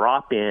to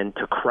drop in,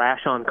 to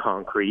crash on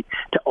concrete,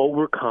 to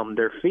overcome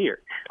their fear.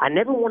 I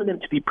never wanted them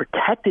to be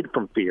protected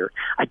from fear.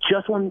 I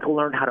just wanted them to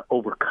learn how to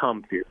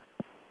overcome fear.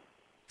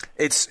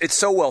 It's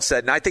so well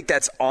said, and I think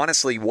that's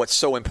honestly what's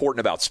so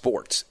important about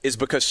sports, is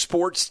because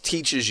sports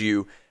teaches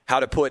you how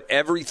to put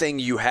everything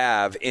you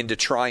have into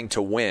trying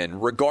to win,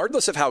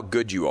 regardless of how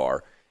good you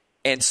are,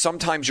 and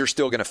sometimes you're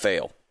still going to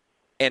fail.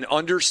 And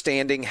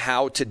understanding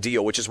how to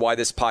deal, which is why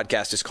this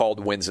podcast is called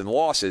Wins and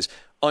Losses,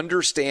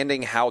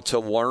 understanding how to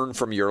learn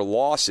from your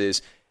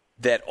losses,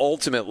 that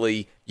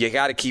ultimately you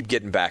got to keep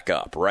getting back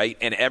up, right?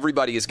 And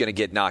everybody is going to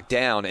get knocked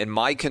down. And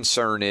my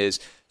concern is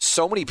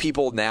so many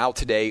people now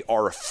today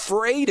are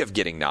afraid of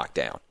getting knocked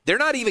down. They're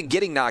not even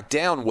getting knocked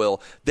down,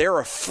 Will. They're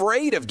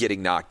afraid of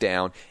getting knocked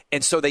down.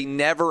 And so they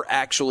never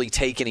actually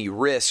take any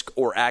risk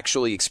or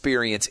actually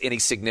experience any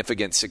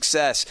significant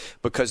success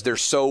because they're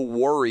so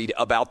worried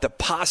about the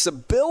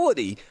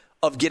possibility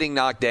of getting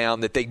knocked down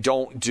that they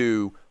don't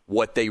do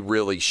what they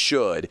really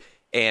should.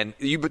 And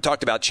you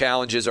talked about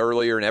challenges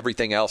earlier and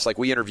everything else. Like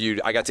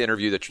I got to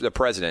interview the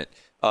president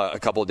a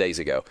couple of days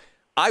ago.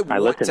 I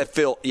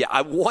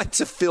want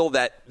to feel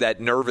that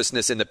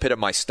nervousness in the pit of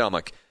my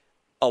stomach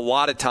a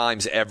lot of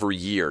times every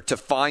year to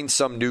find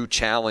some new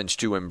challenge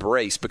to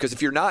embrace. Because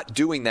if you're not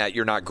doing that,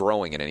 you're not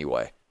growing in any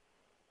way.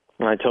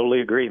 I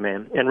totally agree,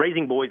 man. And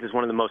raising boys is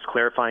one of the most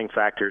clarifying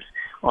factors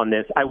on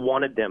this. I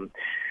wanted them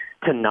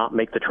to not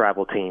make the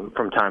travel team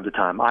from time to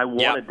time. I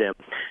wanted them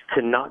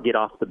to not get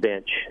off the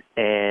bench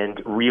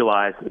and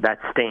realize that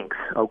stinks.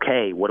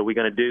 Okay, what are we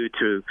going to do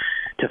to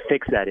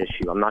fix that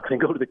issue? I'm not going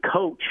to go to the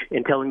coach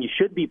and tell him you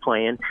should be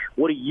playing.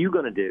 What are you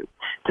going to do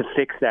to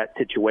fix that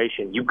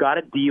situation? You've got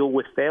to deal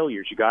with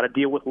failures. You got to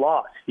deal with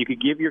loss. You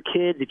could give your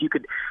kids, if you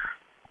could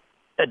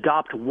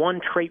adopt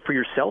one trait for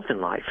yourself in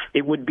life,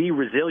 it would be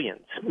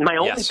resilience. My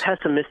only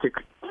pessimistic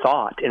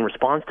thought in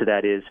response to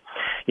that is,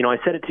 I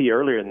said it to you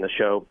earlier in the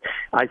show.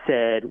 I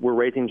said we're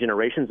raising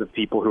generations of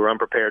people who are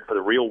unprepared for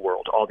the real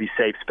world, all these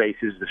safe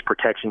spaces, this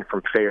protection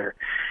from fear.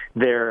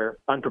 They're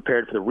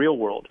unprepared for the real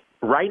world.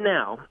 Right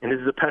now, and this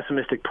is a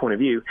pessimistic point of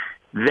view,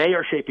 they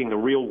are shaping the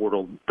real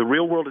world. The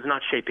real world is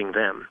not shaping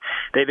them.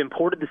 They've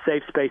imported the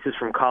safe spaces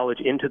from college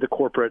into the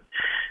corporate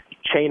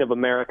chain of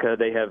America.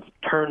 They have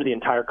turned the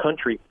entire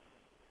country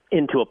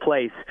into a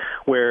place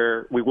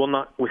where we will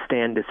not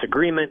withstand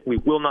disagreement. We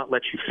will not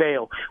let you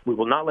fail. We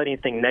will not let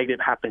anything negative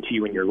happen to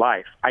you in your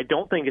life. I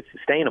don't think it's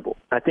sustainable.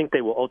 I think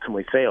they will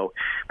ultimately fail.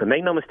 But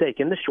make no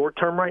mistake, in the short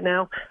term right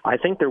now, I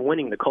think they're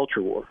winning the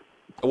culture war.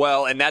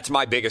 Well, and that's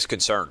my biggest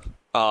concern.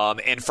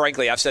 And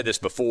frankly, I've said this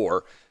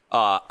before.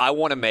 I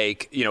want to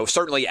make,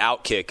 certainly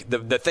Outkick.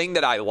 The thing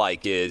that I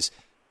like is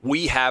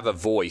we have a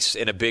voice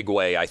in a big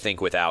way, I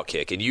think, with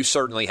Outkick. And you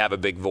certainly have a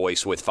big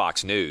voice with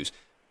Fox News.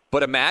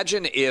 But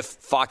imagine if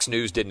Fox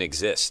News didn't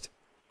exist.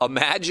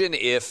 Imagine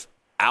if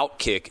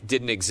Outkick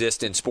didn't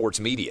exist in sports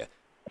media.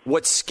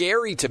 What's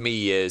scary to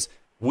me is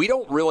we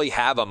don't really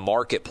have a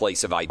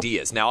marketplace of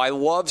ideas. Now, I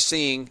love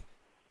seeing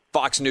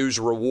Fox News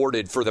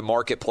rewarded for the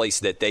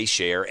marketplace that they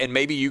share. And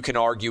maybe you can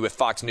argue if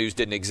Fox News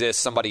didn't exist,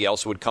 somebody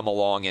else would come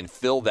along and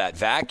fill that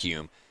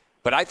vacuum.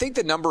 But I think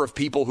the number of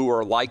people who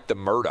are like the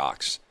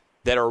Murdochs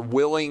that are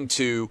willing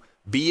to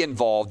be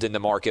involved in the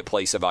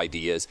marketplace of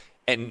ideas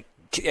and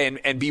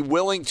be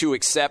willing to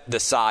accept the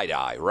side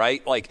eye,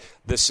 right? Like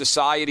the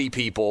society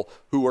people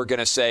who are going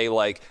to say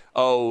like,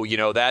 oh,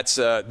 that's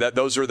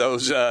those are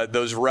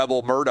those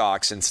rebel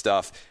Murdochs and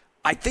stuff.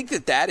 I think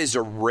that is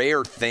a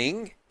rare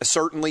thing,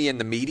 certainly in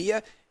the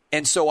media.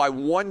 And so I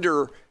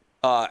wonder,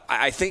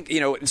 I think,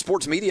 in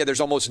sports media,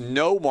 there's almost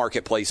no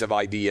marketplace of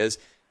ideas.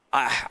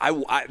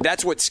 I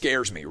that's what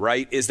scares me,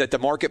 right, is that the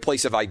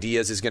marketplace of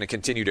ideas is going to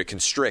continue to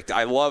constrict.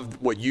 I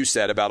love what you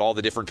said about all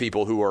the different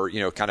people who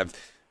are, kind of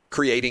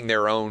creating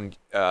their own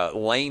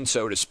lane,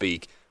 so to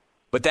speak.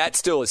 But that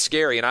still is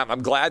scary, and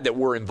I'm glad that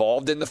we're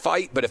involved in the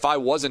fight. But if I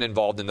wasn't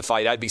involved in the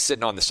fight, I'd be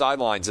sitting on the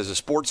sidelines as a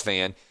sports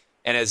fan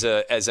and as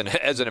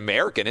an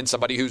American and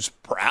somebody who's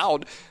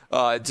proud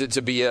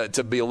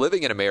to be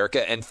living in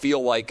America and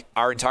feel like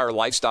our entire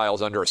lifestyle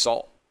is under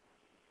assault.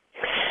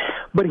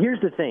 But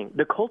here's the thing.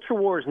 The culture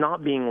war is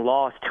not being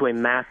lost to a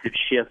massive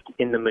shift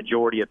in the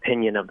majority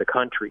opinion of the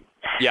country.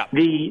 Yeah.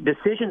 The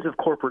decisions of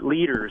corporate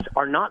leaders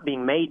are not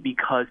being made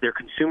because their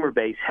consumer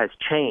base has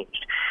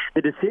changed.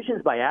 The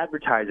decisions by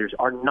advertisers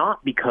are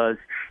not because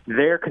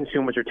their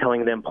consumers are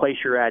telling them place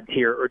your ads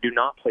here or do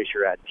not place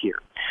your ads here.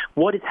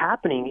 What is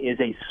happening is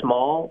a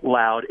small,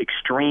 loud,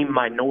 extreme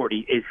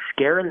minority is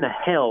scaring the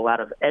hell out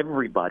of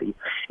everybody,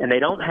 and they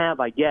don't have,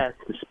 I guess,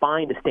 the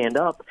spine to stand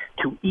up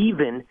to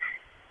even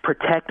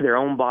protect their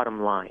own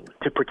bottom line,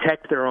 to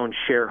protect their own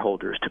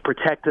shareholders, to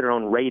protect their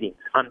own ratings.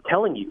 I'm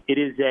telling you, it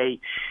is a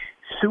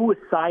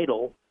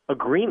suicidal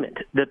agreement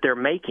that they're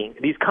making.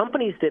 These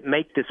companies that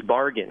make this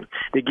bargain,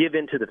 that give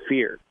into the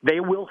fear, they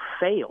will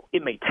fail.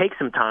 It may take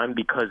some time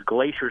because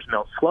glaciers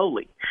melt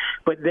slowly,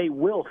 but they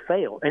will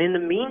fail. And in the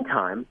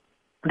meantime,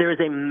 there is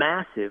a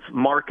massive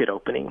market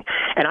opening.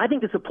 And I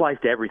think this applies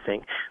to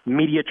everything.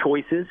 Media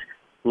choices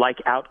like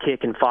Outkick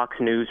and Fox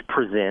News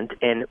present,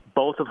 and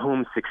both of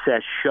whom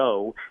success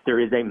show there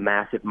is a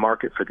massive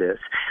market for this.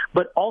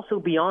 But also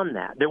beyond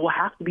that, there will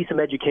have to be some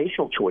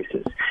educational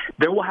choices.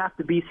 There will have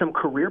to be some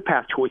career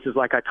path choices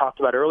like I talked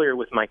about earlier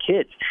with my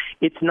kids.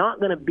 It's not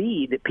going to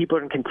be that people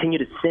are going to continue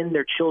to send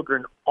their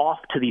children off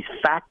to these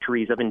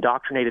factories of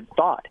indoctrinated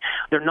thought.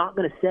 They're not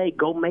going to say,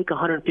 go make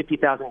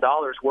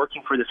 $150,000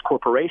 working for this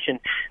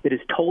corporation that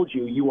has told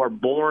you you are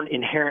born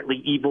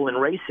inherently evil and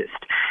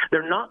racist.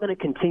 They're not going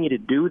to continue to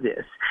do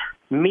this.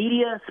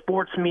 Media,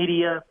 sports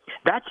media,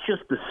 that's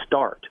just the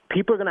start.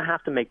 People are going to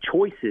have to make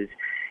choices.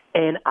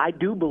 And I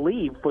do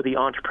believe for the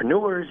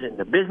entrepreneurs and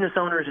the business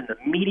owners and the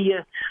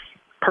media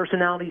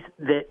personalities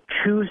that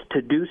choose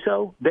to do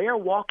so, they are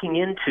walking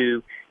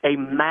into a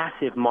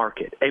massive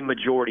market, a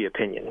majority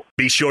opinion.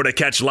 Be sure to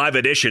catch live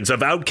editions of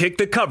Outkick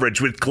the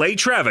Coverage with Clay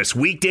Travis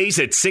weekdays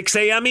at 6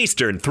 a.m.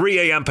 Eastern, 3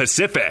 a.m.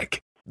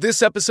 Pacific.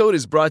 This episode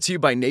is brought to you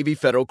by Navy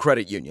Federal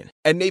Credit Union.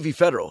 At Navy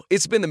Federal,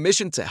 it's been the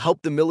mission to help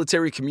the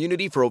military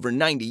community for over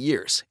 90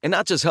 years. And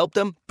not just help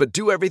them, but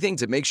do everything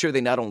to make sure they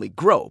not only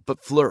grow,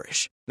 but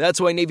flourish. That's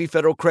why Navy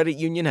Federal Credit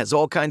Union has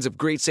all kinds of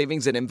great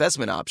savings and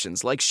investment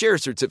options like share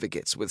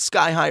certificates with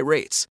sky-high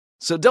rates.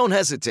 So don't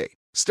hesitate.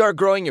 Start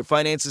growing your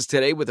finances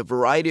today with a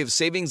variety of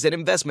savings and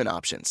investment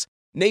options.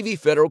 Navy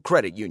Federal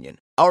Credit Union.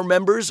 Our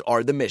members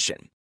are the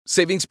mission.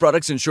 Savings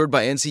products insured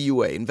by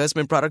NCUA.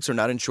 Investment products are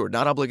not insured,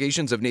 not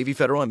obligations of Navy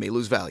Federal and may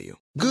lose value.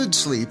 Good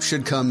sleep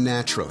should come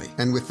naturally,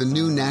 and with the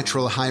new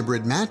Natural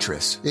Hybrid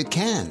mattress, it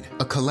can.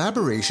 A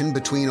collaboration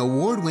between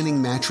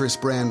award-winning mattress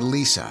brand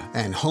Leesa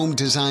and home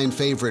design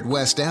favorite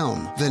West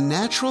Elm, the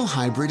Natural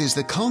Hybrid is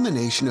the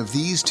culmination of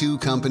these two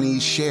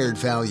companies' shared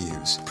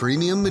values: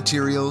 premium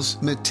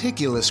materials,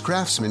 meticulous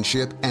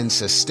craftsmanship, and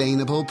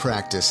sustainable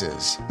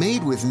practices.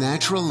 Made with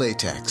natural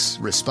latex,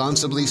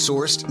 responsibly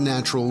sourced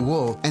natural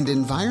wool, and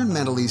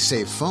environmentally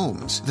safe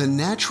foams, the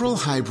Natural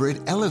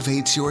Hybrid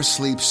elevates your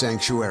sleep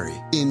sanctuary,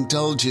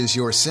 indulges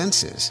your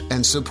senses,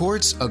 and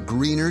supports a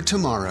greener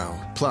tomorrow.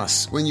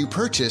 Plus, when you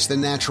purchase the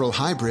Natural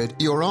Hybrid,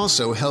 you're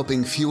also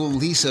helping fuel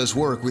Leesa's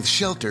work with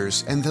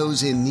shelters and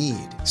those in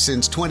need.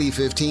 Since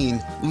 2015,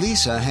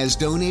 Leesa has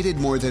donated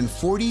more than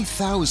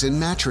 40,000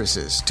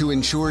 mattresses to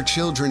ensure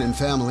children and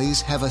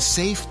families have a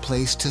safe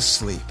place to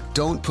sleep.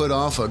 Don't put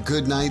off a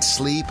good night's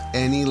sleep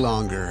any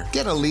longer.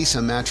 Get a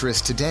Leesa mattress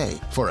today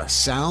for a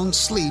sound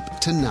sleep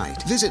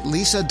tonight. Visit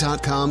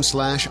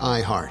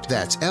leesa.com/iHeart.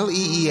 That's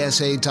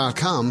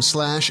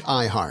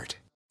LEESA.com/iHeart.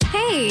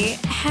 Hey,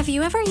 have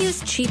you ever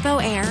used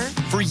Cheapo Air?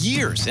 For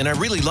years, and I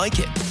really like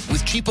it.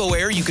 With Cheapo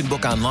Air, you can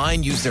book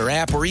online, use their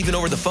app, or even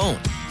over the phone.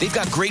 They've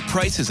got great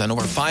prices on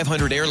over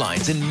 500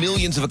 airlines and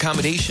millions of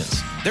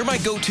accommodations. They're my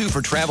go-to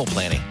for travel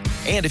planning.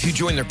 And if you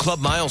join their Club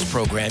Miles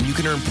program, you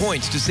can earn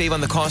points to save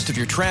on the cost of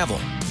your travel.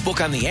 Book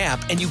on the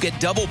app, and you get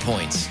double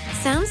points.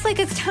 Sounds like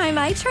it's time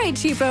I tried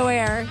Cheapo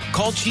Air.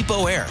 Call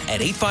Cheapo Air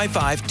at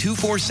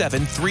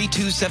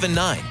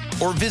 855-247-3279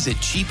 or visit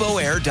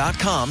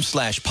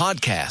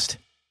cheapoair.com/podcast.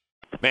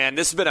 Man,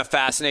 this has been a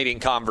fascinating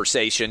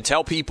conversation.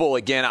 Tell people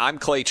again, I'm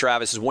Clay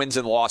Travis, Wins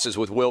and Losses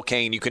with Will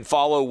Cain. You can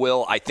follow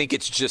Will, I think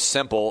it's just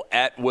simple,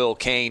 at Will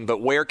Cain. But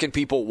where can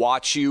people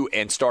watch you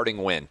and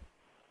starting when?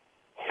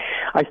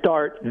 I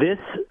start this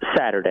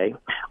Saturday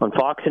on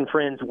Fox and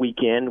Friends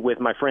Weekend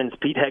with my friends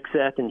Pete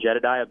Hegseth and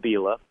Jedediah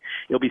Bila.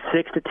 It'll be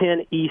 6 to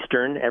 10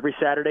 Eastern every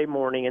Saturday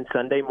morning and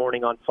Sunday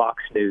morning on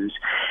Fox News.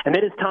 And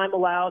then as time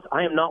allows,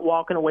 I am not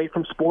walking away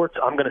from sports.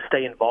 I'm going to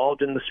stay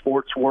involved in the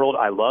sports world.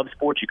 I love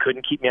sports. You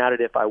couldn't keep me out of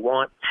it if I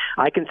want.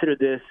 I consider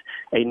this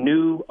a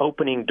new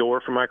opening door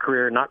for my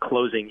career, not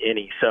closing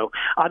any. So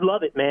I'd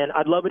love it, man.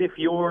 I'd love it if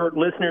your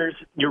listeners,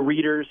 your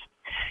readers,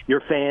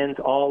 your fans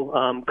all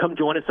come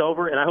join us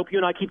over. And I hope you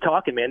and I keep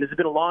talking, man. This has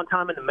been a long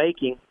time in the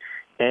making.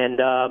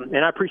 And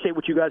I appreciate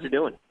what you guys are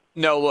doing.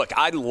 No, look,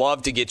 I'd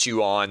love to get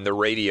you on the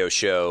radio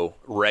show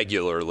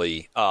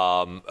regularly.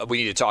 We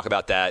need to talk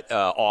about that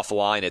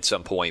offline at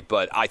some point,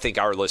 but I think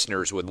our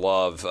listeners would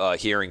love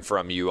hearing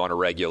from you on a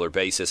regular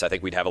basis. I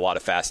think we'd have a lot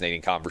of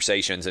fascinating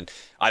conversations, and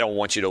I don't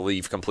want you to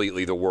leave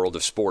completely the world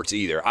of sports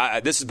either.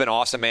 This has been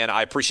awesome, man.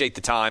 I appreciate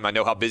the time. I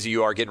know how busy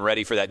you are getting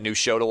ready for that new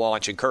show to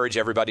launch. Encourage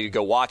everybody to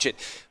go watch it.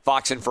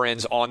 Fox and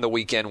Friends on the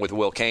Weekend with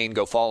Will Cain.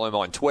 Go follow him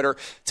on Twitter.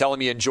 Tell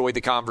him you enjoyed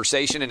the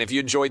conversation, and if you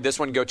enjoyed this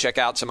one, go check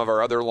out some of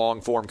our other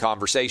long-form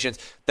conversations.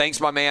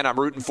 Thanks, my man. I'm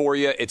rooting for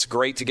you. It's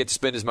great to get to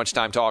spend as much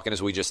time talking as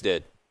we just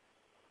did.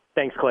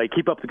 Thanks, Clay.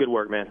 Keep up the good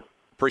work, man.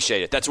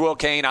 Appreciate it. That's Will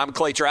Cain. I'm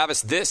Clay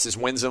Travis. This is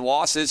Wins and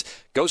Losses.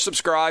 Go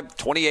subscribe,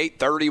 28,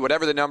 30,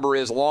 whatever the number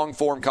is,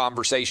 long-form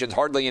conversations,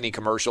 hardly any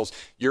commercials.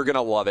 You're going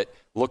to love it.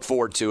 Look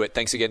forward to it.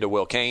 Thanks again to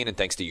Will Cain, and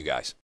thanks to you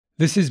guys.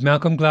 This is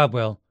Malcolm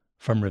Gladwell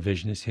from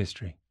Revisionist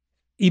History.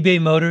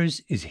 eBay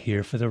Motors is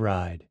here for the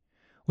ride.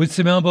 With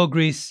some elbow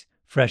grease,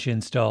 fresh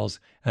installs,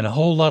 and a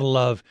whole lot of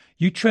love,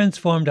 you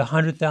transformed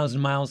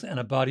 100,000 miles and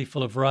a body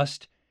full of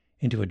rust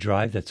into a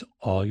drive that's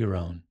all your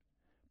own.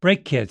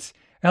 Brake kits,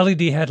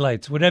 LED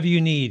headlights, whatever you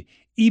need,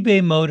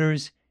 eBay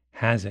Motors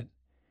has it.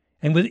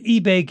 And with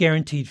eBay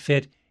Guaranteed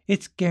Fit,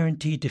 it's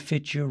guaranteed to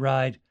fit your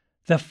ride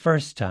the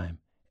first time,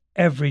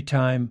 every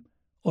time,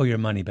 or your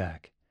money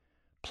back.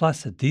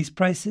 Plus, at these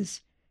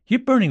prices, you're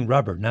burning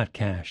rubber, not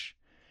cash.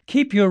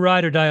 Keep your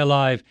ride or die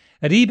alive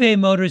at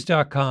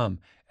ebaymotors.com.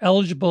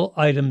 Eligible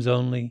items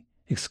only.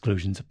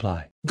 Exclusions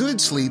apply.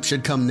 Good sleep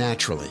should come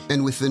naturally,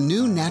 and with the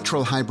new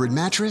Natural Hybrid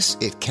mattress,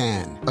 it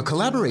can. A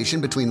collaboration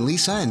between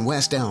Lisa and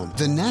West Elm,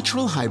 the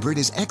Natural Hybrid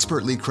is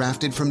expertly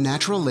crafted from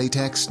natural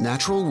latex,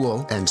 natural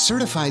wool, and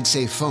certified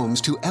safe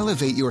foams to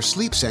elevate your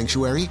sleep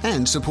sanctuary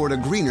and support a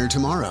greener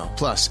tomorrow.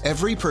 Plus,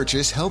 every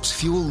purchase helps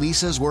fuel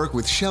Lisa's work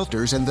with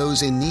shelters and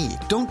those in need.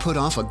 Don't put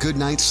off a good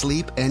night's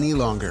sleep any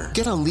longer.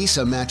 Get a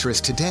Lisa mattress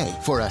today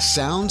for a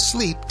sound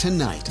sleep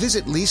tonight.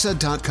 Visit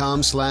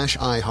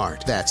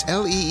lisa.com/iHeart. That's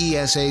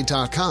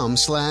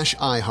LEESA.com/iHeart.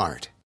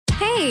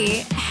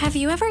 Hey, have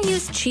you ever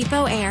used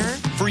Cheapo Air?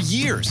 For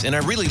years, and I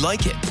really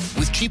like it.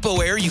 With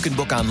Cheapo Air, you can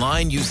book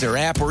online, use their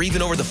app, or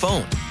even over the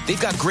phone. They've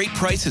got great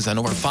prices on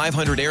over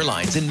 500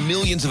 airlines and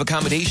millions of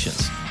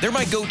accommodations. They're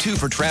my go-to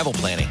for travel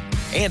planning.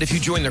 And if you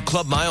join their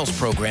Club Miles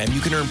program, you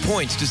can earn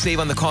points to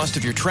save on the cost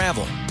of your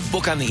travel.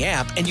 Book on the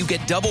app, and you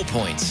get double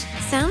points.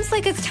 Sounds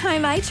like it's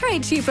time I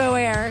tried Cheapo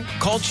Air.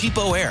 Call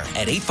Cheapo Air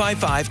at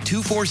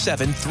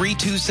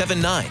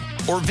 855-247-3279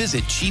 or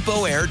visit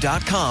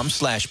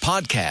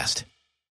cheapoair.com/podcast.